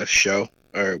show,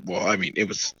 there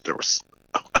was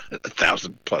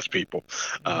 1,000+ people.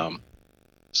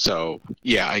 So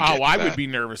yeah, I would be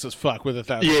nervous as fuck with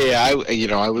 1,000.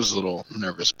 Yeah, I was a little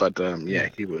nervous, but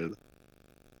he was.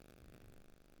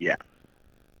 Yeah,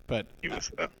 but he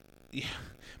was. Yeah,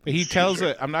 but he tells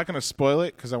it. I'm not going to spoil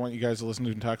it because I want you guys to listen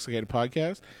to Intoxicated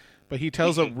Podcast. But he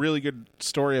tells a really good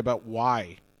story about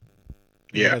why.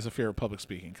 He has a fear of public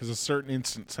speaking because a certain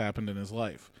instance happened in his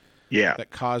life. Yeah.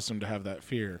 That caused him to have that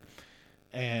fear.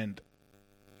 And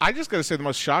I just got to say the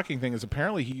most shocking thing is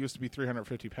apparently he used to be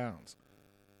 350 pounds.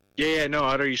 Yeah, no,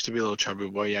 Otto used to be a little chubby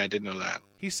boy. Yeah, I did know that.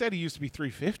 He said he used to be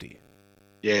 350.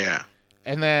 Yeah.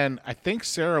 And then I think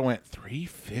Sarah went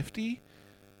 350,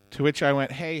 to which I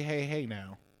went, hey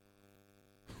now.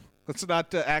 Let's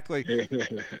not act like...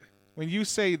 When you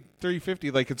say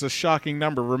 350, like it's a shocking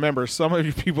number, remember, some of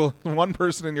you people, one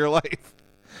person in your life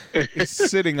is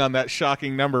sitting on that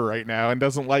shocking number right now and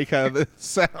doesn't like how this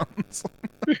sounds.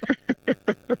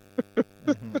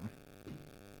 Mm-hmm.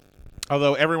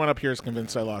 Although everyone up here is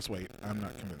convinced I lost weight. I'm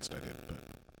not convinced I did, but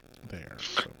they are.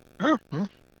 So. Oh, well,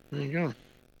 there you go.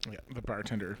 Yeah, the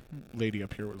bartender lady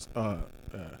up here was,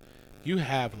 you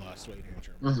have lost weight,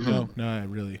 Andrew. Mm-hmm.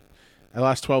 No, I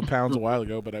lost 12 pounds a while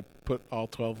ago, but I put all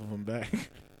 12 of them back.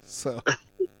 So,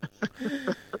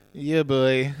 yeah,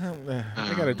 boy.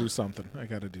 I got to do something.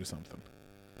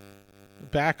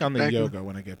 Back on the yoga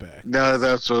when I get back. No,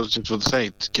 that's what I was just going to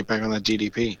say. Get back on that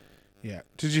DDP. Yeah.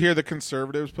 Did you hear the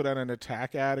Conservatives put out an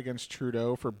attack ad against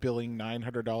Trudeau for billing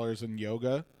 $900 in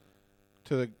yoga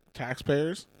to the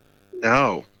taxpayers?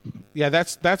 No. Yeah,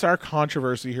 that's our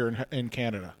controversy here in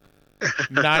Canada.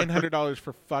 $900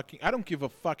 for fucking... I don't give a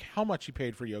fuck how much he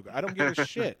paid for yoga. I don't give a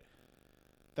shit.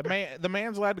 The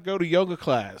man's allowed to go to yoga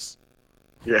class.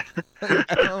 Yeah.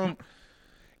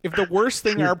 If the worst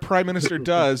thing our prime minister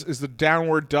does is the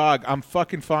downward dog, I'm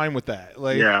fucking fine with that.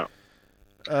 Like, yeah.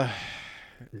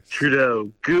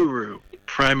 Trudeau, guru,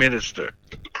 prime minister,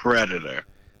 predator.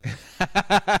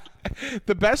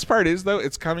 The best part is, though,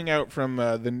 it's coming out from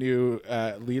the new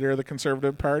leader of the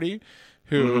Conservative Party,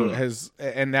 who has,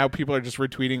 and now people are just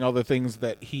retweeting all the things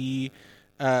that he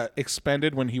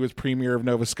expended when he was premier of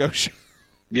Nova Scotia.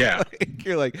 Yeah, like,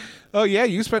 you're like, oh yeah,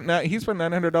 he spent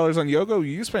 $900 on yoga.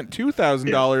 You spent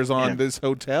 $2,000 on this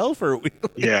hotel for a week.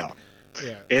 Yeah,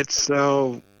 it's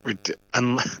so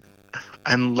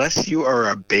unless you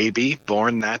are a baby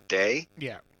born that day.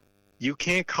 Yeah, you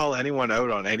can't call anyone out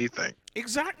on anything.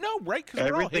 Exactly. No, right? Because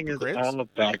everything is all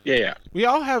back. Yeah. We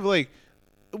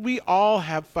all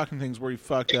have fucking things where we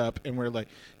fucked up, and we're like,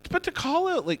 but to call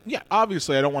it, like, yeah,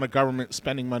 obviously I don't want a government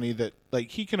spending money that, like,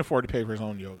 he can afford to pay for his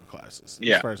own yoga classes,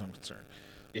 as far as I'm concerned.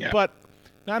 Yeah. But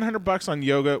 $900 on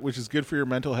yoga, which is good for your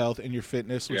mental health and your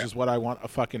fitness, which is what I want a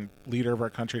fucking leader of our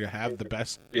country to have the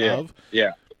best of.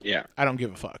 Yeah. Yeah. I don't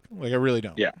give a fuck. Like, I really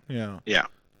don't. Yeah. You know? Yeah.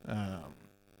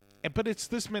 But it's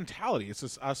this mentality. It's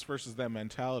this us versus them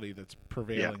mentality that's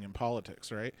prevailing in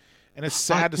politics, right? And it's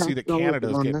sad to see that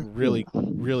Canada's getting really,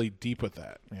 really deep with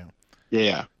that.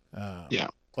 Yeah.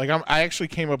 Like I actually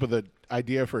came up with an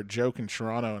idea for a joke in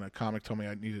Toronto, and a comic told me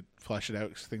I need to flesh it out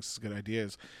because he thinks it's a good idea.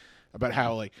 Is about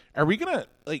how, like, are we gonna,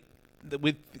 like,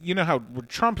 with, you know, how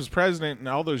Trump is president and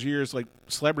all those years, like,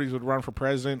 celebrities would run for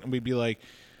president and we'd be like,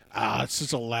 it's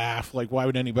just a laugh. Like, why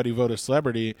would anybody vote a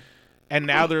celebrity? And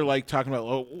now they're like talking about,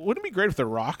 oh, wouldn't it be great if The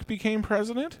Rock became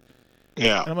president?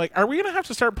 Yeah. And I'm like, are we gonna have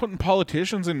to start putting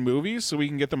politicians in movies so we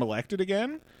can get them elected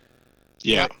again?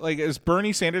 Yeah. Like is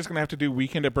Bernie Sanders gonna have to do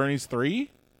Weekend at Bernie's 3?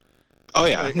 Oh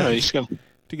yeah. Like, no, he's gonna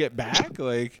to get back.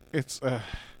 Like it's.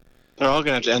 They're all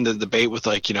gonna have to end the debate with,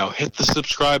 like, you know, hit the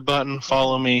subscribe button,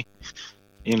 follow me.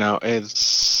 You know,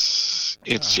 it's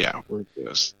we're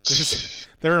just.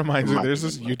 That reminds me, there's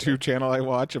this YouTube channel I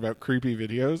watch about creepy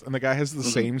videos, and the guy has the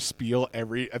same spiel at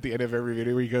the end of every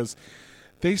video where he goes,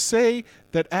 they say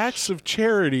that acts of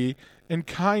charity and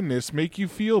kindness make you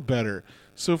feel better.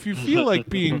 So if you feel like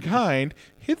being kind,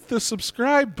 hit the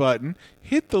subscribe button,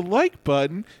 hit the like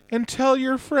button, and tell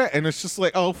your friend. And it's just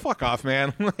like, oh, fuck off,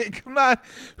 man. Like, I'm not.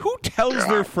 Who tells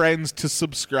their friends to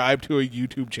subscribe to a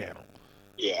YouTube channel?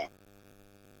 Yeah.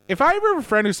 If I ever have a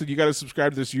friend who said, you got to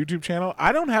subscribe to this YouTube channel,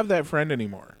 I don't have that friend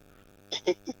anymore.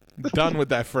 Done with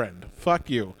that friend. Fuck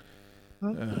you.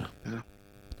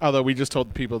 Although we just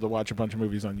told people to watch a bunch of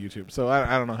movies on YouTube, so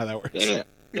I don't know how that works.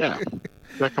 Yeah.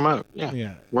 Check them out.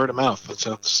 Yeah. Word of mouth. That's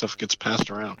how stuff gets passed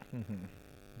around.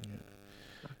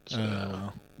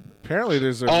 Apparently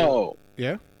there's a... Oh.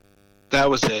 Yeah? That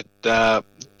was it.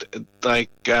 They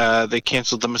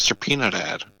canceled the Mr. Peanut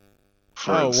ad.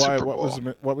 Oh, why?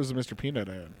 What was the Mr. Peanut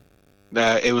ad?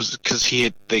 It was because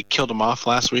they killed him off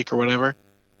last week or whatever.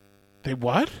 They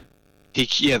what? They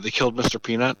killed Mr.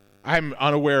 Peanut. I'm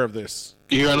unaware of this.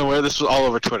 You're unaware? This was all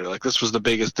over Twitter. Like, this was the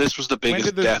biggest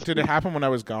death. Did it happen when I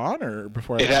was gone or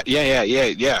before? Yeah.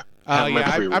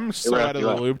 I'm so out of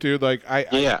the loop, dude. Like,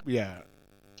 yeah.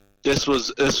 This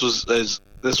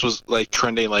was like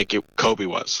trending like Kobe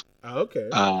was. Oh, okay.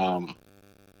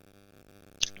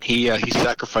 He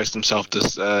sacrificed himself.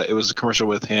 It was a commercial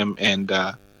with him and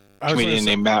comedian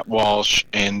named Matt Walsh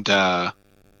and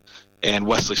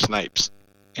Wesley Snipes,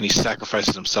 and he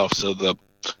sacrifices himself so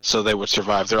they would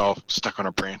survive. They're all stuck on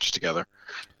a branch together,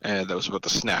 and that was about to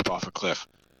snap off a cliff,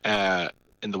 and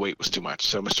the weight was too much.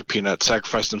 So Mr. Peanut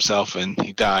sacrificed himself, and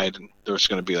he died. And there was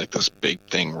going to be like this big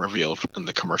thing revealed in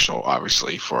the commercial,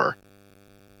 obviously for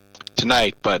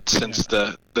tonight. But since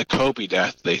the Kobe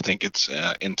death, they think it's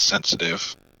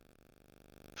insensitive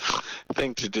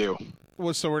thing to do.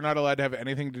 Well, so we're not allowed to have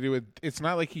anything to do with. It's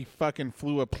not like he fucking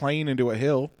flew a plane into a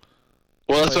hill.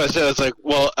 Well, that's what I said. It's like,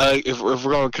 well, if we're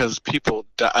going because people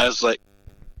die, I was like,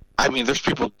 I mean, there's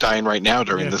people dying right now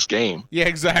during this game. Yeah,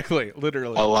 exactly.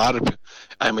 Literally, a lot of.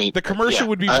 I mean, the commercial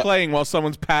would be playing while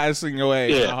someone's passing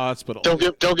away in the hospital. Don't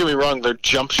get me wrong. Their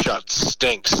jump shot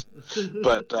stinks,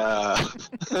 but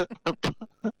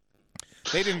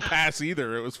they didn't pass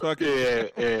either. It was fucking.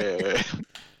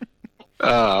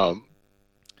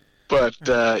 But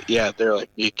they're like,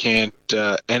 you can't,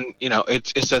 and you know,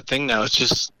 it's that thing now. It's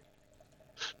just,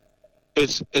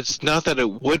 it's not that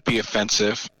it would be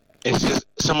offensive. It's just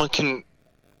someone can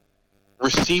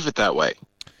receive it that way.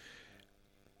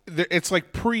 It's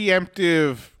like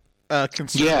preemptive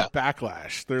conservative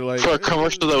backlash. They're like for a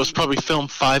commercial that was probably filmed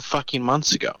 5 fucking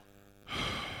months ago.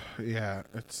 Yeah,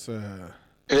 it's.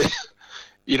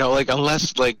 You know, like,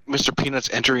 unless, like, Mr. Peanut's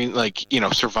entering, like, you know,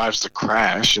 survives the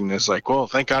crash and is like, well,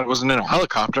 thank God it wasn't in a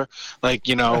helicopter. Like,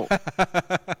 you know.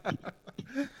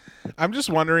 I'm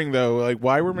just wondering, though, like,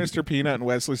 why were Mr. Peanut and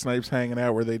Wesley Snipes hanging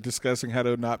out? Were they discussing how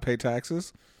to not pay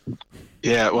taxes?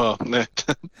 Yeah, well.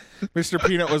 Mr.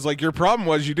 Peanut was like, your problem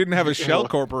was you didn't have a shell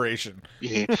corporation.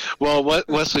 Yeah. Well,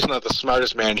 Wesley's not the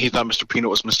smartest man. He thought Mr.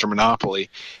 Peanut was Mr. Monopoly.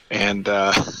 And,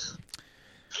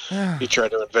 he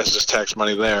tried to invest his tax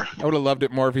money there. I would have loved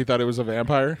it more if he thought it was a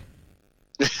vampire.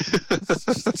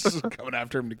 Coming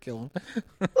after him to kill him.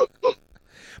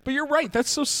 But you're right. That's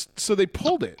so they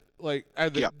pulled it. Like,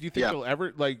 do you think they'll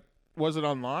ever, like, was it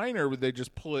online or would they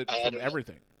just pull it from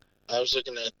everything? I was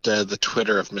looking at the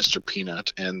Twitter of Mr.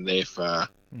 Peanut, and they've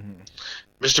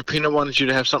Mr. Peanut wanted you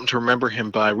to have something to remember him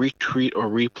by. Retweet or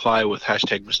reply with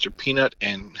hashtag Mr. Peanut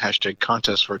and hashtag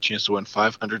contest for a chance to win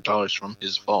 $500 from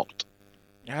his vault.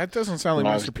 Yeah, it doesn't sound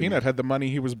like Mr. Peanut had the money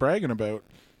he was bragging about.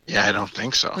 Yeah, I don't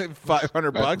think so.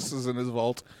 $500 is in his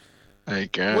vault.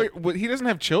 Wait, he doesn't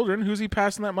have children. Who's he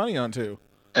passing that money on to?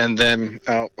 And then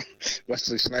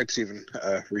Wesley Snipes even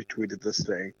retweeted this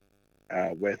thing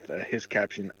with his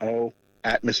caption, "Oh,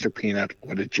 at Mr. Peanut,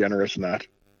 what a generous nut."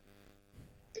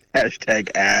 Hashtag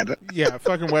ad. Yeah,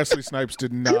 fucking Wesley Snipes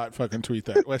did not fucking tweet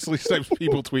that. Wesley Snipes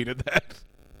people tweeted that.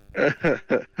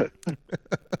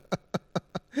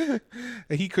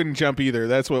 He couldn't jump either.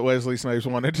 That's what Wesley Snipes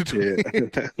wanted to tweet.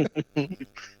 Yeah.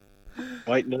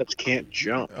 White nuts can't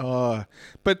jump.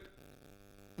 But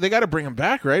they got to bring him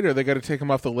back, right? Or they got to take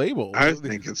him off the label. I was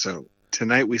thinking so.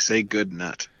 Tonight we say good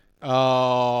nut.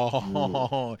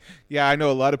 Oh, yeah. I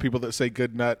know a lot of people that say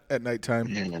good nut at nighttime.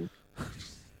 Yeah.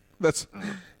 That's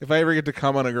if I ever get to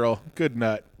come on a girl, good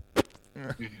nut.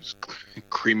 Just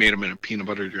cremate him in a peanut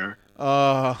butter jar.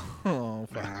 Fuck.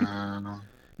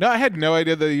 No, I had no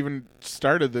idea they even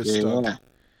started this stuff.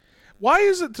 Why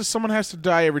is it that someone has to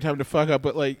die every time to fuck up?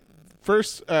 But like,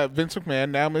 first Vince McMahon,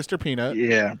 now Mr. Peanut.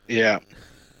 Yeah.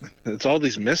 It's all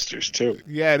these misters too.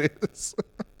 Yeah, it is.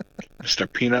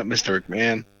 Mr. Peanut, Mr.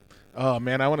 McMahon. Oh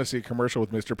man, I want to see a commercial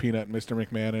with Mr. Peanut and Mr.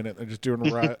 McMahon in it. They're just doing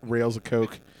rails of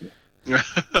coke. And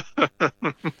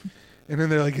then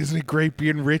they're like, "Isn't it great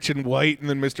being rich and white?" And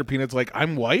then Mr. Peanut's like,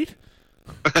 "I'm white."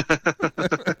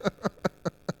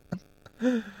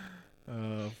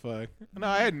 Oh fuck! No,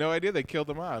 I had no idea they killed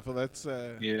him off. Well, that's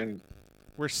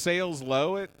were sales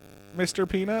low at Mr.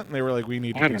 Peanut, and they were like, "We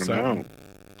need to do something.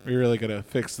 We really gotta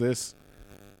fix this."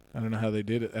 I don't know how they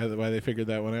did it, why they figured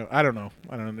that one out. I don't know.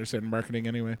 I don't understand marketing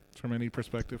anyway, from any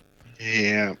perspective.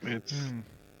 Yeah, it's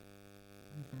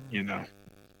you know,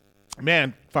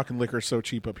 man, fucking liquor's so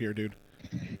cheap up here, dude.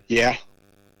 Yeah,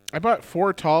 I bought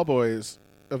 4 tall boys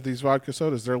of these vodka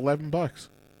sodas. They're $11.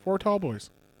 4 tall boys.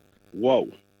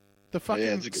 Whoa. The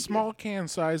fucking small can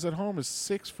size at home is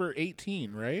 6 for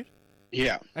 $18, right?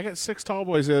 Yeah. I got 6 tall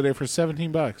boys the other day for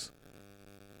 $17.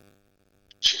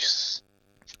 Jeez.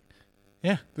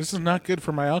 Yeah, this is not good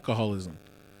for my alcoholism.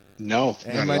 No,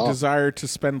 and my desire to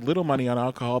spend little money on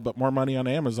alcohol, but more money on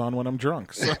Amazon when I'm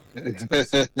drunk. So.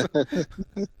 This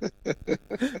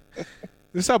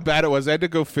is how bad it was. I had to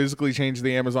go physically change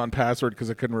the Amazon password because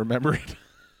I couldn't remember it.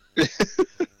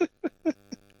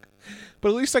 But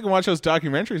at least I can watch those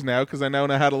documentaries now because I now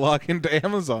know how to log into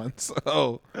Amazon.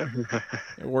 So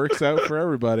it works out for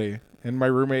everybody. And my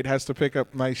roommate has to pick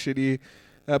up my shitty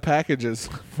packages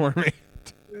for me.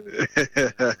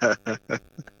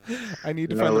 I need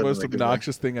to find the most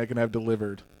obnoxious thing I can have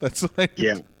delivered. That's what I need.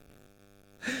 Yeah.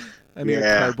 I need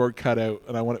a cardboard cutout,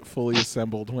 and I want it fully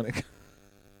assembled when it.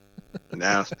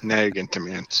 now you're getting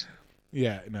demands.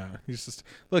 Yeah, no.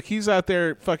 He's out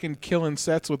there fucking killing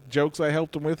sets with jokes I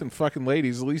helped him with and fucking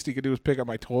ladies. The least he could do is pick up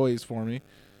my toys for me.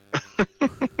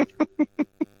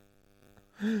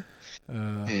 Yeah.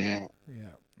 Oh,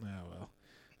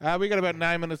 well. We got about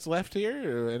 9 minutes left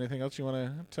here. Anything else you want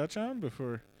to touch on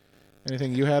before?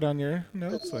 Anything you had on your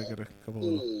notes? I got a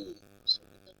couple of...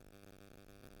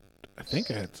 I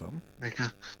think I had some. I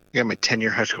got my 10-year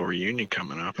high school reunion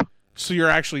coming up. So they're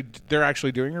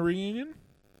actually doing a reunion?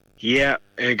 Yeah,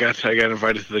 I got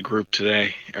invited to the group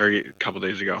today, or a couple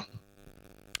days ago.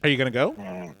 Are you gonna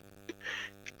go?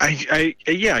 I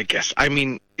guess. I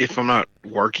mean, if I'm not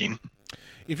working.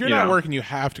 If you're not working, you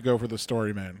have to go for the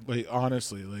story, man. Like,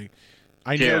 honestly, like,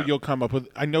 I know you'll come up with.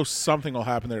 I know something will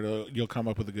happen there. You'll come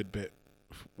up with a good bit.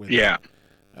 Yeah.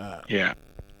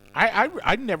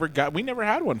 I never got. We never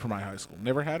had one for my high school.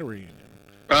 Never had a reunion.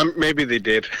 Maybe they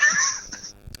did.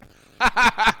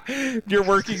 Your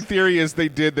working theory is they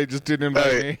did. They just didn't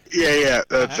invite me. Yeah,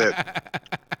 that's it.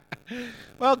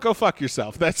 Well, go fuck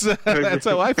yourself. That's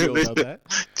how I feel about that.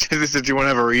 They said, do you want to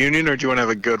have a reunion or do you want to have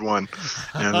a good one?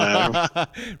 And,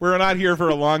 we're not here for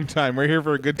a long time. We're here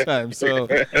for a good time. So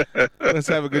let's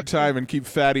have a good time and keep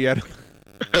fatty at it.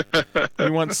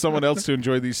 We want someone else to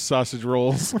enjoy these sausage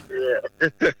rolls.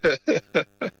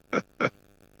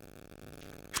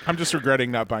 I'm just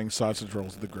regretting not buying sausage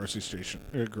rolls at the grocery station.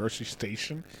 Grocery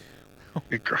station?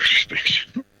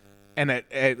 And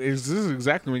this is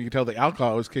exactly when you can tell the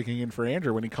alcohol was kicking in for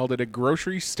Andrew when he called it a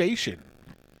grocery station.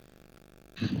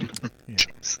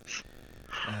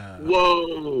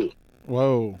 Whoa.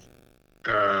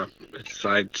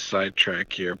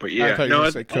 Sidetrack here, but yeah,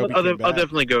 I'll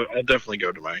definitely go. I'll definitely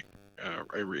go to my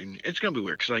reunion. It's gonna be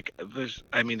weird because there's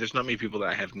not many people that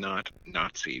I have not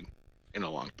seen in a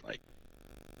long time.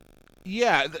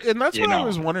 Yeah, and that's what I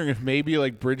was wondering if maybe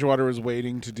Bridgewater was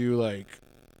waiting to do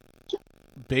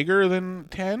bigger than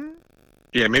 10.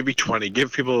 Yeah, maybe 20.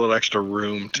 Give people a little extra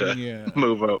room to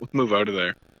move out of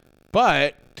there.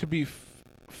 But to be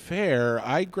fair,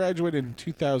 I graduated in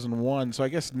 2001, so I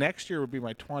guess next year would be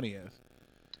my 20th.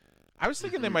 I was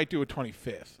thinking they might do a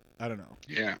 25th. I don't know.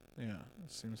 Yeah. It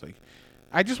seems like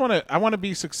I want to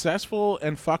be successful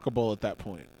and fuckable at that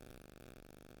point.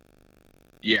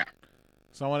 Yeah.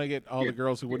 So I want to get all the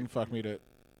girls who wouldn't fuck me to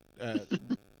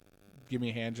give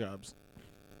me hand jobs.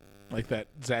 Like that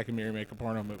Zack and Miri Make a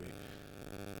Porno movie.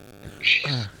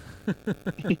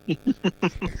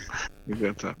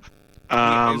 That's up.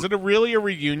 Is it really a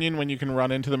reunion when you can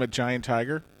run into them at Giant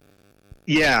Tiger?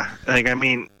 Yeah.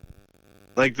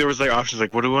 There was options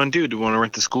what do we want to do? Do we want to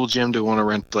rent the school gym? Do we want to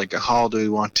rent a hall? Do we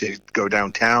want to go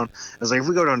downtown? I was if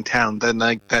we go downtown, then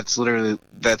that's not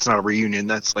a reunion.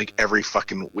 That's every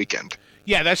fucking weekend.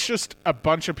 Yeah, that's just a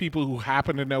bunch of people who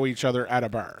happen to know each other at a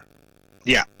bar.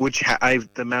 Yeah, which the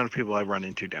amount of people I run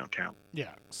into downtown.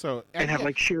 Yeah, so and have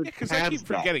shared. Because I keep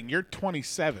forgetting you're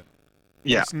 27.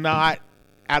 Yeah, it's not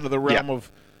out of the realm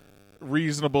of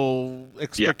reasonable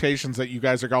expectations that you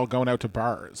guys are all going out to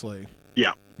bars.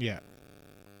 Yeah.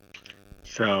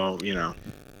 So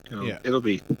it'll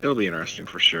be interesting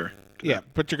for sure. Yeah,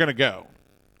 but you're gonna go.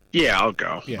 Yeah, I'll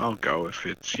go. Yeah. I'll go if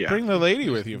it's Bring the lady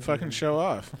with you. Fucking show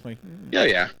off.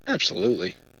 Yeah,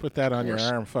 absolutely. Put that on your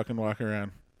arm. Fucking walk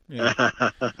around. Yeah.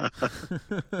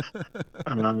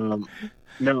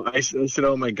 No, I said,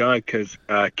 oh my god, because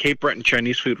Cape Breton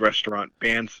Chinese food restaurant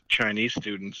bans Chinese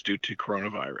students due to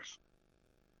coronavirus.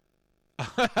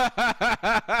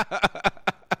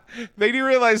 They do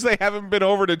realize they haven't been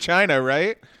over to China,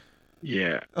 right?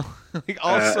 Yeah.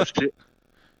 Also, that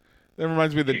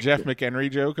reminds me of the Jeff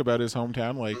McHenry joke about his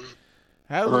hometown.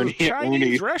 How's a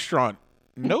Chinese restaurant?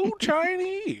 No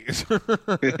Chinese.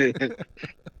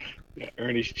 Yeah,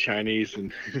 Ernie's Chinese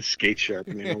and skate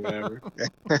sharpening or whatever.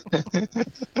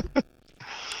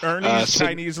 Ernie's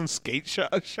Chinese and skate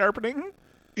sharpening?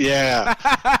 Yeah.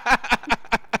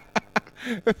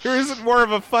 There isn't more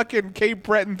of a fucking Cape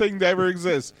Breton thing to ever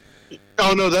exist.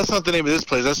 Oh no, that's not the name of this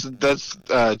place. That's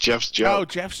Jeff's joke. Oh,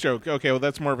 Jeff's joke. Okay, well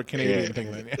that's more of a Canadian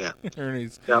thing then. Yeah.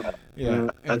 Ernie's.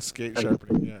 And skate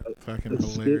sharpening. Yeah, fucking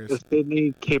hilarious. The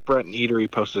Sydney Cape Breton Eatery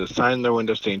posted a sign in their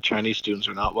window saying Chinese students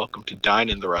are not welcome to dine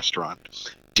in the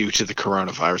restaurant due to the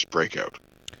coronavirus breakout.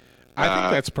 I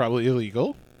think that's probably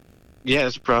illegal. Yeah,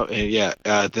 it's probably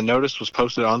the notice was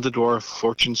posted on the door of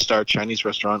Fortune Star Chinese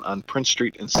restaurant on Prince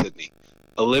Street in Sydney.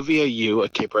 Olivia Yu, a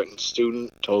Cape Breton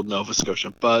student, told Nova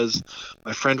Scotia Buzz,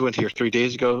 "My friend went here 3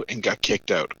 days ago and got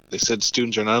kicked out. They said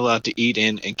students are not allowed to eat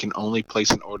in and can only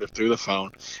place an order through the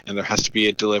phone, and there has to be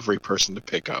a delivery person to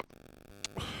pick up."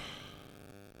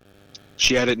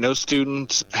 She added, "No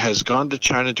student has gone to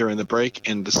China during the break,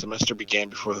 and the semester began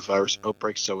before the virus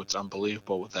outbreak, so it's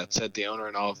unbelievable. With that said, the owner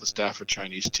and all of the staff are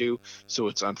Chinese too, so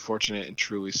it's unfortunate and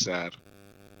truly sad."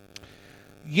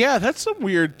 Yeah, that's some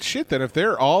weird shit. That if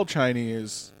they're all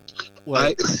Chinese,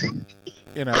 like,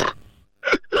 you know,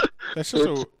 that's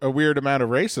just a weird amount of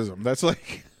racism. That's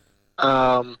like,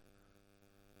 the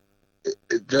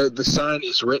sign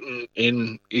is written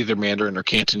in either Mandarin or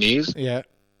Cantonese. Yeah.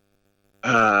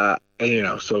 You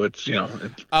know, so it's, you know.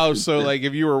 So like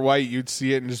if you were white, you'd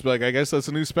see it and just be like, I guess that's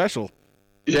a new special.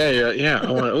 Yeah.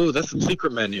 Oh, that's the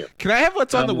secret menu. Can I have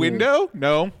what's on the window?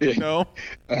 No.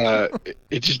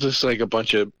 It just looks like a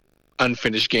bunch of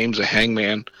unfinished games of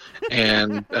Hangman,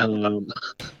 and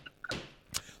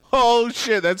oh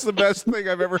shit, that's the best thing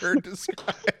I've ever heard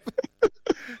described.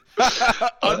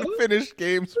 Unfinished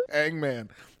games of Hangman.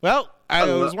 Well, I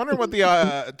was wondering what the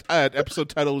episode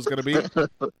title was going to be.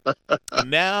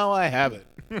 Now I have it.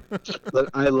 But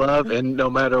I love, and no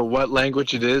matter what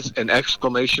language it is, an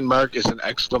exclamation mark is an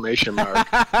exclamation mark.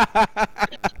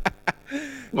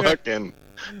 Fucking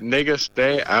nigga,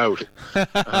 stay out.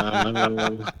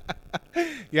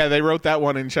 Yeah, they wrote that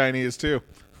one in Chinese too.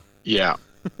 Yeah.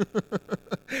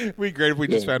 It'd be great if we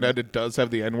just found out it does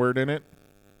have the N-word in it.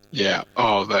 Yeah.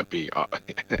 Oh, that'd be...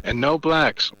 and no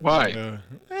blacks. Why?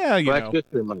 Yeah, you Black know.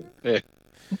 History Month. Yeah.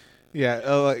 Yeah,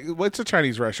 like, what's a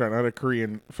Chinese restaurant, not a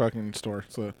Korean fucking store.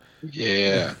 So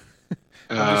yeah.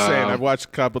 I'm just saying, I've watched a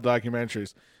couple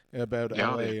documentaries about Yeah,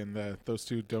 LA, and those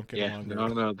two don't get along.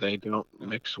 No, they don't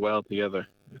mix well together.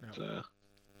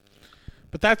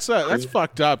 But that's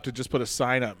fucked up to just put a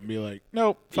sign up and be like,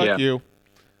 nope, fuck you.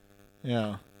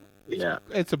 Yeah. Yeah.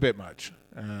 It's a bit much.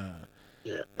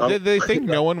 Yeah. Did they think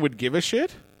no one would give a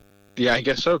shit? Yeah, I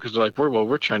guess so, because they're like,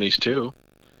 we're Chinese too.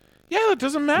 Yeah, it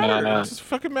doesn't matter. It doesn't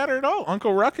fucking matter at all.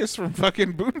 Uncle Ruckus from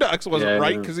fucking Boondocks wasn't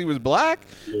right because he was black.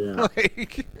 Yeah.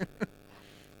 Like,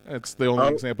 that's the only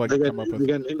example I can come up with. They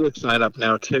got an English sign up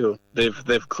now too.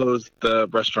 They've closed the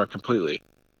restaurant completely.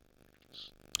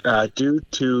 Due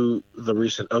to the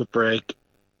recent outbreak,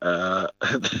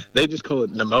 they just call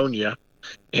it pneumonia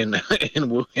in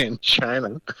Wuhan,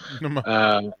 China.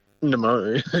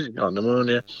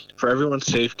 Pneumonia. For everyone's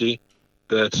safety,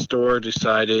 the store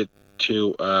decided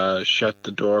to shut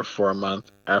the door for a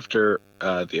month after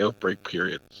the outbreak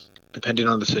period, depending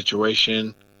on the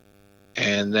situation,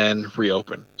 and then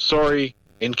reopen. Sorry,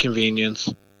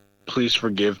 inconvenience. Please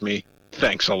forgive me.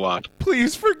 Thanks a lot.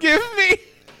 Please forgive me.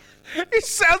 It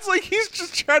sounds like he's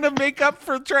just trying to make up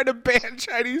for trying to ban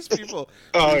Chinese people.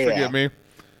 Please forgive me.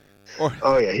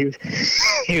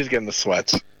 He was getting the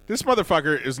sweats. This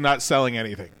motherfucker is not selling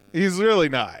anything. He's really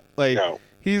not. Like, no.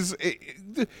 He's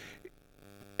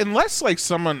unless like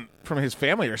someone from his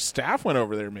family or staff went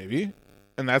over there, maybe,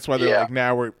 and that's why they're like,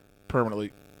 now we're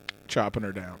permanently chopping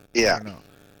her down. Yeah. I don't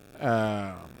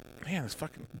know. Man, this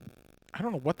fucking. I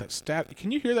don't know what that static.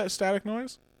 Can you hear that static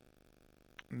noise?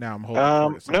 Now I'm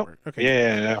holding it. Nope. Okay.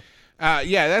 Yeah.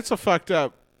 Yeah, that's a fucked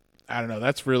up. I don't know.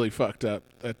 That's really fucked up.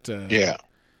 That. Yeah.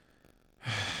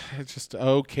 It's just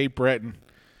Cape Breton.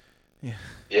 Yeah.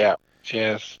 Yeah.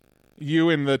 Yes.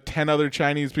 You and the 10 other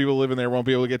Chinese people living there won't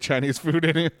be able to get Chinese food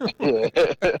anymore.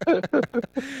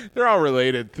 They're all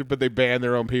related, but they ban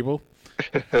their own people.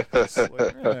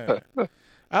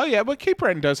 Oh, yeah, but Cape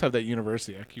Breton does have that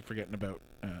university. I keep forgetting about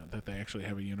that they actually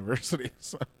have a university.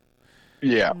 So.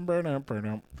 Yeah. Burn out.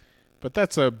 But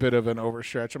that's a bit of an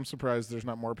overstretch. I'm surprised there's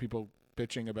not more people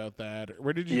bitching about that.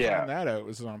 Where did you find that out?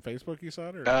 Was it on Facebook you saw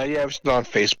it? Or? Yeah, it was on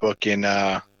Facebook in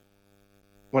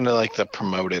one of like the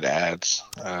promoted ads.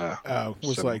 It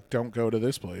was like, don't go to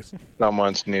this place.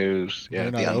 Someone's news. Yeah,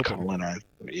 They're the not uncommon ad.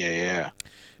 Yeah.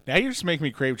 Now you're just making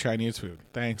me crave Chinese food.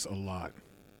 Thanks a lot.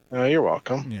 Oh, you're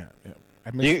welcome. Yeah.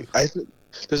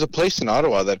 There's a place in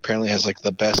Ottawa that apparently has like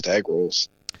the best egg rolls.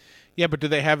 Yeah, but do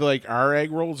they have like our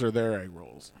egg rolls or their egg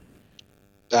rolls?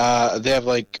 They have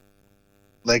like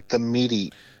the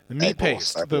meaty, the meat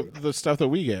paste, the stuff that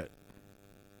we get.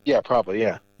 Yeah, probably.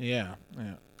 Yeah. Yeah.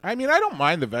 I mean, I don't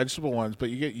mind the vegetable ones, but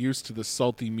you get used to the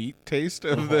salty meat taste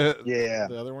of the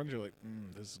other ones. You're like,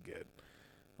 this is good.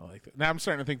 I like that. Now I'm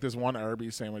starting to think this one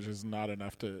Arby's sandwich is not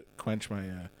enough to quench my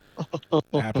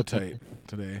appetite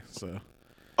today. So.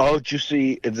 Oh, did you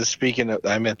see? Speaking of,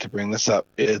 I meant to bring this up.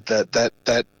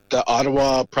 That the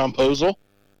Ottawa promposal.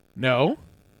 No.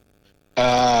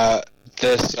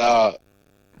 This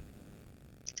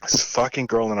fucking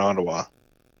girl in Ottawa.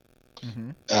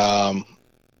 Mm-hmm.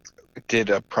 did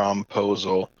a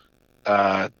promposal,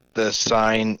 the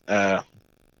sign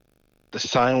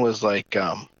was like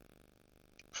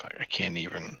fuck, I can't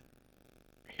even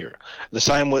hear. The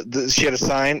sign was she had a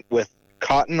sign with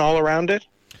cotton all around it.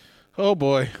 Oh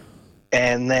boy.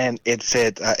 And then it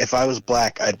said, if I was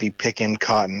black, I'd be picking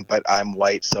cotton, but I'm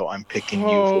white, so I'm picking you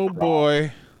for Oh prom.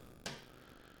 boy.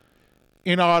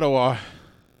 In Ottawa.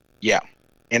 Yeah,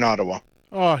 in Ottawa.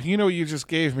 Oh, you know what you just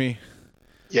gave me?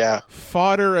 Yeah.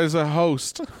 Fodder as a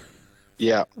host.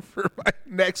 Yeah. For my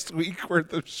next week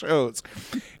worth of shows.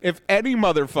 If any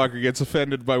motherfucker gets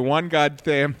offended by one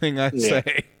goddamn thing I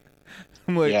say,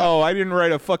 I'm like, oh, I didn't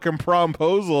write a fucking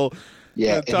promposal.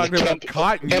 Yeah, talking about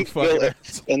cotton, you fucking.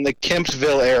 In the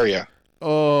Kempsville area.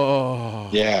 Oh.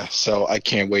 Yeah, so I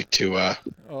can't wait to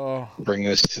bring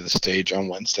this to the stage on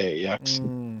Wednesday at Yucks.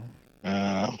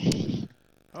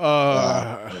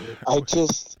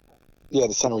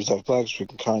 The Sun Reserve Black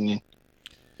Street Canyon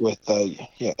with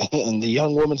and the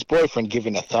young woman's boyfriend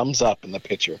giving a thumbs up in the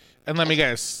picture. And let me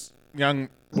guess, young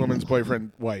woman's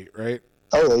boyfriend white, right?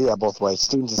 Oh yeah, both white.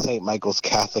 Students at St. Michael's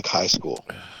Catholic High School.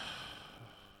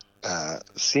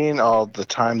 Seeing all the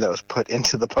time that was put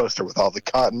into the poster with all the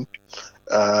cotton.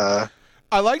 I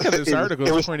like how this article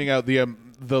is pointing out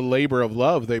the labor of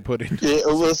love they put in. Yeah,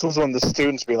 this was when the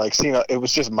students be like, seeing it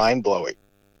was just mind blowing.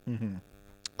 Mm-hmm.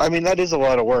 I mean, that is a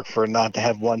lot of work for not to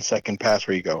have 1 second pass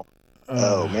where you go,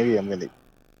 maybe I'm gonna.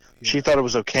 She thought it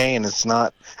was okay, and it's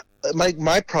not.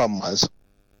 My problem was,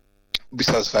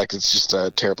 besides the fact it's just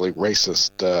a terribly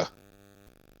racist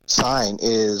sign,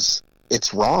 is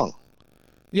it's wrong.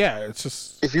 Yeah, it's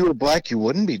just... If you were black, you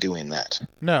wouldn't be doing that.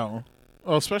 No.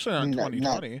 Well, especially in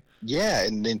 2020. Yeah,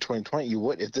 and in 2020, you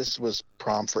would. If this was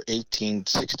prom for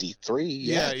 1863,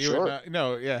 you sure. would not,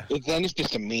 no, yeah. Then it's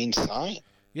just a mean sign.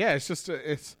 Yeah, it's just...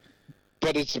 it's.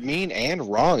 But it's mean and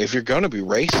wrong. If you're going to be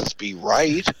racist, be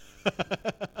right.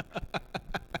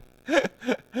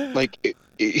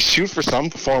 Shoot for some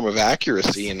form of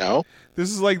accuracy, you know? This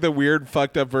is like the weird,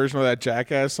 fucked up version of that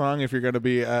Jackass song. If you're going to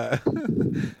be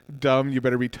dumb, you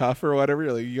better be tough or whatever.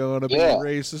 You're like, you want to be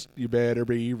racist, you better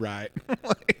be right.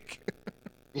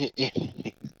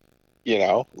 You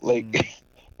know, like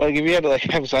if you had to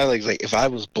have a sign like, if I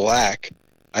was black,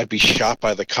 I'd be shot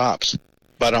by the cops.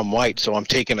 But I'm white, so I'm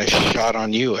taking a shot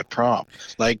on you at prom.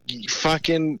 Like,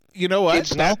 fucking... You know what?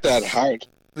 It's not that hard.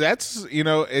 That's,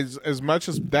 as much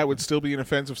as that would still be an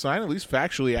offensive sign, at least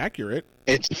factually accurate.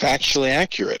 It's factually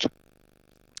accurate.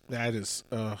 That is,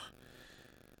 and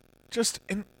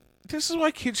this is why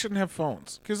kids shouldn't have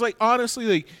phones. Because,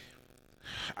 honestly,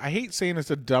 I hate saying it's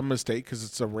a dumb mistake because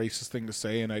it's a racist thing to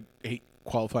say, and I hate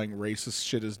qualifying racist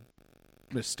shit as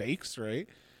mistakes, right?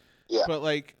 Yeah. But,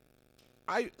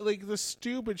 the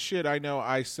stupid shit I know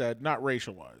I said, not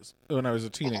racial-wise, when I was a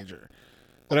teenager.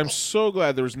 But I'm so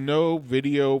glad there was no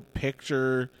video,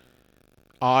 picture,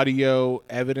 audio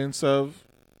evidence of.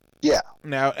 Yeah.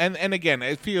 Now, and again,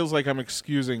 it feels like I'm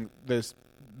excusing this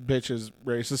bitch's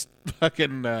racist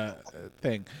fucking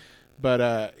thing.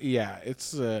 But, yeah,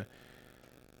 it's... But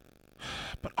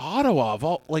Ottawa,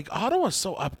 Ottawa's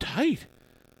so uptight.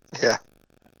 Yeah.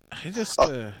 I just...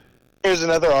 Here's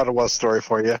another Ottawa story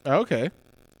for you. Okay.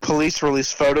 Police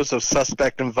release photos of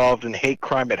suspect involved in hate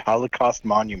crime at Holocaust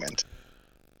Monument.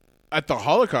 At the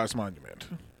Holocaust Monument?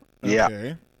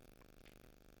 Okay.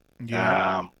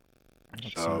 Yeah.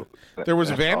 There was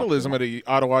vandalism at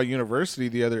Ottawa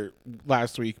University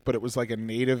last week, but it was like a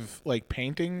native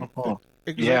painting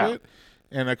exhibit. Yeah.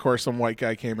 And of course some white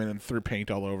guy came in and threw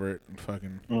paint all over it and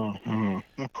fucking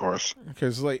of course.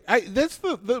 Because that's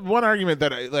the one argument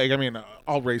that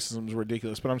all racism is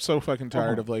ridiculous, but I'm so fucking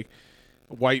tired of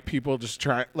white people just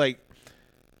try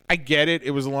I get it.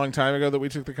 It was a long time ago that we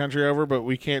took the country over, but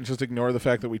we can't just ignore the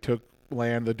fact that we took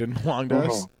land that didn't belong to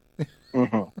us.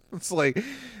 It's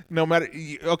no matter...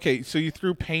 Okay, so you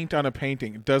threw paint on a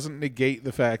painting. It doesn't negate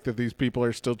the fact that these people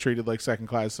are still treated like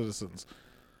second-class citizens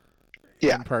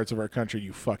in parts of our country,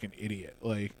 you fucking idiot.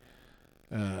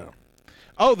 The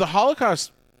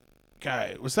Holocaust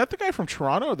guy. Was that the guy from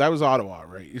Toronto? That was Ottawa,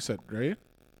 right? You said, right?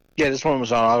 Yeah, this one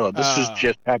was on Ottawa. This was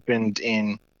just happened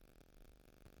in...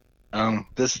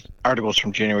 this article's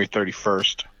from January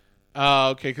 31st.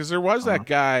 Okay, because there was that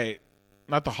guy,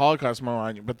 not the Holocaust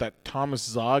monument, but that Thomas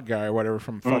Zog guy or whatever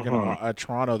from fucking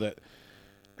Toronto that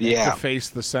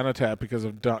defaced the cenotaph because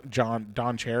of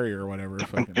Don Cherry or whatever.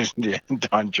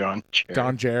 Don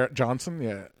Cherry. Johnson,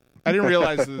 yeah. I didn't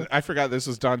realize I forgot this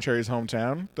was Don Cherry's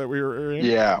hometown that we were in.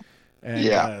 Yeah.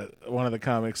 And one of the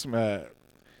comics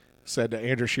said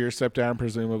Andrew Scheer stepped down,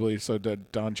 presumably so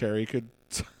that Don Cherry could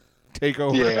take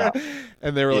over. Yeah.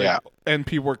 And they were and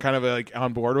people were kind of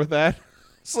on board with that.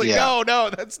 It's like, no,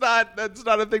 that's not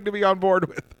a thing to be on board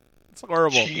with. It's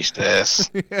horrible. Jesus.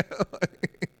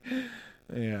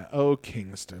 Yeah. Oh,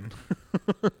 Kingston.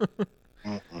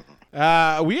 We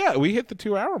hit the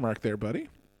 2-hour mark there, buddy.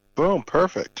 Boom.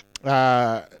 Perfect.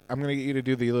 I'm gonna get you to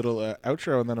do the little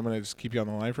outro, and then I'm gonna just keep you on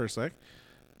the line for a sec.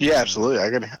 Yeah, absolutely.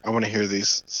 I want to hear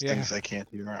these things I can't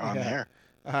hear on air.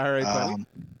 All right, buddy.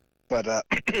 But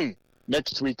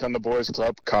next week on the Boys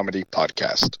Club Comedy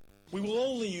Podcast, we will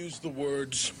only use the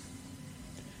words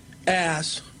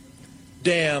ass,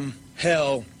 damn,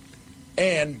 hell,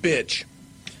 and bitch.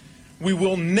 We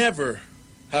will never,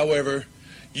 however,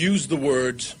 use the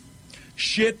words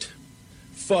shit,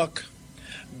 fuck,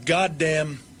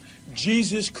 goddamn,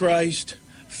 Jesus Christ,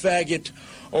 faggot,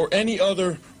 or any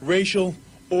other racial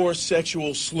or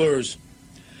sexual slurs.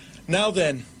 Now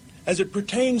then, as it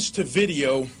pertains to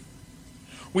video,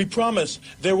 we promise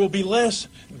there will be less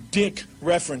dick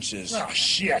references. Oh,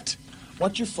 shit.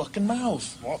 Watch your fucking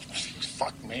mouth. Well,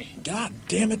 fuck me. God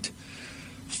damn it.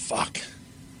 Fuck.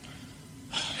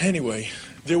 Anyway,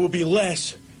 there will be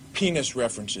less penis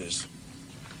references.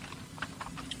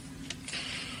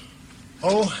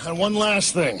 Oh, and one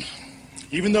last thing.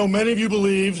 Even though many of you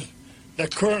believe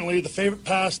that currently the favorite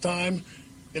pastime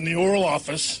in the oral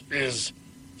office is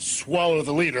swallow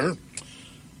the leader,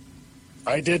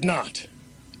 I did not.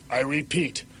 I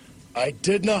repeat, I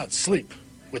did not sleep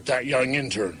with that young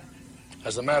intern.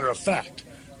 As a matter of fact,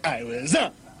 I was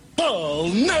up all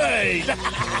night.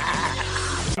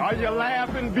 Are you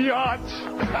laughing, biatch?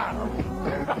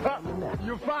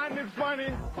 You find it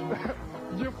funny?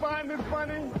 You find it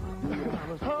funny?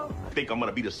 Huh? Think I'm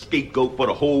gonna be the scapegoat for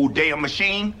the whole damn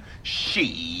machine? Shit.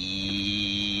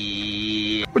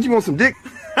 What, you want some dick?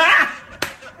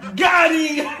 Got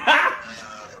him!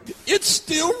 It's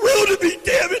still real to me,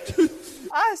 damn it!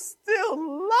 I still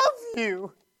love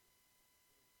you.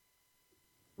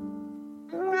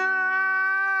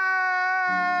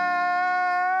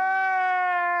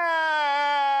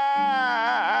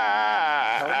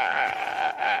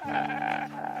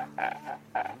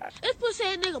 This pussy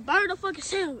ass nigga burn the fucking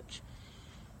sandwich.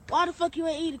 Why the fuck you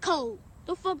ain't eat it cold?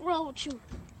 The fuck wrong with you?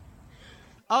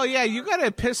 Oh, yeah, you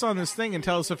gotta piss on this thing and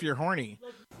tell us if you're horny.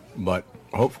 But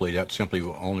hopefully that simply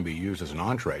will only be used as an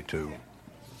entree to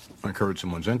encourage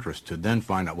someone's interest to then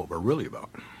find out what we're really about.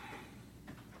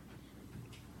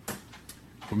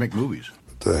 We make movies.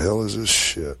 What the hell is this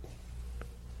shit?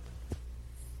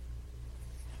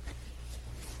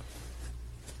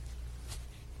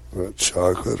 That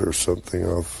chocolate or something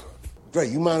else? Dre,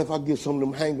 you mind if I get some of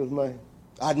them hangers, man?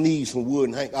 I need some wood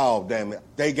and hang. Oh, damn it.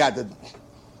 They got the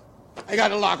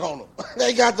lock on them.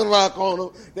 They got the lock on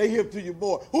them. They hip to your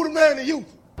boy. Who the man to you?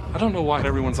 I don't know why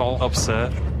everyone's all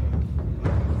upset.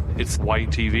 It's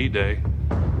white TV day.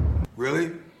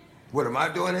 Really? What am I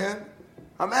doing here?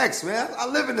 I'm X, man. I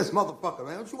live in this motherfucker,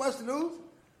 man. Don't you watch the news?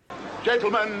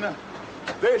 Gentlemen,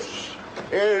 this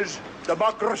is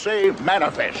Democracy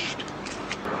Manifest.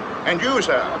 And you,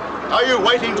 sir, are you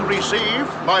waiting to receive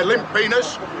my limp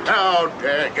penis? Now,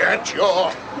 get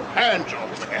your hands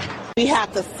over there. We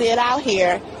have to sit out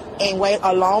here and wait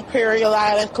a long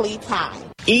periodically time.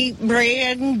 Eat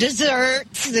bread and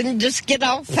desserts and just get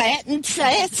all fat and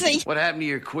sassy. What happened to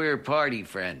your queer party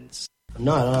friends?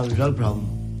 No, I don't have a drug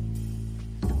problem.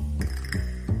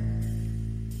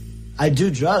 I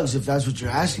do drugs, if that's what you're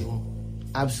asking.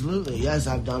 Absolutely, yes,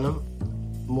 I've done them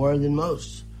more than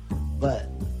most. But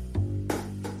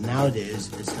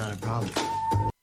nowadays, it's not a problem.